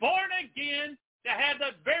 born again, to have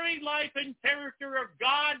the very life and character of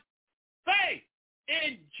God, faith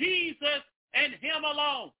in Jesus and him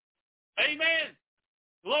alone. Amen.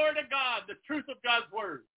 Glory to God, the truth of God's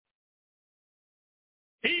word.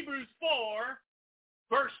 Hebrews 4,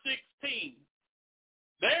 verse 16.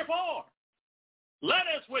 Therefore, let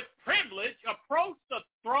us with privilege approach the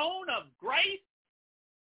throne of grace.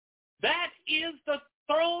 That is the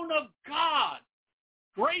throne of God.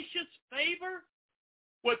 Gracious favor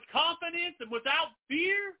with confidence and without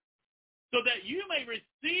fear, so that you may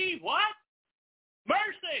receive what?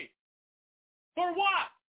 Mercy. For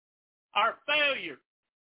what? Our failure.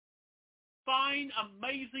 Find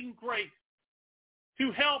amazing grace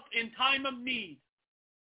to help in time of need.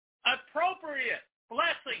 Appropriate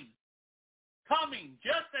blessing coming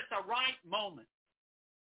just at the right moment.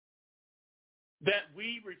 That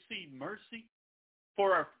we receive mercy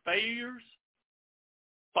for our failures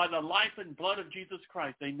by the life and blood of Jesus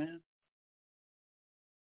Christ. Amen.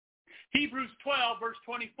 Hebrews 12, verse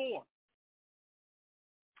 24.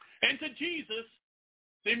 And to Jesus,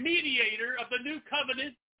 the mediator of the new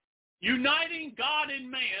covenant, uniting God and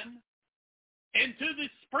man, and to the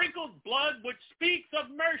sprinkled blood which speaks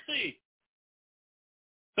of mercy.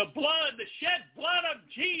 The blood, the shed blood of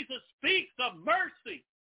Jesus speaks of mercy,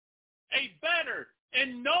 a better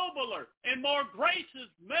and nobler and more gracious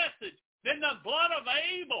message than the blood of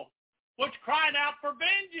Abel, which cried out for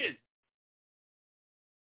vengeance.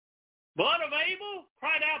 Blood of Abel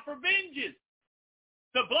cried out for vengeance.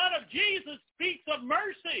 The blood of Jesus speaks of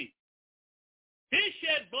mercy. His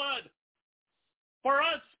shed blood for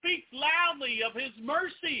us speaks loudly of his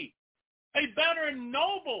mercy, a better and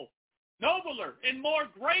nobler and more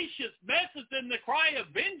gracious message than the cry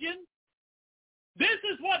of vengeance. This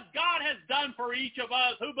is what God has done for each of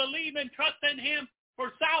us who believe and trust in him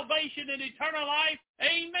for salvation and eternal life.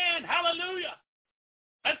 Amen. Hallelujah.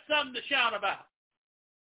 That's something to shout about.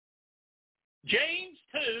 James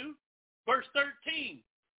 2, verse 13.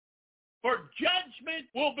 For judgment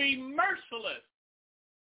will be merciless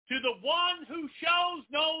to the one who shows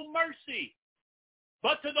no mercy,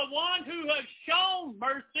 but to the one who has shown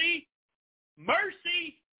mercy,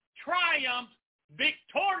 mercy triumphs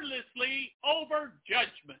victoriously over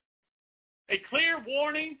judgment. A clear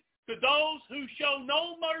warning to those who show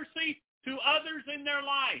no mercy to others in their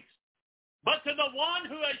lives. But to the one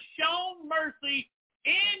who has shown mercy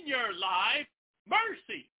in your life,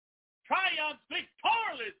 mercy triumphs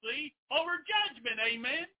victoriously over judgment.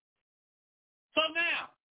 Amen. So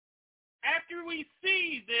now, after we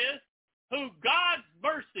see this, who God's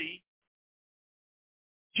mercy,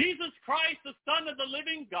 Jesus Christ, the Son of the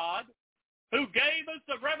living God, who gave us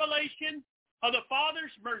the revelation of the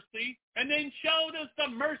Father's mercy and then showed us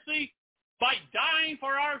the mercy by dying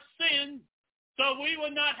for our sins so we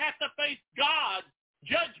would not have to face God's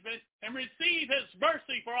judgment and receive his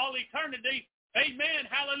mercy for all eternity. Amen.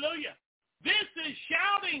 Hallelujah. This is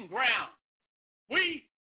shouting ground.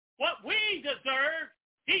 What we deserve,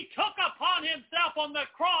 he took upon himself on the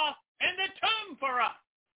cross and the tomb for us.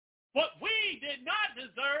 What we did not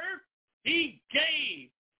deserve, he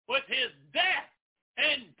gave with his death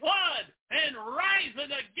and blood and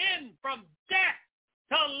rising again from death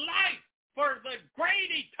to life for the great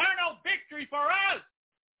eternal victory for us.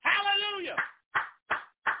 Hallelujah.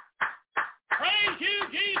 Praise you,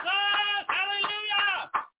 Jesus.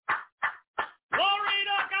 Hallelujah. Glory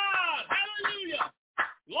to God. Hallelujah.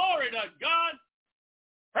 Glory to God.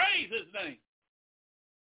 Praise his name.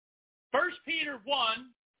 1 Peter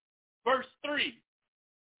 1, verse 3.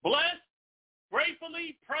 Blessed,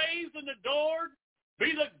 gratefully praised and adored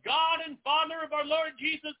be the God and Father of our Lord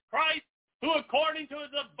Jesus Christ, who according to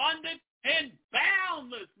his abundant and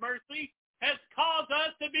boundless mercy has caused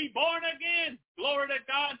us to be born again. Glory to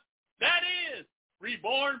God. That is,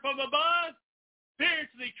 reborn from above,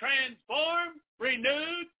 spiritually transformed,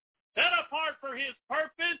 renewed, set apart for his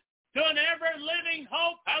purpose, to an ever-living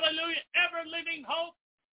hope. Hallelujah. Ever-living hope.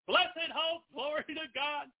 Blessed hope. Glory to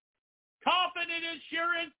God. Confident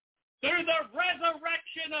assurance through the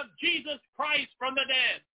resurrection of Jesus Christ from the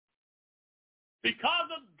dead. Because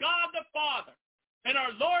of God the Father and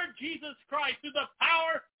our Lord Jesus Christ, through the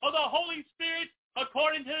power of the Holy Spirit,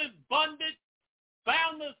 according to his abundant,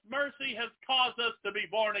 boundless mercy, has caused us to be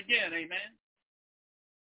born again. Amen.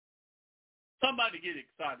 Somebody get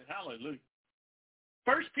excited. Hallelujah.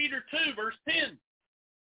 1 Peter 2, verse 10.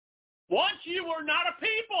 Once you were not a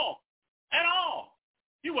people at all.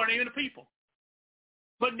 You weren't even a people.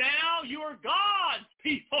 But now you are God's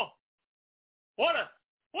people. What a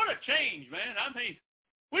change, man. I mean,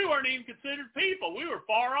 we weren't even considered people. We were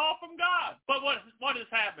far off from God. But what has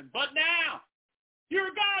happened? But now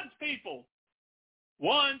you're God's people.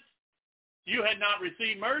 Once you had not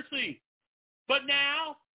received mercy, but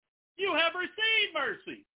now you have received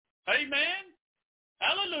mercy. Amen.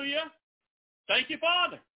 Hallelujah. Thank you,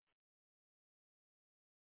 Father.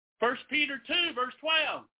 1 Peter 2, verse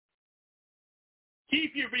 12.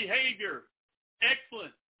 Keep your behavior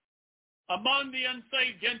excellent among the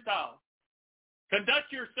unsaved Gentiles. Conduct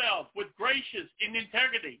yourself with graciousness and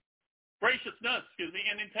integrity,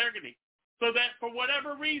 so that for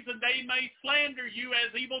whatever reason they may slander you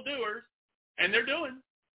as evildoers, and they're doing,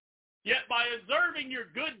 yet by observing your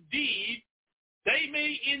good deeds, they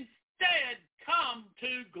may instead come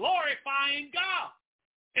to glorifying God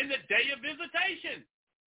in the day of visitation,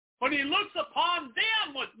 when he looks upon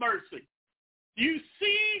them with mercy. You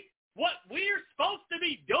see what we're supposed to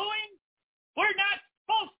be doing? We're not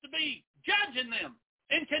supposed to be judging them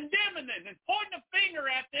and condemning them and pointing a finger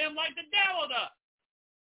at them like the devil does.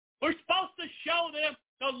 We're supposed to show them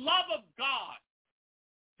the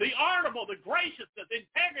honorable, the graciousness,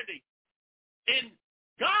 integrity. And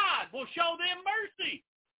God will show them mercy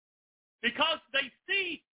because they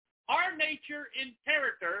see our nature and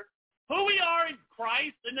character, who we are in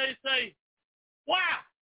Christ, and they say, wow,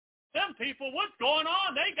 them people, what's going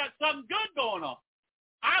on? They got something good going on.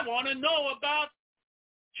 I want to know about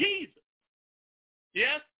Jesus.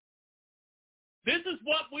 Yes? This is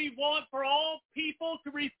what we want for all people,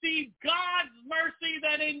 to receive God's mercy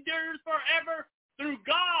that endures forever through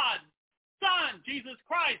God's Son, Jesus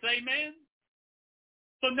Christ. Amen?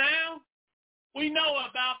 So now we know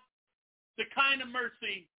about the kind of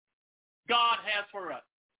mercy God has for us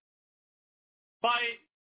by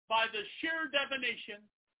the sheer definition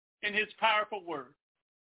in his powerful word,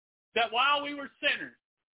 that while we were sinners,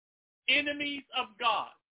 enemies of God,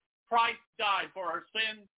 Christ died for our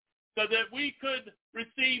sins so that we could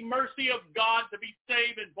receive mercy of God to be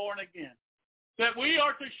saved and born again, that we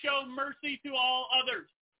are to show mercy to all others,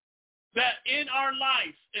 that in our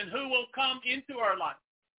lives and who will come into our life,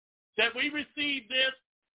 that we receive this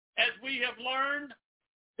as we have learned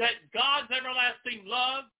that God's everlasting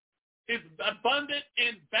love, his abundant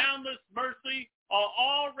and boundless mercy are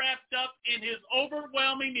all wrapped up in his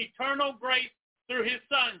overwhelming eternal grace through his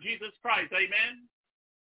Son, Jesus Christ. Amen?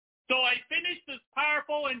 So I finished this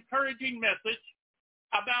powerful, encouraging message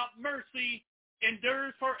about mercy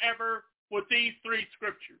endures forever with these three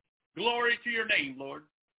scriptures. Glory to your name, Lord.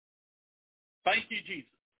 Thank you,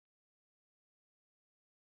 Jesus.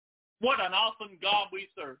 What an awesome God we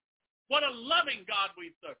serve. What a loving God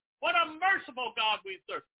we serve. What a merciful God we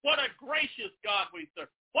serve. What a gracious God we serve.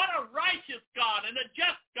 What a righteous God and a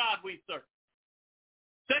just God we serve.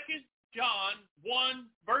 2 John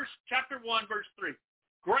chapter 1, verse 3.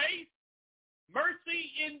 Grace,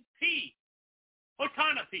 mercy, and peace. What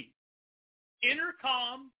kind of peace? Inner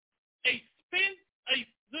calm, a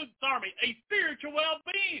spiritual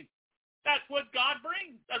well-being. That's what God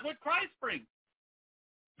brings. That's what Christ brings.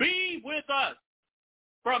 Be with us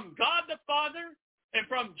from God the Father and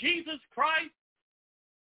from Jesus Christ,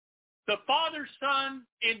 the Father, Son,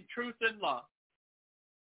 in truth and love.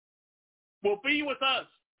 Will be with us.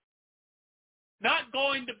 Not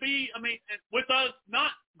going to be with us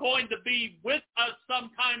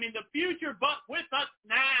sometime in the future, but with us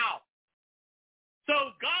now. So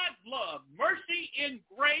God's love, mercy, and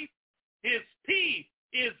grace, his peace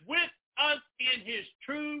is with us in his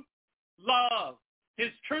true love.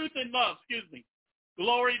 His truth and love,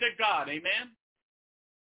 Glory to God. Amen.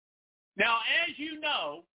 Now, as you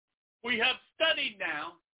know, we have studied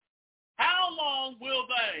now, how long will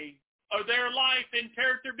their life and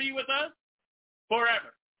character be with us?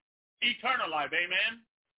 Forever. Eternal life. Amen.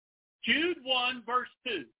 Jude 1, verse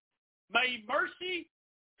 2. May mercy,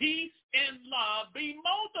 peace, and love be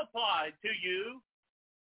multiplied to you,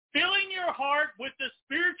 filling your heart with the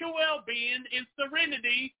spiritual well-being and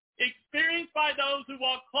serenity experienced by those who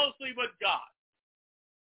walk closely with God.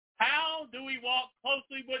 How do we walk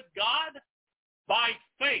closely with God? By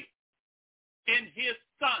faith in his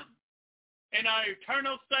Son and our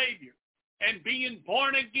eternal Savior. And being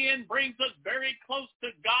born again brings us very close to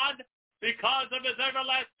God because of his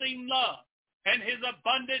everlasting love and his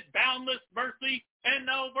abundant, boundless mercy and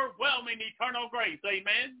overwhelming eternal grace.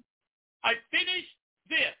 Amen. I finished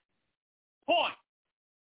this point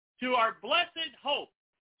to our blessed hope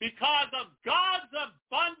because of God's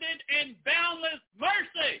abundant and boundless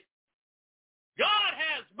mercy. God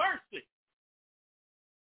has mercy.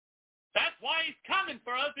 That's why he's coming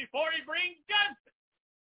for us before he brings judgment.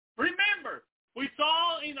 Remember, we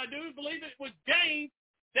saw I do believe it was James,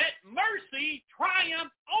 that mercy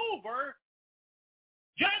triumphs over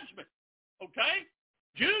judgment. Okay?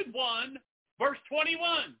 Jude 1, verse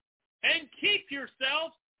 21. And keep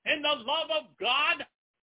yourselves in the love of God,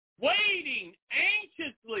 waiting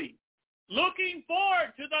anxiously, looking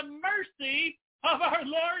forward to the mercy of our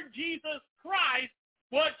Lord Jesus Christ,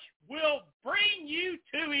 which will bring you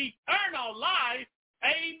to eternal life.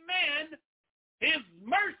 Amen. His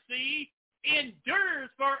mercy endures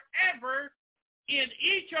forever in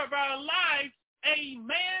each of our lives.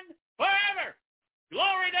 Amen. Forever.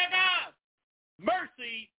 Glory to God.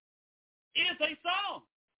 Mercy is a song.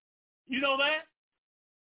 You know that?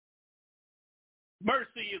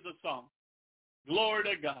 Mercy is a song. Glory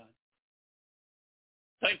to God.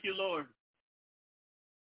 Thank you, Lord.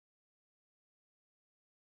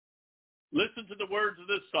 Listen to the words of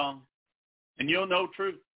this song, and you'll know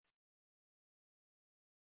truth.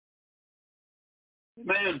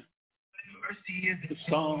 Amen. Mercy is The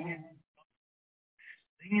song.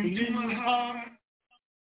 singing to my heart,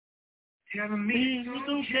 telling me It's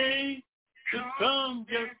okay to come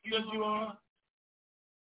just as you are.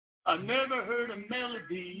 I've never heard a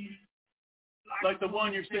melody like the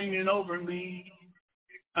one you're singing over me.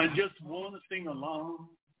 I just want to sing along.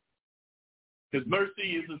 Because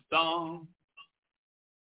mercy is a song.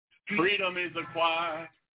 Freedom is a choir.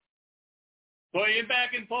 Swaying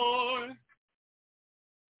back and forth.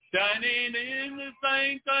 Shining in the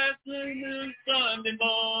same class in the Sunday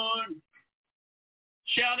morning.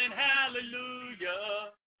 Shouting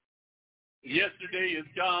hallelujah. Yesterday is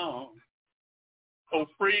gone. Oh,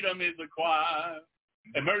 freedom is a choir.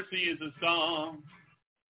 And mercy is a song.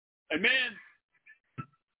 Amen.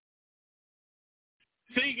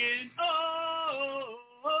 Singing, oh,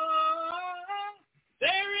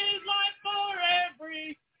 there is life for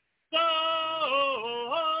every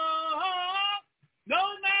soul. No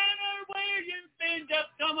matter where you've been,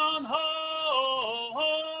 just come on home.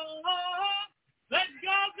 Let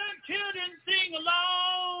God's children sing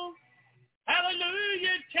along.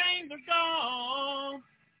 Hallelujah, chains are gone.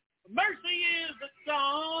 Mercy is the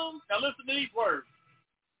song. Now listen to these words.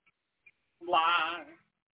 Lie.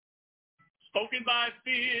 Spoken by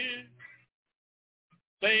fear,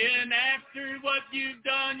 saying after what you've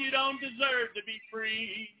done, you don't deserve to be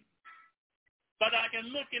free. But I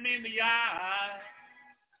can look him in the eye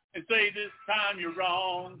and say this time you're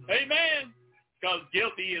wrong. Amen. Because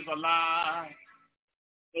guilty is a lie.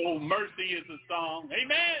 Oh, mercy is a song.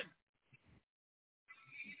 Amen.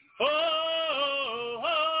 Oh,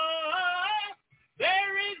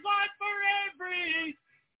 there is life for every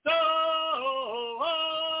soul.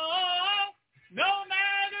 No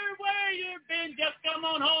matter where you've been, just come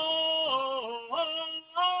on home.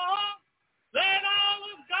 Let all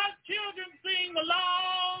of God's children sing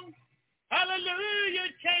along. Hallelujah,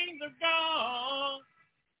 chains are gone.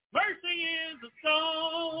 Mercy is a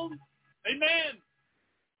song. Amen.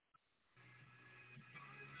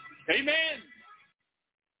 Amen.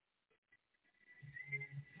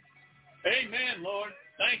 Amen, Lord.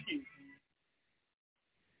 Thank you.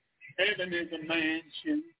 Heaven is a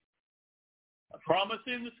mansion, a promise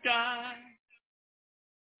in the sky,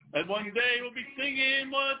 that one day we'll be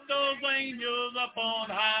singing what those angels up on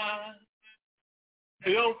high.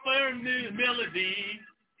 The old fair new melody,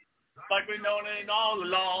 like we've known it all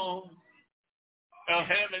along. Well,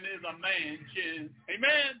 heaven is a mansion,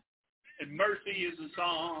 amen, and mercy is a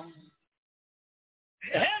song.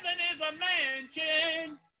 Heaven is a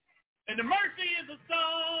mansion, and the mercy is a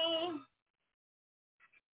song.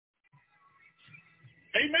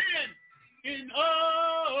 Amen. And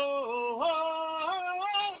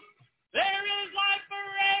there is life for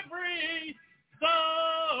every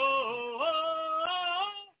soul.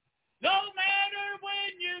 No matter when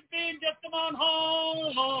you've been, just come on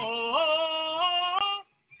home.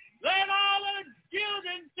 Let all the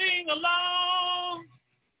children sing along.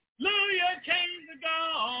 Hallelujah, chains are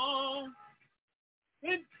gone.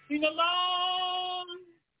 Sing along.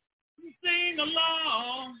 Sing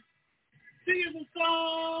along. Sing a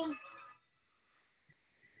song.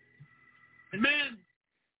 Amen.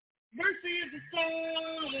 Mercy is a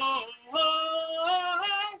song.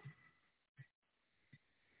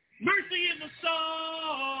 Mercy is a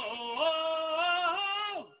song.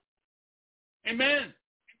 Amen.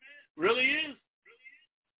 Really is.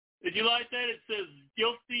 Did you like that? It says,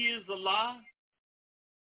 guilty is a lie,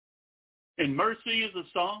 and mercy is a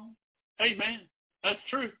song. Amen. That's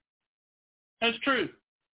true. That's true.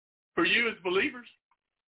 For you as believers,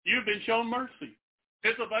 you've been shown mercy.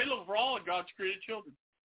 It's available for all of God's created children.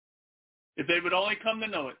 If they would only come to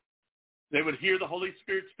know it, they would hear the Holy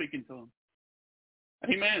Spirit speaking to them.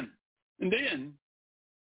 Amen. And then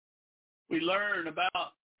we learn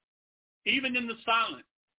about, even in the silence,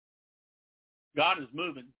 God is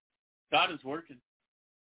moving. God is working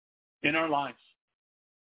in our lives.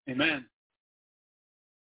 Amen.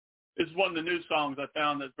 This is one of the new songs I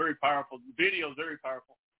found that's very powerful. The video is very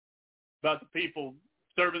powerful about the people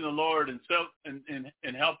serving the Lord and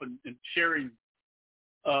helping and sharing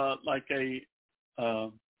like a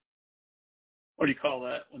what do you call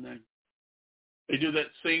that when they do that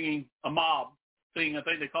singing, a mob sing. I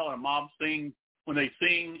think they call it a mob sing, when they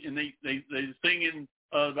sing and they sing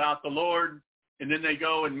about the Lord, and then they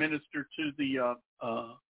go and minister to the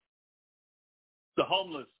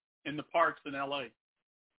homeless in the parks in LA.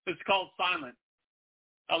 It's called Silent.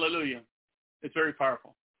 Hallelujah. It's very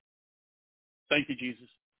powerful. Thank you, Jesus.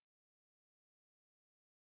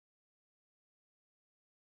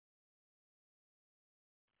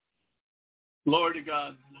 Glory to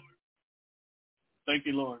God. Thank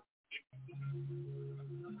you, Lord.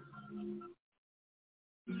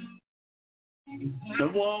 To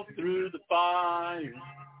walk through the fire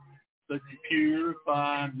that can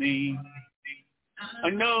purify me. I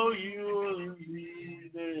know you will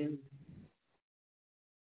be there.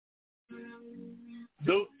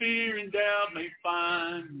 Though fear and doubt may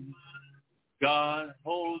find, God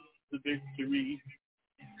holds the victory.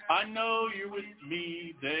 I know you're with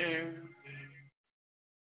me there.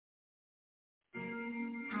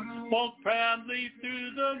 Walk proudly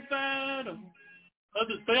through the battle of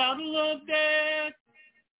the battle of death.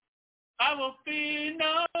 I will fear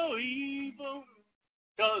no evil,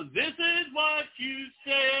 'cause this is what you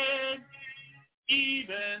said.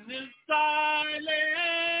 Even in silence,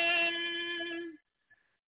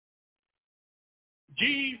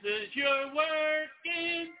 Jesus, you're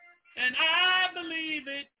working, and I believe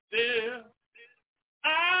it still.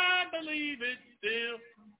 I believe it still.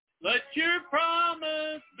 Let your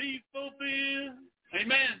promise be fulfilled.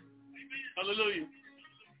 Amen. Hallelujah.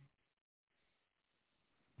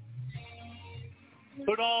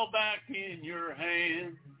 Put all back in your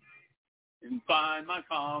hands and find my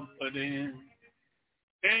confidence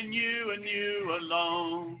in you and you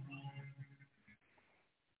alone.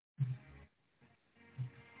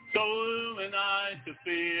 So who am I to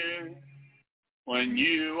fear when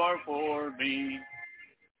you are for me?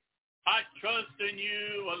 I trust in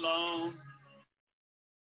you alone.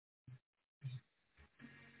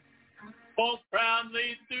 Walk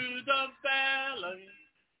proudly through the valley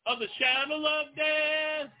of the shadow of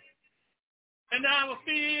death, and I will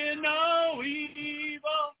fear no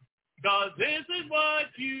evil, 'cause this is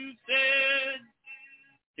what you said.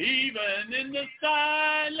 Even in the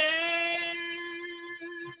silence,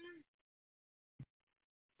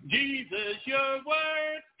 Jesus, you're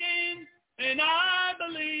working, and I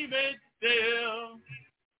believe it still.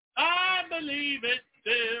 I believe it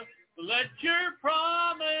still. Let your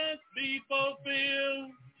promise be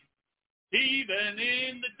fulfilled. Even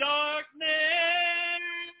in the darkness,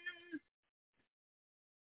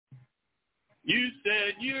 you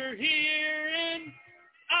said you're here, and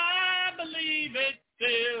I believe it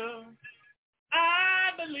still.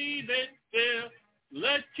 I believe it still.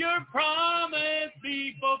 Let your promise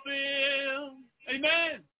be fulfilled.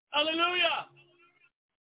 Amen. Hallelujah.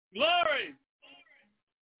 Glory.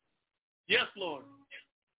 Yes, Lord.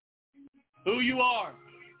 Who you are.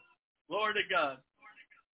 Glory to God.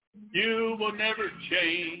 You will never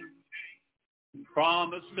change. The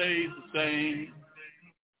promise stays the same.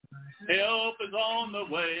 Help is on the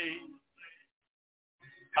way.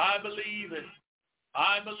 I believe it.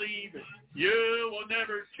 I believe it. You will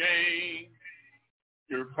never change.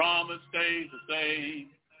 Your promise stays the same.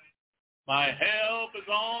 My help is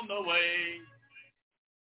on the way.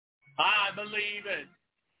 I believe it.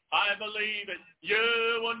 I believe it.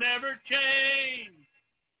 You will never change.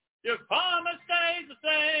 Your promise stays the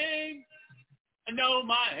same. I know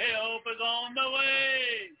my help is on the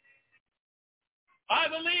way. I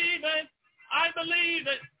believe it. I believe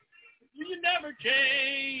it. You never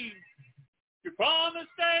change. Your promise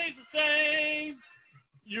stays the same.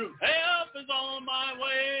 Your help is on my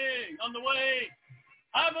way, on the way.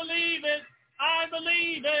 I believe it. I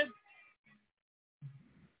believe it.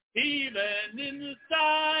 Even in the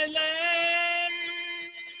silence,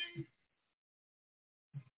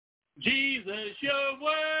 Jesus, you're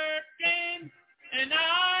working, and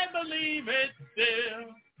I believe it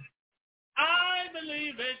still. I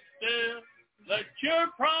believe it still. Let your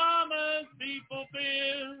promise be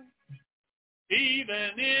fulfilled.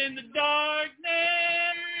 Even in the darkness,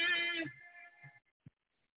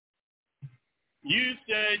 you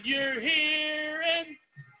said you're here, and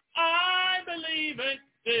I believe it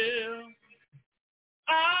still.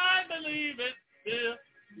 I believe it still.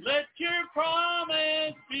 Let your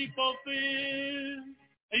promise be fulfilled.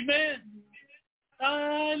 Amen.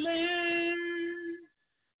 Silence.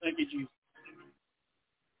 Thank you, Jesus.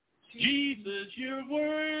 Jesus, you're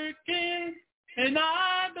working, and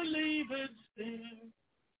I believe it still.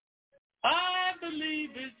 I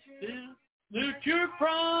believe it still. Let your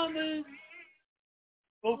promise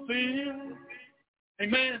fulfill.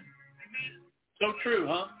 Amen. So true,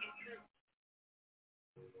 huh?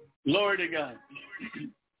 Glory to God.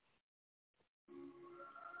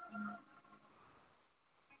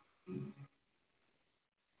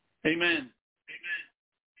 Amen.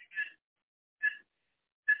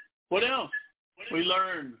 What else? We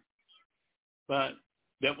learned but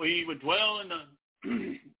that we would dwell in the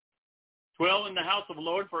house of the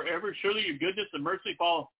Lord forever. Surely your goodness and mercy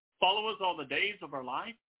follow us all the days of our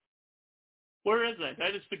life. Where is that?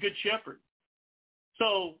 That is the Good Shepherd.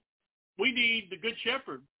 So we need the Good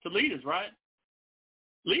Shepherd to lead us, right?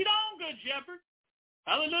 Lead on, Good Shepherd.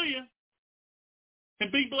 Hallelujah.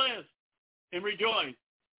 And be blessed and rejoice.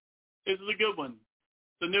 This is a good one.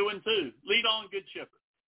 The new one too. Lead on, Good Shepherd.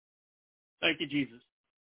 Thank you, Jesus.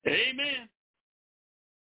 Amen.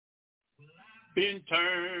 Been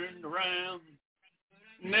turned around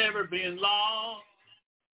never been lost.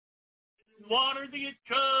 Water the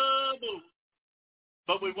trouble,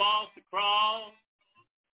 but we walked across.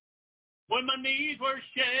 When my knees were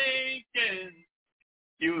shaking,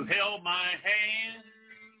 you held my hand,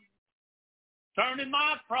 turning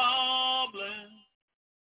my problems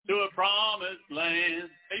to a promised land.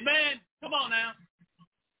 Amen. Come on now.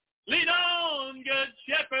 Lead on, good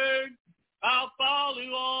shepherd. I'll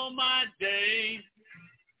follow all my days.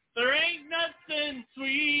 There ain't nothing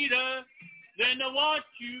sweeter than to watch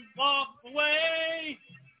you walk away.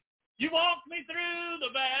 You walked me through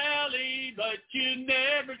the valley, but you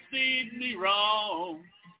never steered me wrong.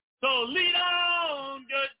 So lead on,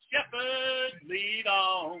 good shepherd, lead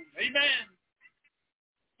on. Amen.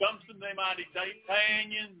 Comes from the mighty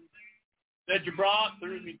companions that you brought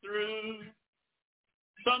through me through.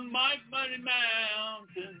 Some mighty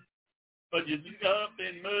mountains, but you up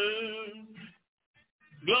and moved.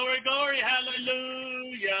 Glory, glory,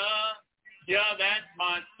 hallelujah. Yeah, that's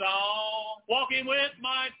my song. Walking with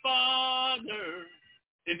my Father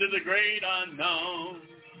into the great unknown.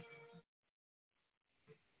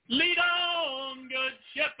 Lead on, good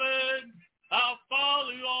shepherd. I'll follow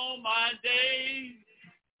you all my days.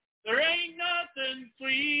 There ain't nothing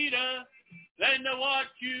sweeter than to watch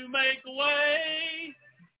you make a way.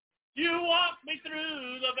 You walked me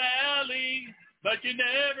through the valley, but you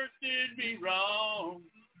never steered me wrong.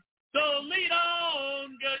 So lead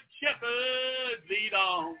on, good shepherd, lead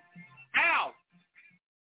on. Out.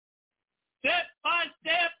 Step by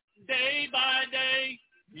step, day by day,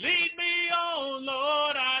 lead me on,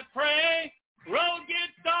 Lord, I pray. Road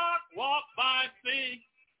gets dark, walk by faith.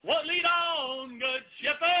 What lead on, good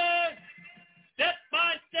shepherd? Step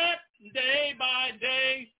by step, day by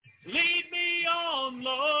day, lead me on,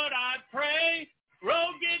 Lord, I pray.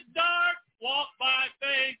 Road gets dark, walk by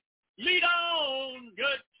faith. Lead on,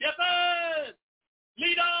 good shepherd.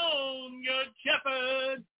 Lead on, good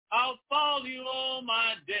shepherd. I'll follow you all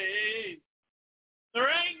my days. There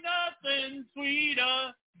ain't nothing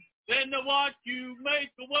sweeter than to watch you make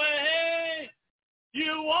a way.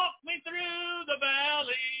 You walked me through the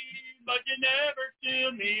valley, but you never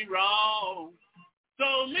steered me wrong.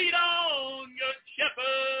 So lead on, good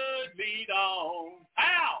shepherd, lead on.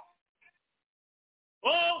 How?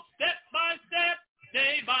 Oh, step by step,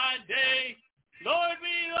 day by day. Lord,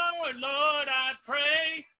 Lord, I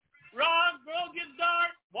pray. Road gets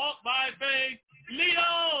dark, walk by faith. Lead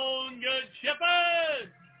on, good shepherd.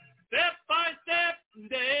 Step by step,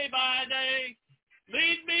 day by day.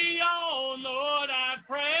 Lead me on, Lord, I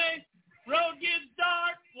pray. Road gets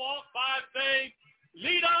dark, walk by faith.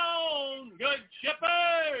 Lead on, good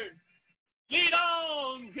shepherd. Lead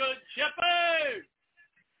on, good shepherd.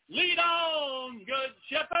 Lead on, good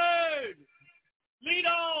shepherd. Lead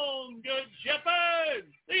on, good shepherd.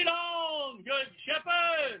 Lead on, good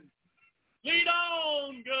shepherd. Lead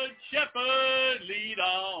on, good shepherd. Lead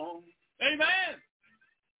on. Amen.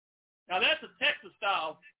 Now that's a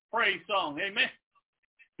Texas-style praise song. Amen.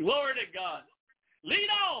 Glory to God. Lead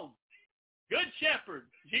on, good shepherd,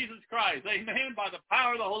 Jesus Christ. Amen. By the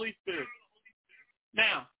power of the Holy Spirit.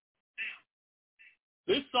 Now,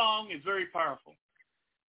 this song is very powerful.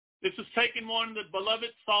 This is taking one of the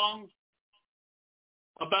beloved songs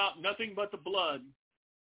about nothing but the blood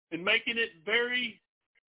and making it very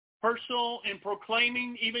personal and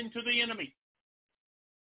proclaiming even to the enemy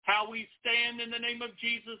how we stand in the name of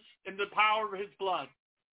Jesus and the power of his blood.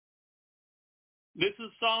 This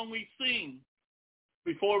is a song we sing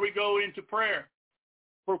before we go into prayer.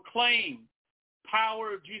 Proclaim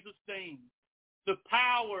power of Jesus' name, the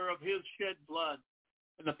power of his shed blood,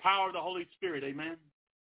 and the power of the Holy Spirit. Amen.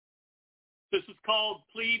 This is called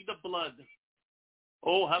Plead the Blood.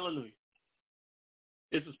 Oh, hallelujah.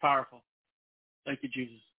 This is powerful. Thank you,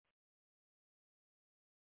 Jesus.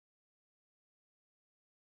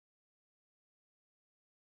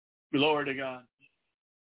 Glory to God.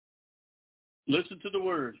 Listen to the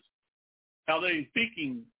words. How they're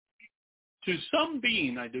speaking to some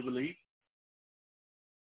being, I do believe.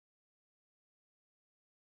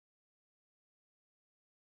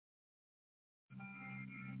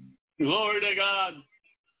 Glory to God.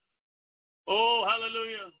 Oh,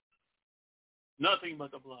 hallelujah. Nothing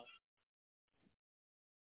but the blood.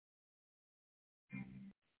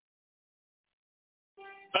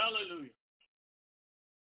 Hallelujah.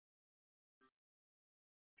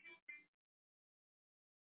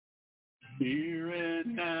 Here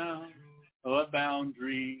and now, a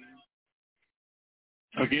boundary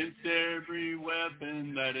against every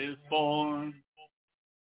weapon that is formed.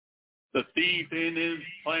 The thief in his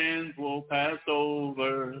plans will pass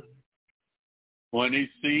over when he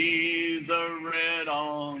sees the red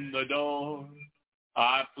on the door.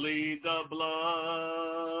 I plead the blood.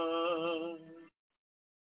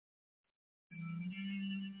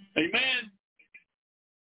 Amen.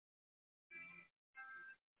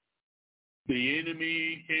 The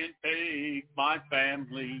enemy can't take my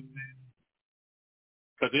family,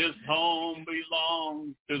 'cause his home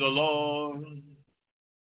belongs to the Lord.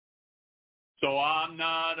 So I'm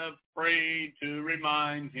not afraid to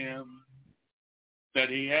remind him that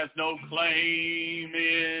he has no claim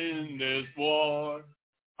in this war.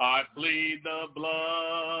 I plead the blood.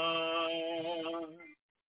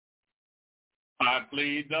 I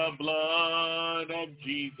plead the blood of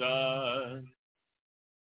Jesus.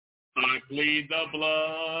 I plead the blood.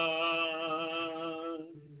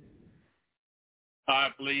 I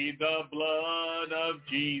plead the blood of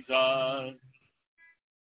Jesus.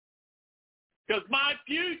 'Cause my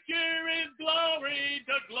future is glory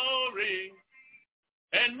to glory,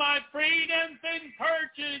 and my freedom's been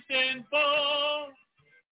purchased in full.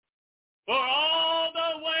 For all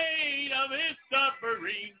the weight of his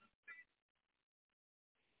suffering,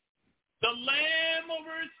 the Lamb will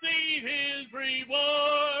receive his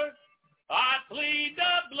reward. I plead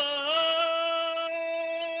the blood.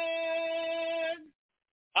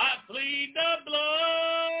 I plead the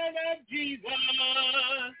blood of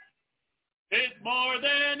Jesus. It's more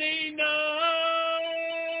than enough.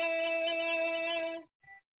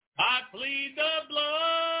 I plead the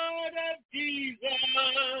blood of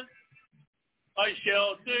Jesus. I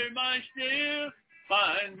shelter my shield,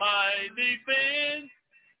 find my defense.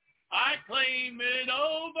 I claim it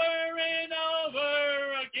over and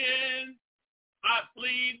over again. I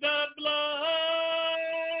plead the blood.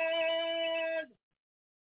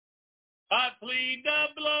 I plead the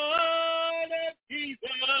blood of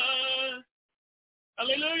Jesus.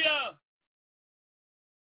 Hallelujah.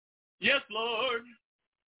 Yes, Lord.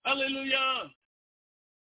 Hallelujah.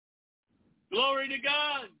 Glory to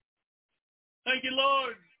God. Thank you,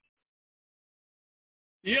 Lord.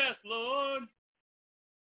 Yes, Lord.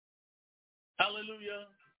 Hallelujah.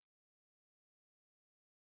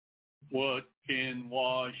 What can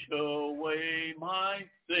wash away my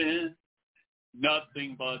sin?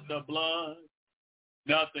 Nothing but the blood.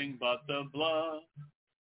 Nothing but the blood.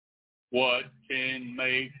 What can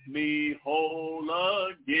make me whole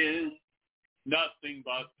again? Nothing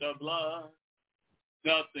but the blood.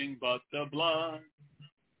 Nothing but the blood.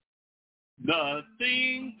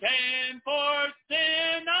 Nothing can for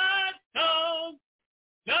sin atone.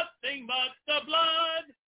 Nothing but the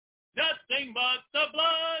blood. Nothing but the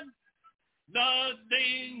blood.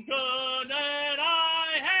 Nothing good that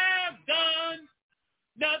I have done.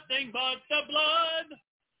 Nothing but the blood.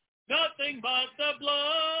 Nothing but the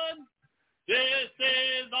blood. This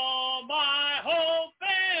is all my hope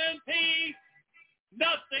and peace.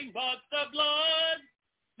 Nothing but the blood.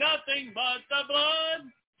 Nothing but the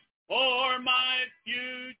blood. For my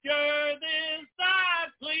future this I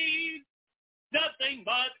plead. Nothing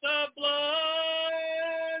but the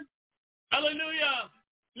blood. Hallelujah.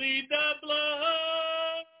 Plead the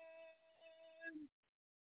blood.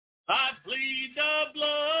 I plead the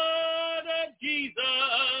blood of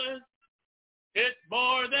Jesus. It's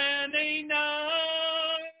more than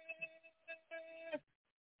enough.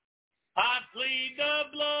 I plead the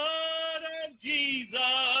blood of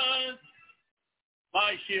Jesus.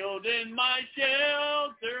 My shield and my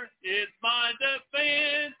shelter, it's my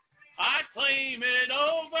defense. I claim it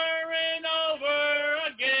over and over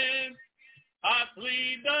again. I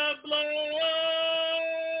plead the blood.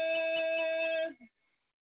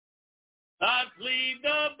 I plead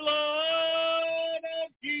the blood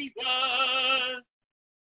of Jesus.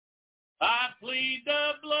 I plead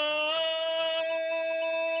the blood.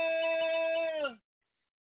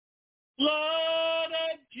 Blood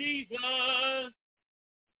of Jesus.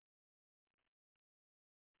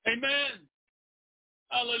 Amen.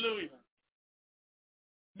 Hallelujah.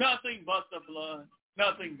 Nothing but the blood.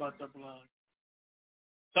 Nothing but the blood.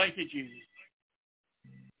 Thank you, Jesus.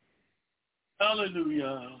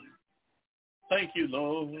 Hallelujah. Thank you,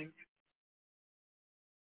 Lord.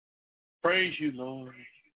 Praise you, Lord.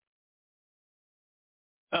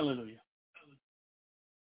 Hallelujah.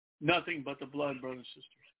 Nothing but the blood, brothers and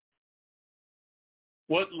sisters.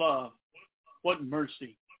 What love, what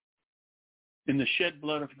mercy in the shed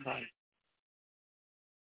blood of Christ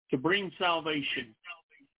to bring salvation.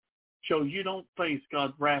 So you don't face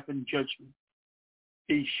God's wrath and judgment.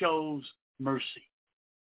 He shows mercy.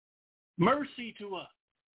 Mercy to us.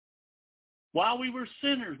 While we were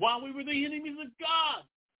sinners, while we were the enemies of God.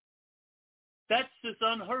 That's just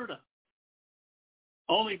unheard of.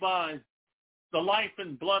 Only by the life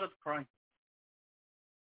and blood of Christ.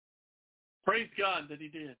 Praise God that he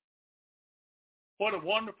did. What a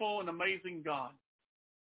wonderful and amazing God.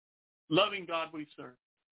 Loving God we serve.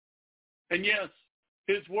 And yes,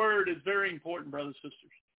 his word is very important, brothers and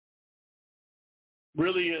sisters.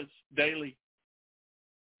 Really is, daily.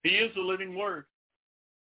 He is the living word.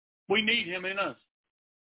 We need him in us.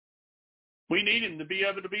 We need him to be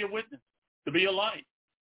able to be a witness, to be a light,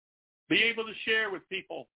 be able to share with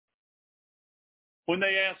people when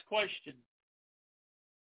they ask questions.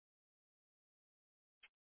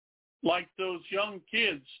 Like those young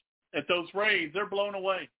kids at those raves, they're blown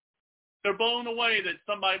away. They're blown away that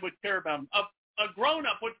somebody would care about them. A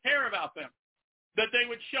grown-up would care about them, that they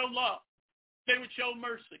would show love. They would show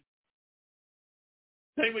mercy.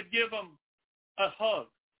 They would give them a hug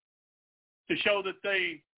to show that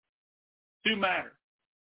they do matter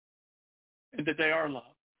and that they are loved.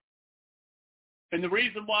 And the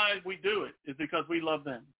reason why we do it is because we love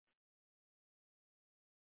them.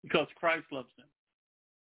 Because Christ loves them.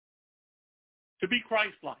 To be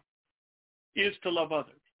Christ-like is to love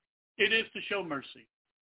others. It is to show mercy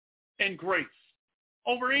and grace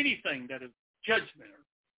over anything that is judgment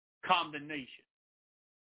or condemnation.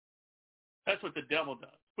 That's what the devil does.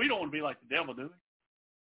 We don't want to be like the devil, do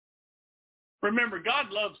we? Remember, God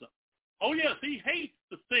loves them. Oh, yes, he hates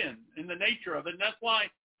the sin and the nature of it, and that's why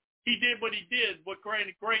he did what he did, what great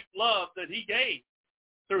love that he gave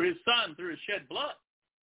through his son, through his shed blood.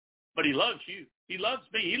 But he loves you. He loves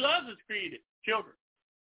me. He loves his created children.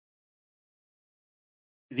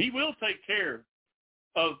 And he will take care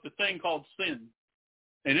of the thing called sin,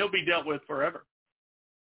 and it'll be dealt with forever.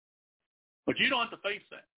 But you don't have to face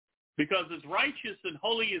that, because as righteous and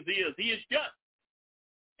holy as he is just.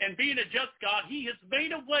 And being a just God, he has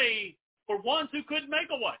made a way for ones who couldn't make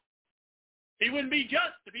a way. He wouldn't be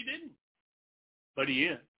just if he didn't. But he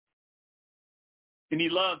is. And he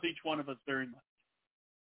loves each one of us very much.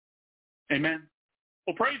 Amen.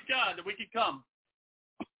 Well, praise God that we can come.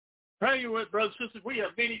 Pray with brothers and sisters. We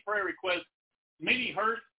have many prayer requests, many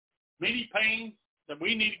hurts, many pains that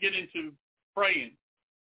we need to get into praying.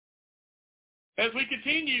 As we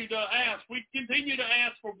continue to ask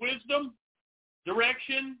for wisdom,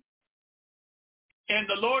 direction, and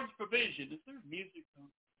the Lord's provision. Is there music going?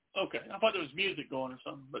 Okay, I thought there was music going or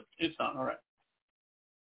something, but it's not. All right.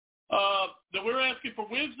 That we're asking for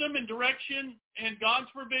wisdom and direction and God's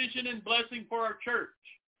provision and blessing for our church.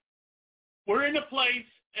 We're in a place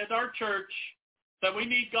at our church that we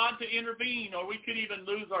need God to intervene, or we could even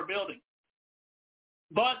lose our building.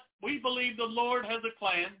 But we believe the Lord has a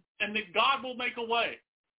plan and that God will make a way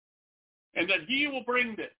and that he will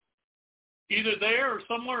bring this. Either there or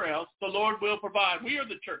somewhere else, the Lord will provide. We are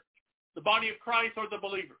the church, the body of Christ, or the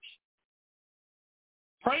believers.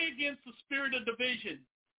 Pray against the spirit of division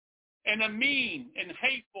and a mean and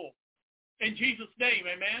hateful in Jesus' name,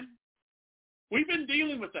 amen? We've been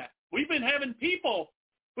dealing with that. We've been having people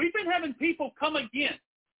come against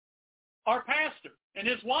our pastor and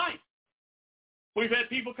his wife. We've had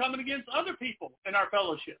people coming against other people in our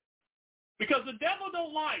fellowship because the devil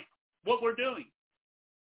don't like what we're doing.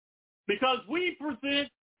 Because we present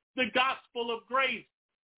the gospel of grace.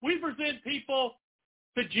 We present people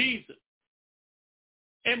to Jesus.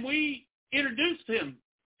 And we introduce them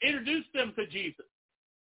to Jesus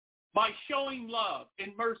by showing love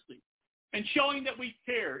and mercy and showing that we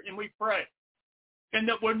care and we pray and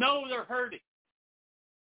that we know they're hurting.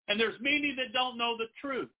 And there's many that don't know the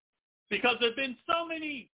truth because there have been so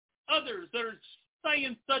many others that are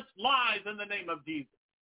saying such lies in the name of Jesus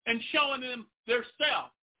and showing them their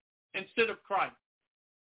self instead of Christ.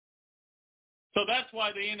 So that's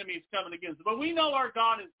why the enemy is coming against us. But we know our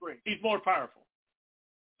God is great. He's more powerful.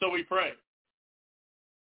 So we pray.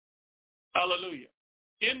 Hallelujah.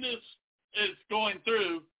 In this is going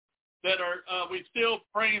through that we're still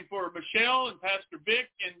praying for Michelle and Pastor Vic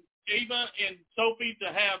and Eva and Sophie to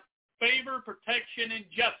have favor, protection, and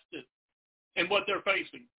justice in what they're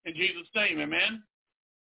facing. In Jesus' name, amen.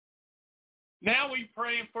 Now we're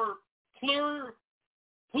praying for Plur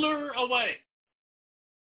Away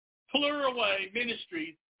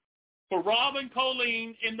Ministries for Rob and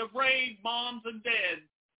Colleen in the raid moms and dads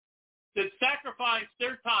that sacrifice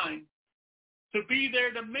their time to be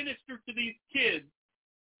there to minister to these kids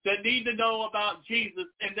that need to know about Jesus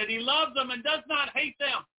and that he loves them and does not hate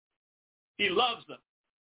them. He loves them.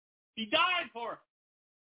 He died for them.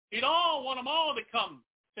 He'd want them all to come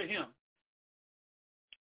to him.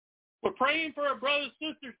 We're praying for our brothers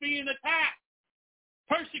and sisters being attacked,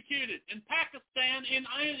 persecuted in Pakistan, in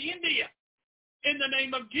India. In the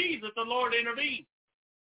name of Jesus, the Lord intervened.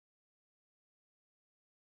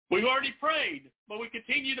 We've already prayed, but we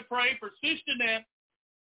continue to pray for Sister Net,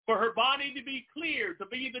 for her body to be clear, to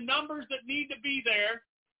be the numbers that need to be there,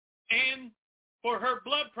 and for her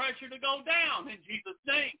blood pressure to go down in Jesus'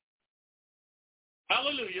 name.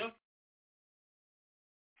 Hallelujah.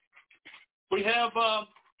 We have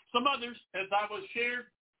some others, as I was shared.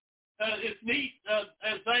 It's neat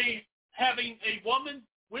as they having a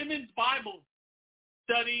women's Bible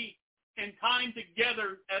study and time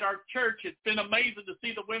together at our church. It's been amazing to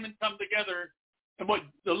see the women come together and what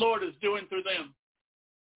the Lord is doing through them.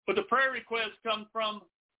 But the prayer request comes from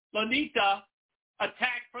Lanita,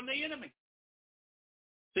 attack from the enemy.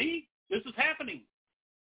 See, this is happening.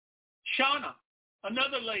 Shauna,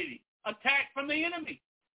 another lady, attack from the enemy.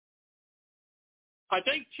 I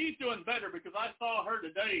think she's doing better because I saw her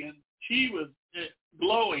today and she was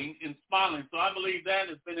glowing and smiling. So I believe that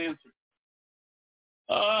has been answered.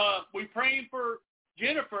 We're praying for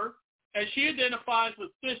Jennifer as she identifies with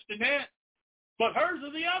cystinet, but hers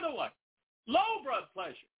is the other way, low blood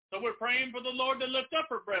pressure. So we're praying for the Lord to lift up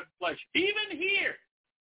her blood pressure. Even here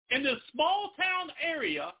in this small town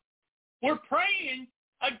area, we're praying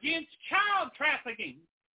against child trafficking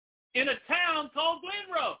in a town called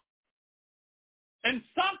Glenrose. And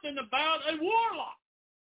something about a warlock.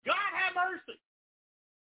 God have mercy.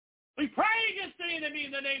 We pray against the enemy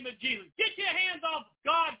in the name of Jesus. Get your hands off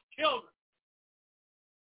God's children.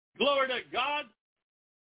 Glory to God.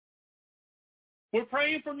 We're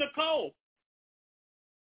praying for Nicole.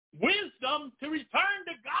 Wisdom to return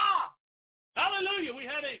to God. Hallelujah. We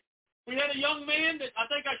had a young man that I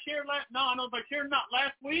think I shared I don't know if I shared not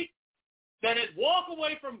last week, that had walked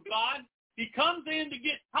away from God. He comes in to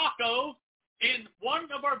get tacos, and one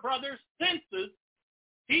of our brothers senses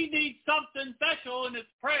he needs something special in his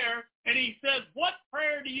prayer, and he says, what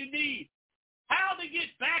prayer do you need? How to get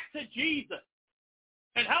back to Jesus.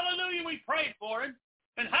 And hallelujah, we prayed for him.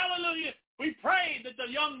 And hallelujah, we prayed that the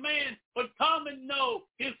young man would come and know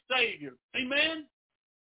his Savior. Amen?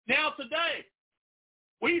 Now today,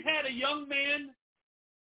 we've had a young man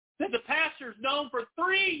that the pastor's known for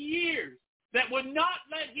 3 years that would not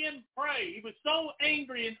let him pray. He was so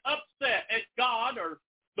angry and upset at God or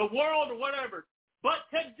the world or whatever. But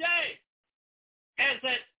today, as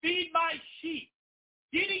at Feed My Sheep,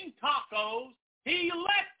 getting tacos, he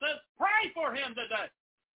lets us pray for him today.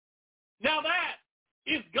 Now that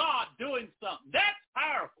is God doing something. That's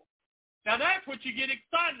powerful. Now that's what you get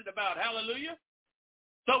excited about. Hallelujah.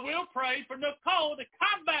 So we'll pray for Nicole to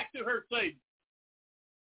come back to her Savior.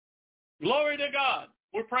 Glory to God.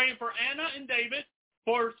 We're praying for Anna and David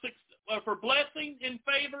for blessing in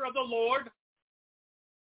favor of the Lord.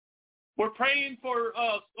 We're praying for,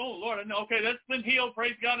 okay, that's been healed.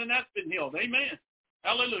 Praise God, and that's been healed. Amen.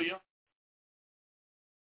 Hallelujah.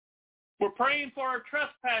 We're praying for our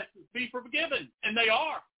trespasses be forgiven, and they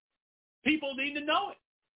are. People need to know it.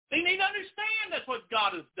 They need to understand that's what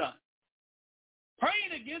God has done.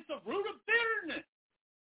 Praying against the root of bitterness.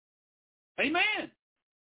 Amen.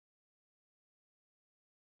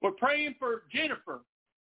 We're praying for Jennifer,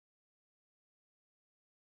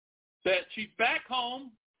 that she's back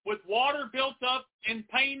home with water built up in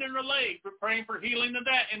pain in her leg. We're praying for healing of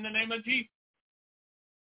that in the name of Jesus.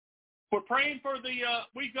 We're praying for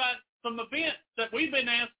we've got some events that we've been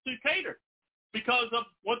asked to cater because of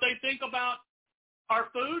what they think about our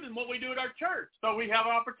food and what we do at our church. So we have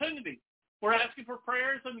opportunity. We're asking for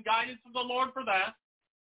prayers and guidance of the Lord for that.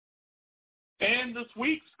 And this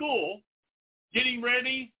week's school, getting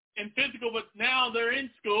ready and physical, but now they're in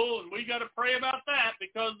school, and we got to pray about that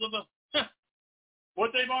because of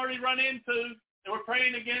what they've already run into. And we're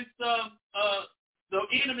praying against the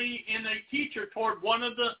enemy and a teacher toward one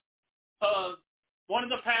of the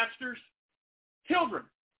pastor's children.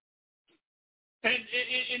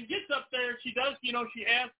 And gets up there, she does, she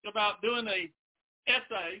asked about doing a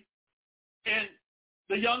essay, and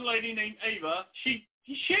the young lady named Ava, she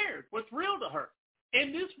shared what's real to her.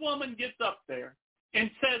 And this woman gets up there and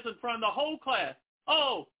says in front of the whole class,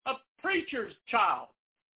 oh, a preacher's child.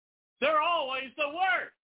 They're always the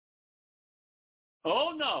worst.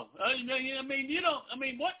 Oh, no.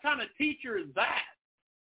 What kind of teacher is that?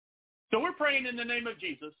 So we're praying in the name of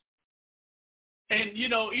Jesus. And,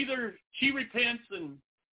 either she repents and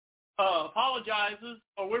apologizes,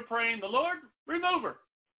 or we're praying, the Lord, remove her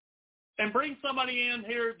and bring somebody in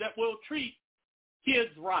here that will treat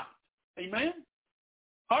kids right. Amen?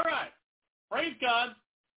 All right. Praise God.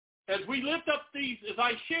 As we lift up these, as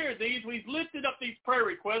I share these, we've lifted up these prayer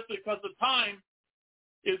requests because the time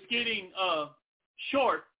is getting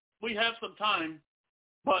short. We have some time,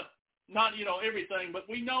 but not, everything. But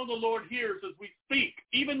we know the Lord hears as we speak.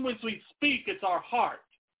 Even when we speak, it's our heart.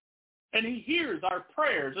 And he hears our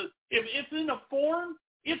prayers. If it's in a form,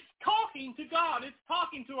 it's talking to God. It's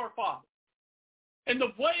talking to our Father. And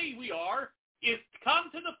the way we are is come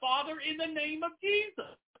to the Father in the name of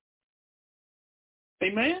Jesus.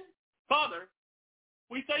 Amen? Father,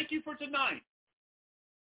 we thank you for tonight.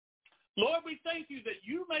 Lord, we thank you that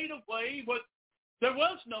you made a way what there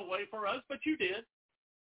was no way for us, but you did.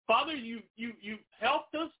 Father, you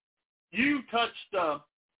helped us. You touched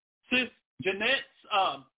Sis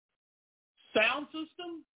Jeanette's sound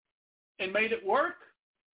system and made it work,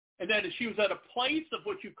 and that she was at a place of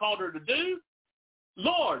what you called her to do.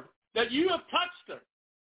 Lord, that you have touched her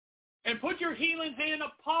and put your healing hand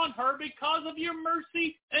upon her because of your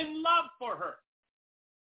mercy and love for her.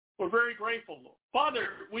 We're very grateful, Lord. Father,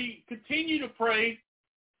 we continue to pray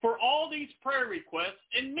for all these prayer requests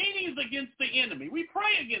and meetings against the enemy. We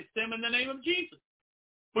pray against them in the name of Jesus.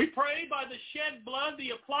 We pray by the shed blood,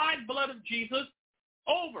 the applied blood of Jesus,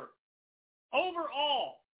 over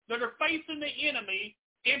all that are facing the enemy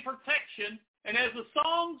in protection. And as the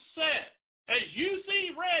song said, as you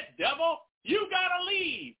see red, devil, you got to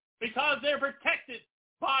leave because they're protected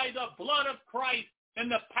by the blood of Christ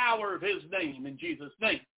and the power of his name, in Jesus'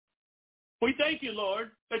 name. We thank you, Lord,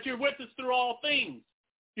 that you're with us through all things.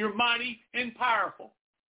 You're mighty and powerful.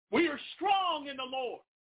 We are strong in the Lord.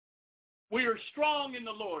 We are strong in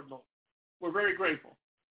the Lord, Lord. We're very grateful.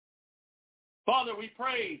 Father, we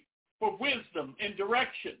pray for wisdom and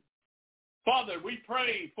direction. Father, we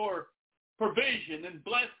pray for provision and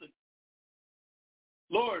blessing.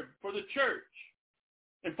 Lord, for the church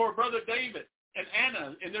and for Brother David and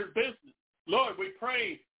Anna in their business. Lord, we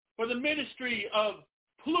pray for the ministry of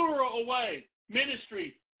Plural Away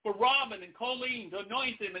ministry, for Robin and Colleen to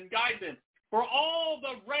anoint them and guide them, for all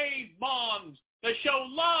the rave moms that show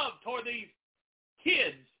love toward these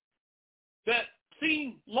kids that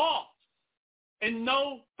seem lost and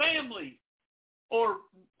no family or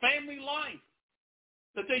family life,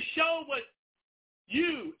 that they show what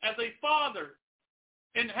you as a father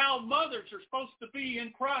and how mothers are supposed to be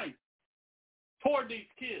in Christ toward these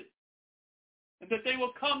kids, and that they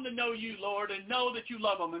will come to know you, Lord, and know that you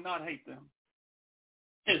love them and not hate them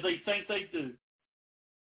as they think they do.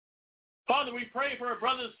 Father, we pray for our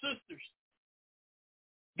brothers and sisters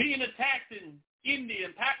being attacked in India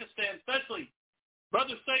and Pakistan, especially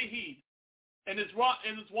Brother Sahid and his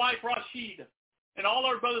wife Rashida, and all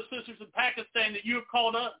our brothers and sisters in Pakistan that you have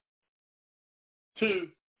called us to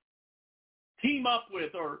team up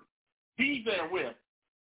with or be there with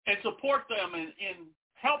and support them and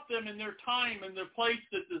help them in their time and their place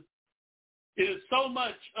that it is so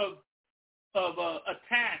much of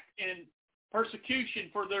attack and persecution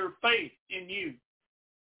for their faith in you.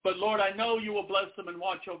 But Lord, I know you will bless them and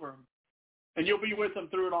watch over them, and you'll be with them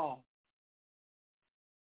through it all.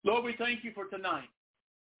 Lord, we thank you for tonight.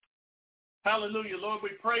 Hallelujah. Lord, we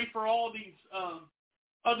pray for all these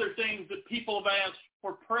other things that people have asked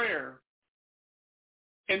for prayer.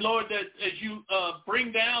 And Lord, that as you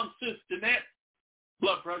bring down Sis Jeanette's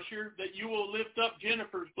blood pressure, that you will lift up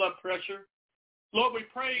Jennifer's blood pressure. Lord, we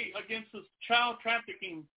pray against this child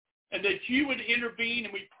trafficking and that you would intervene,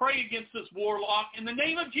 and we pray against this warlock in the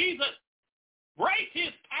name of Jesus. Break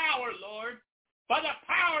his power, Lord, by the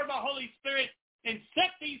power of the Holy Spirit, and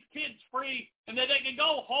set these kids free, and that they can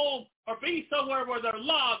go home or be somewhere where they're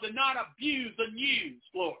loved and not abused and used,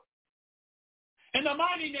 Lord. In the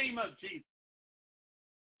mighty name of Jesus.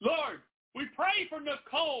 Lord, we pray for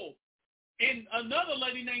Nicole and another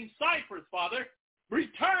lady named Cypress, Father.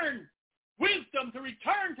 Return wisdom to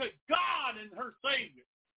return to God and her Savior.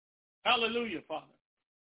 Hallelujah, Father.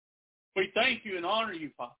 We thank you and honor you,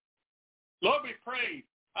 Father. Lord, we pray,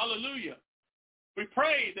 hallelujah. We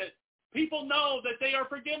pray that people know that they are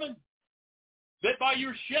forgiven, that by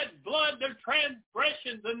your shed blood their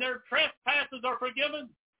transgressions and their trespasses are forgiven.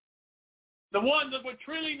 The one that would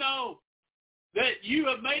truly know that you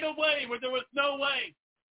have made a way where there was no way,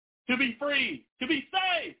 to be free, to be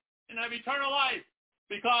saved, and have eternal life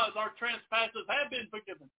because our trespasses have been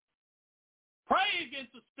forgiven. Pray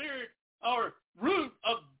against the spirit or root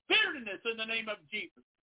of bitterness in the name of Jesus.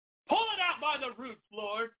 Pull it out by the roots,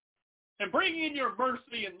 Lord, and bring in your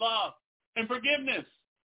mercy and love and forgiveness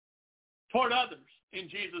toward others in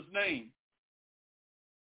Jesus' name.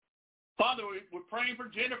 Father, we're praying for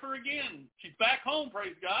Jennifer again. She's back home,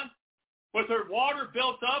 praise God, with her water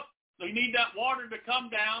built up. They need that water to come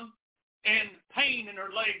down and pain in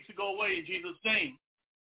her legs to go away in Jesus' name.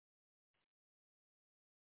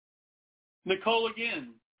 Nicole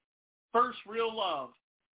again, first real love,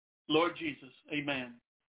 Lord Jesus, amen.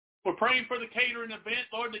 We're praying for the catering event,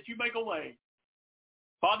 Lord, that you make a way.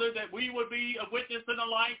 Father, that we would be a witness and a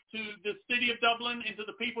light to the city of Dublin and to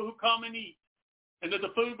the people who come and eat, and that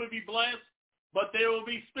the food would be blessed, but there will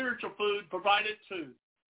be spiritual food provided too.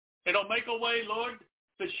 It'll make a way, Lord,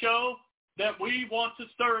 to show that we want to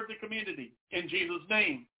serve the community in Jesus'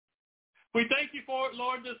 name. We thank you for it,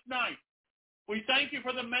 Lord, this night. We thank you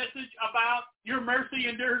for the message about your mercy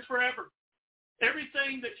endures forever.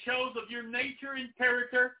 Everything that shows of your nature and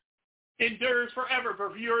character endures forever,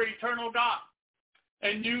 for you're eternal God,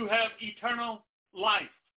 and you have eternal life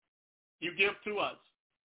you give to us.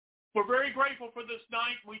 We're very grateful for this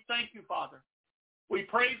night. We thank you, Father. We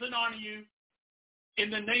praise and honor you in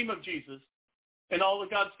the name of Jesus. And all of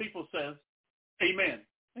God's people says, amen.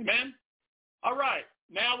 Amen? All right.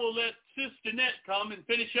 Now we'll let Sis Jeanette come and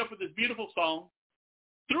finish up with this beautiful song.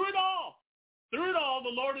 Through it all, the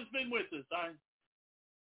Lord has been with us.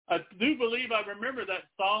 I do believe I remember that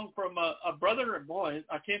song from a brother and boy.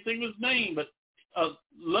 I can't think of his name, but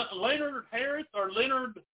Leonard Harris or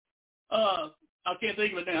Leonard, I can't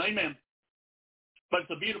think of it now. Amen. But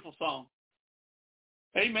it's a beautiful song.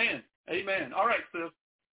 Amen. Amen. All right, sis.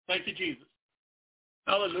 Thank you, Jesus.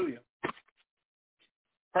 Hallelujah.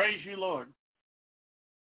 Praise you, Lord.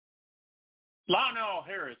 Lionel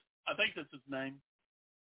Harris. I think that's his name.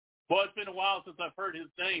 Boy, it's been a while since I've heard his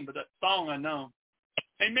name, but that song I know.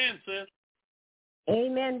 Amen, sis.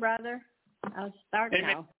 Amen, brother. I'll start Amen.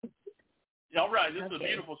 now. All right. This is a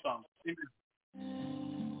beautiful song. Amen.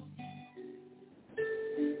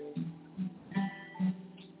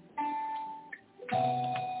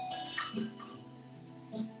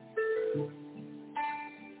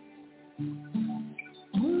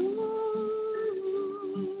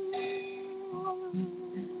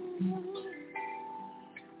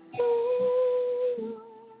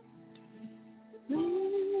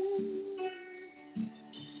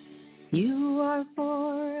 You are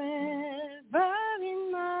forever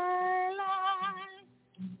in my life.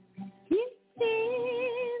 You see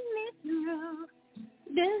me through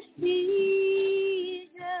the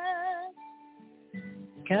seasons.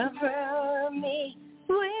 Cover me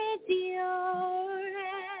with your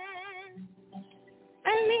hand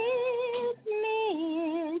and lead me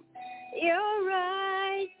in your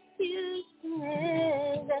righteousness,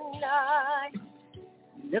 and I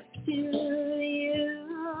look to you.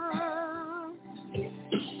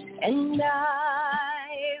 And I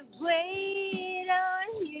wait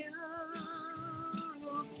on you.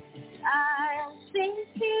 I'll sing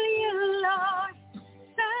to you, Lord,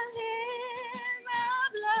 the hymn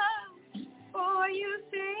of love for your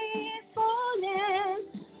faithfulness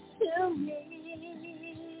to me.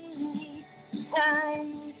 I'm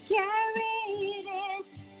carried in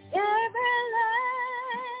everlasting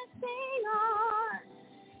arms.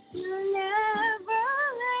 You never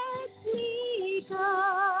let me go.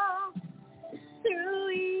 Through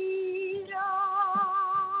it all,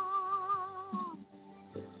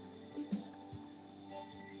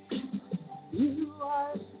 you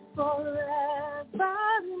are forever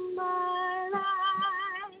in my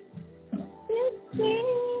life. You see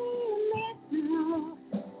me through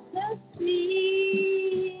the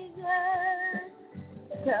seasons.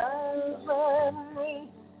 Cover me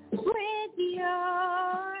with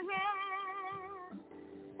your hand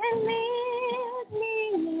and lead me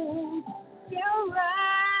in your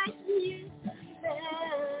righteousness,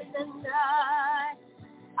 and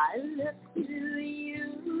I look to you,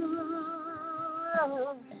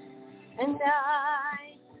 and I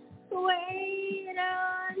wait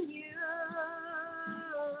on you.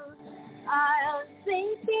 I'll sing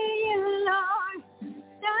to you, Lord,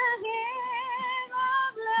 the hymn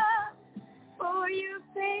of love for your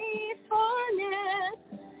faithfulness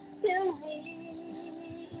to me.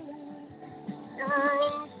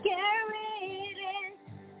 I'm carried in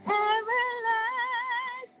everlasting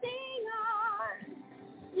arms.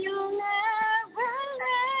 You'll never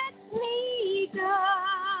let me go.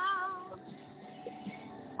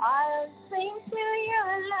 I'll sing to you,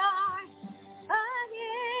 Lord, a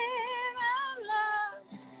hymn of love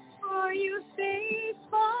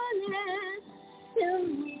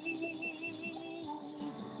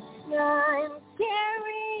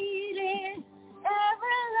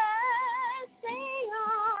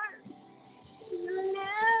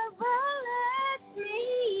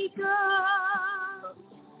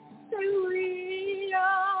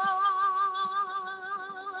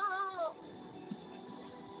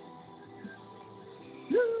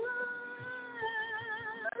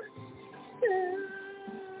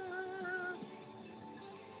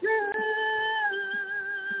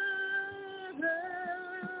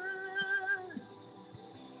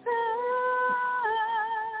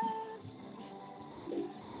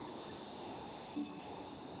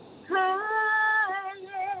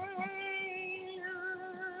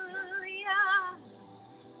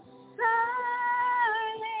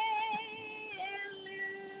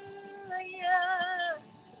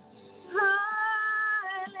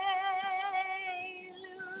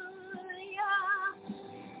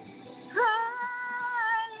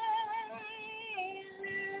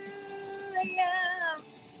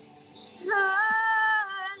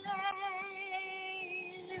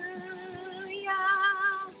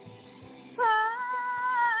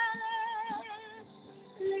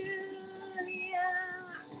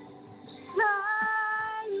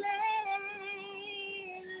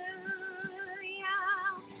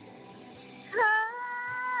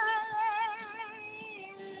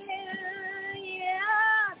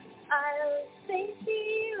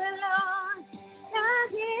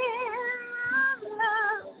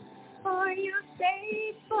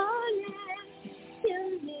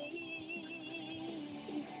name.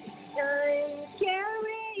 I'm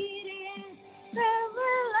carried in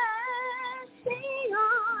everlasting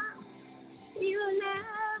arms. You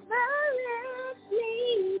never let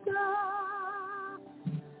me go.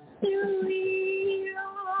 Through it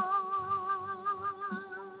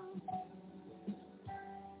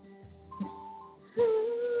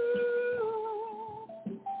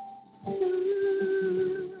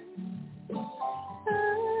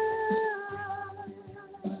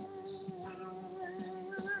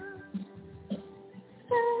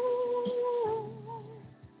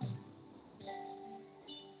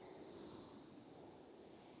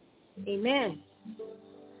Amen.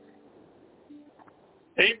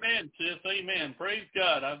 Amen, sis. Amen. Praise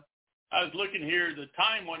God. I was looking here. The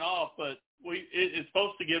time went off, but it's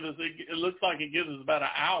supposed to give us. It looks like it gives us about an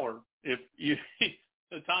hour if you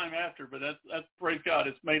the time after. But that's praise God.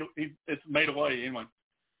 It's made away anyway.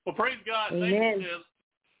 Well, praise God. Amen. Thank you, sis.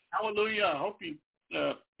 Hallelujah. I hope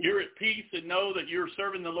you're at peace and know that you're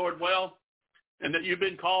serving the Lord well, and that you've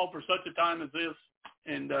been called for such a time as this,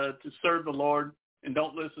 and to serve the Lord. And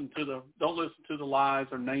don't listen to the lies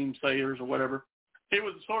or namesayers or whatever. It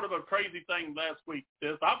was sort of a crazy thing last week.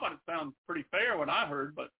 I thought it sounded pretty fair when I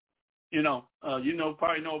heard, but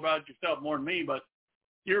probably know about it yourself more than me. But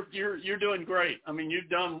you're doing great. I mean, you're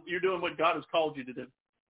doing what God has called you to do,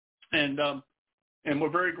 and we're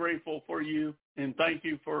very grateful for you, and thank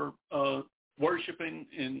you for worshiping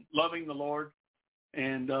and loving the Lord,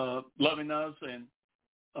 and loving us, and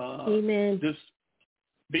Amen. Just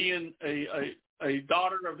being a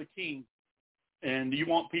daughter of the King, and you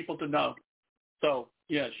want people to know. So,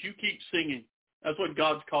 yes, you keep singing. That's what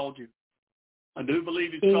God's called you. I do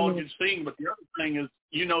believe He's called you to sing, but the other thing is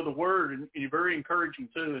you know the Word, and you're very encouraging,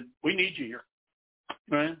 too, and we need you here.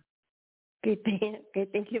 Right? Good.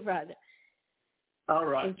 Thank you, brother. All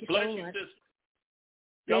right. Thank you Bless so you, much. sister.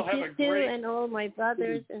 Y'all Bless have you a great... too, and all my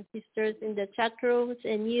brothers and sisters in the chat rooms,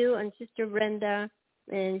 and you and Sister Brenda,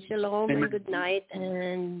 and shalom. Amen. And good night,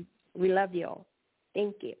 and we love you all.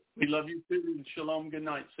 Thank you. We love you too, and shalom. Good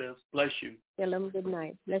night, sis. Bless you. Shalom, good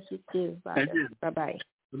night. Bless you too, brother. Amen. Bye-bye.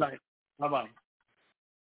 Bye-bye. Bye-bye.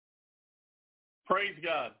 Praise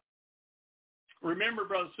God. Remember,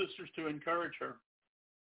 brothers and sisters, to encourage her.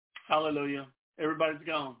 Hallelujah. Everybody's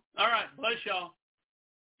gone. All right. Bless y'all.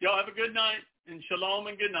 Y'all have a good night, and shalom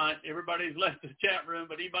and good night. Everybody's left the chat room,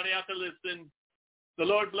 but anybody out there listening, the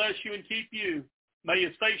Lord bless you and keep you. May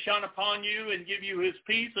His face shine upon you and give you His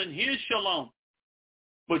peace and His shalom,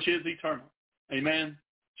 which is eternal. Amen.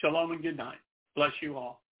 Shalom and good night. Bless you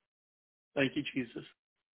all. Thank you, Jesus.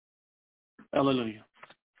 Hallelujah.